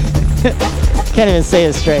 Can't even say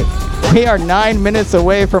it straight. We are 9 minutes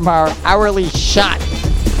away from our hourly shot.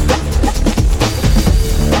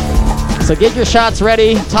 So get your shots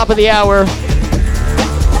ready. Top of the hour.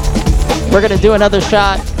 We're going to do another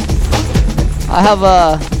shot. I have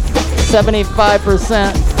a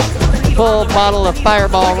 75% full bottle of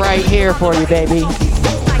Fireball right here for you, baby.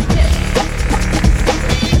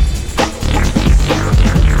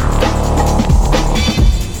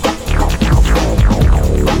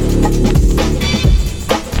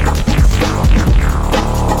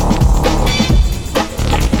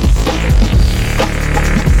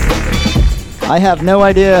 I have no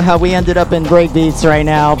idea how we ended up in breakbeats right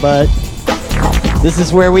now, but this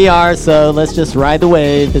is where we are, so let's just ride the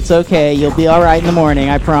wave. It's okay. You'll be all right in the morning,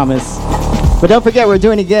 I promise. But don't forget, we're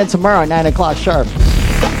doing it again tomorrow at 9 o'clock sharp.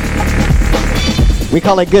 We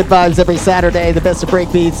call it Good Vibes every Saturday, the best of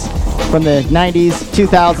breakbeats from the 90s,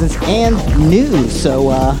 2000s, and new.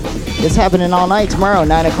 So it's happening all night tomorrow,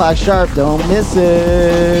 9 o'clock sharp. Don't miss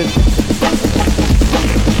it.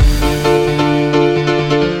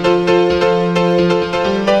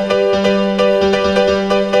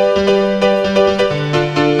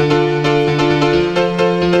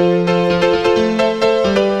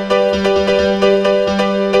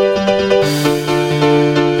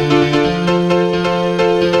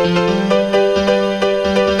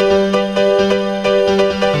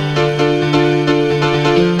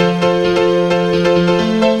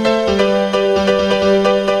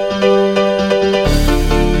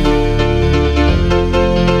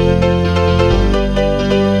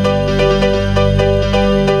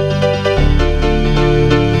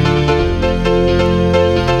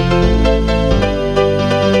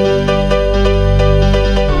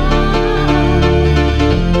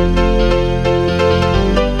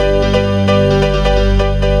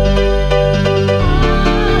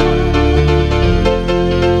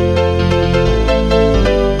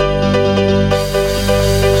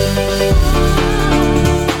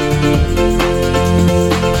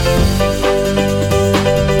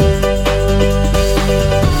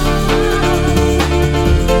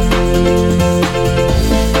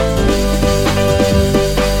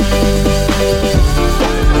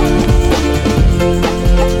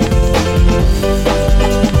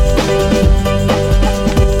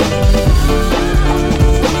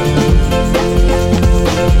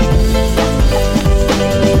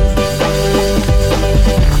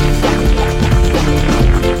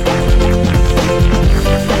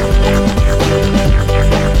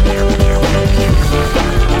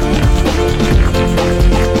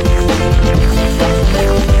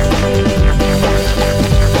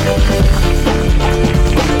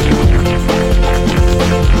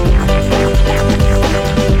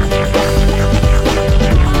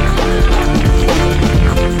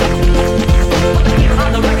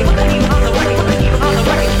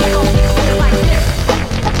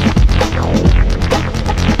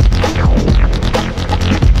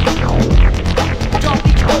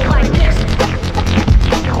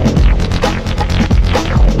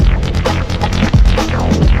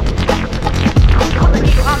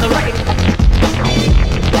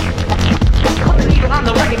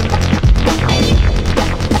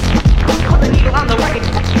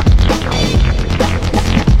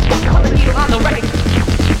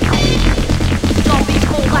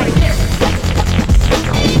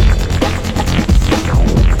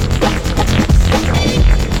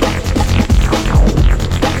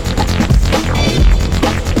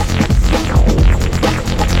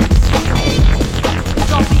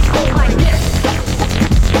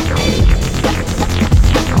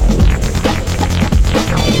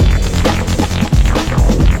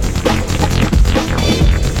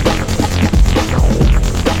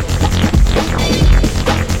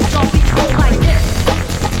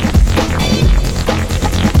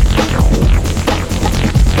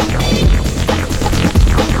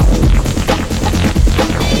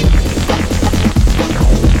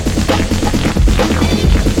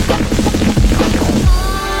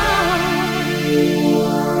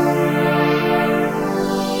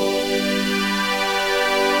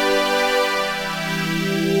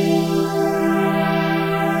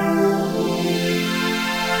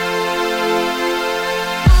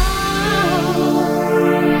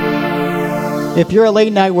 If you're a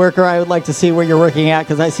late night worker, I would like to see where you're working at,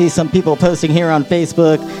 because I see some people posting here on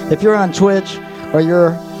Facebook. If you're on Twitch or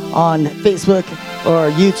you're on Facebook or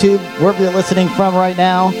YouTube, wherever you're listening from right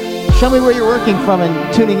now, show me where you're working from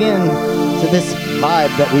and tuning in to this vibe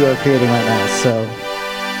that we are creating right now. So,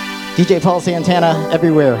 DJ Paul Santana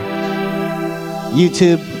everywhere.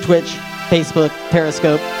 YouTube, Twitch, Facebook,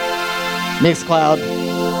 Periscope, Mixcloud.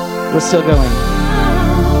 We're still going.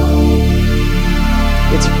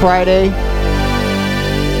 It's Friday.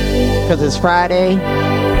 Because it's Friday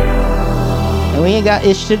and we ain't got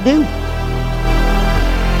ish to do.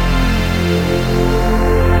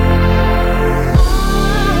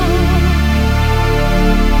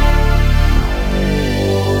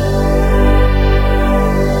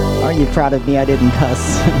 Are you proud of me? I didn't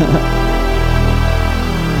cuss.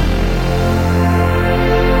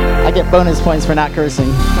 I get bonus points for not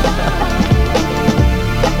cursing.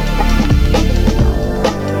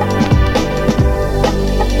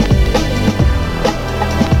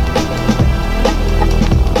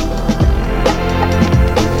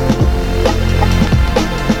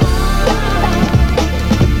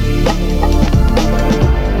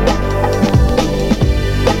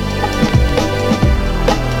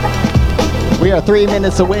 are 3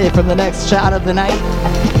 minutes away from the next shot of the night.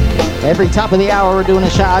 Every top of the hour, we're doing a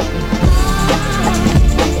shot.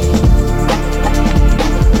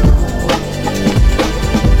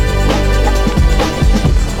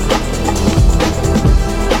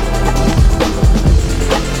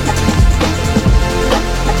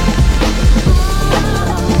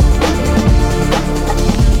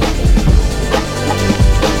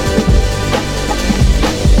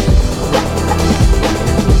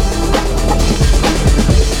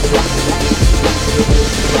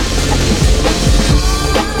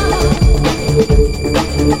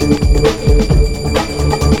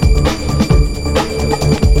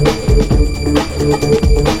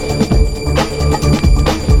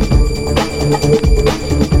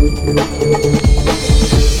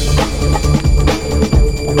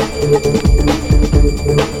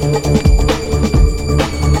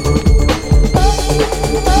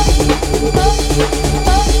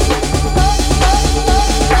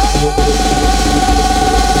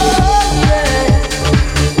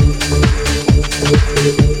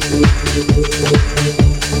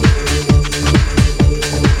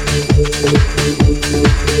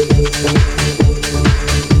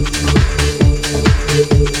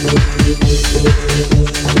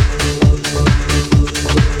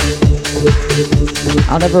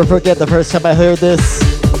 I'll never forget the first time I heard this.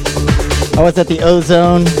 I was at the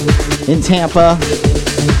Ozone in Tampa,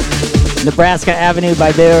 Nebraska Avenue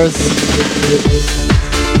by Bears.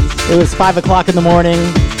 It was 5 o'clock in the morning.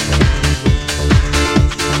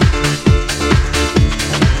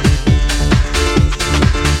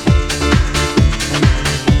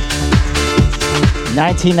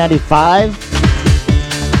 $1995.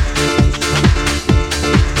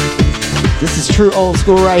 This is true old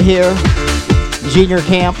school right here. Junior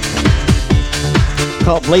camp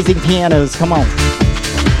called Blazing Pianos. Come on.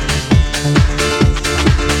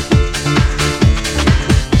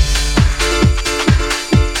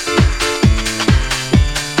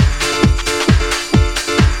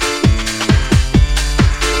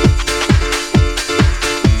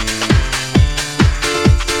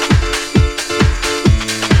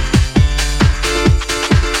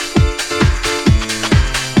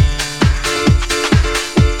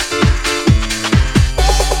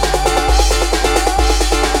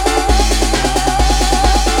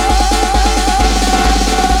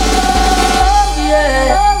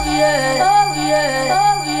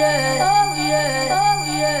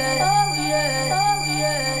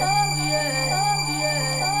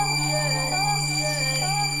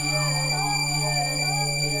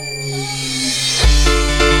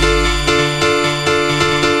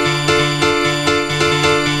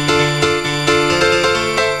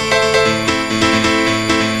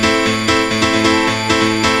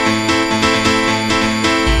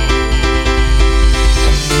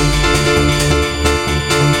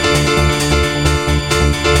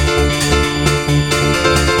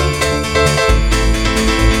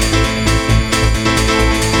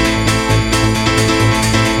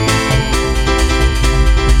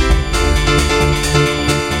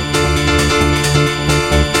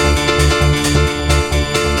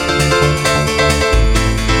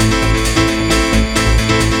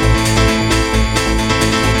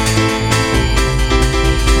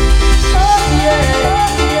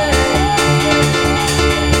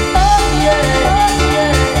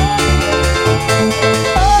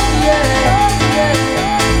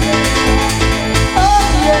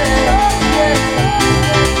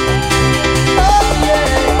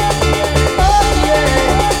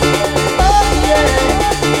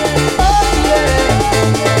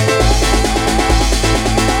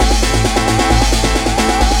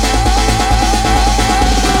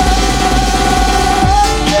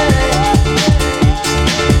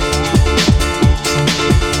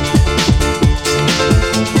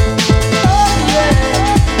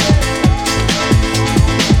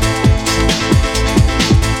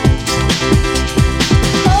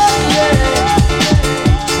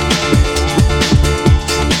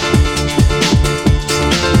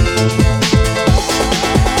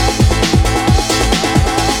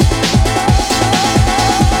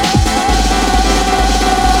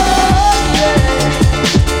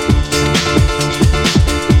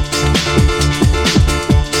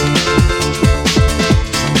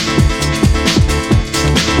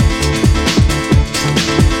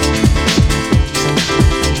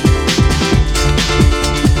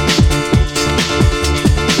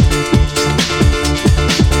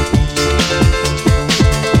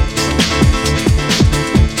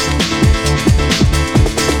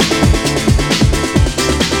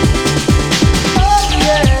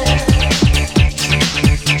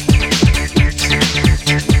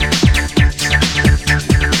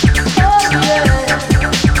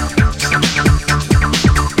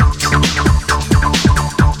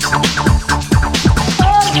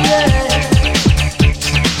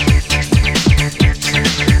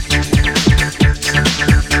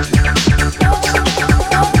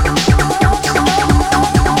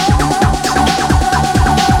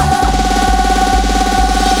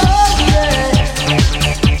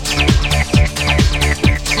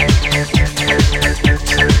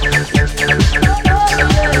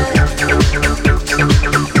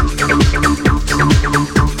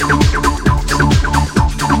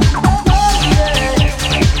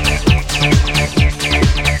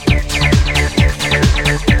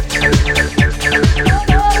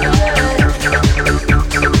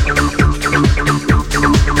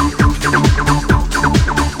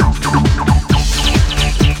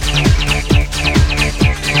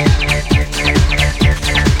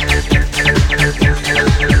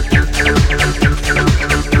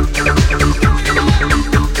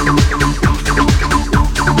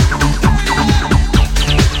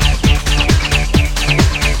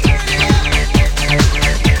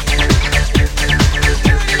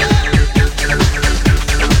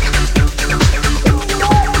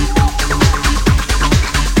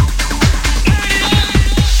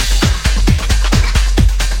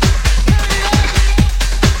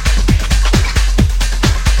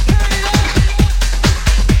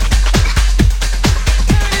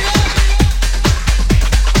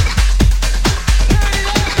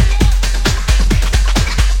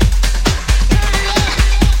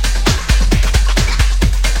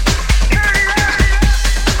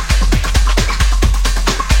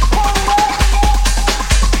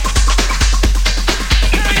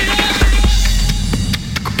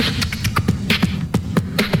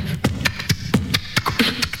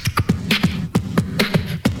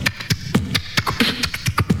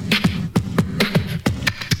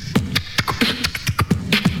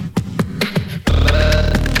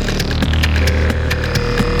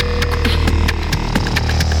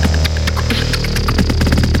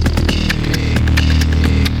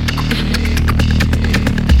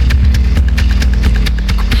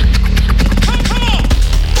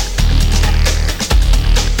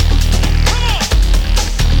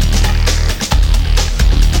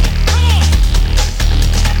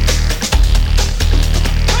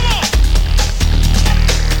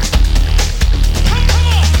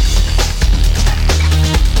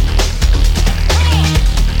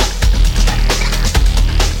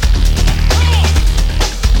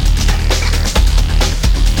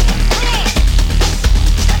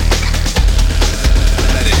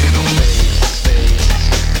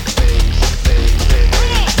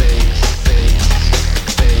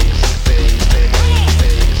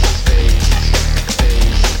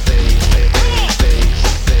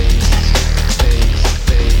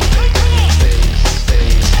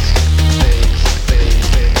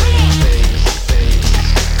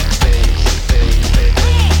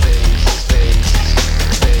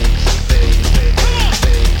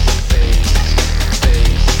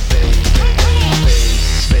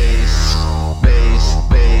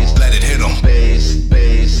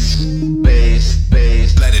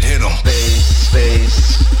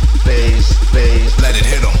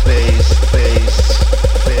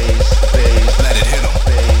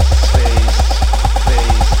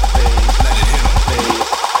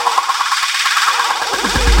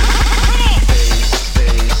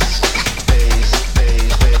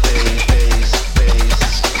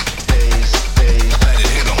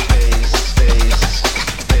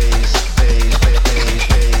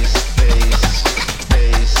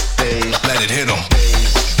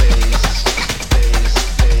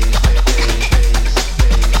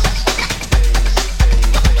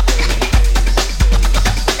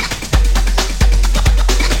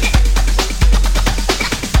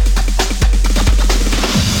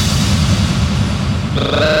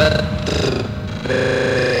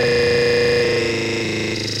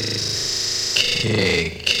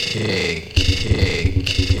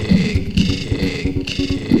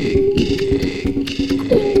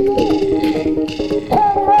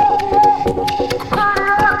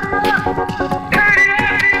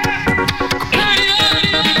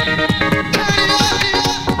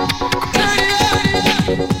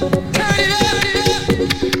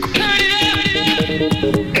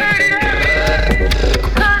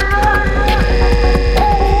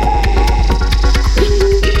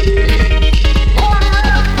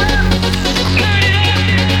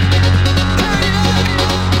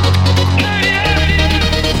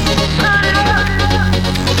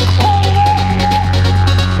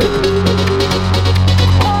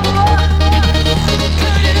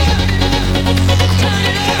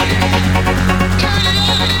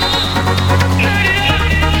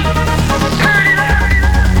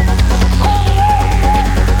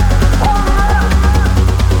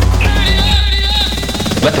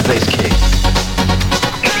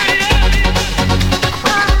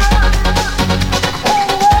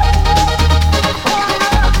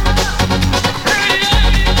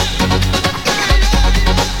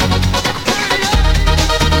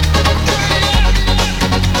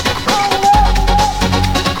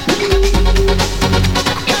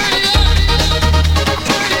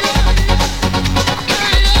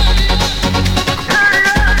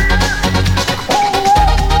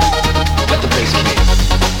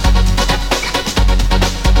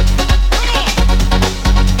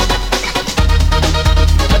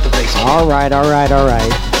 All right.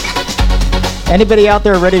 Anybody out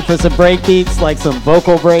there ready for some break beats, like some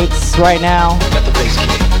vocal breaks right now? Got the bass kick.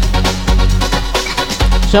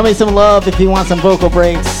 Show me some love if you want some vocal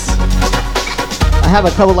breaks. I have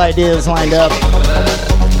a couple ideas lined up,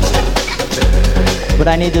 but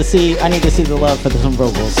I need to see the love for some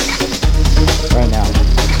vocals right now.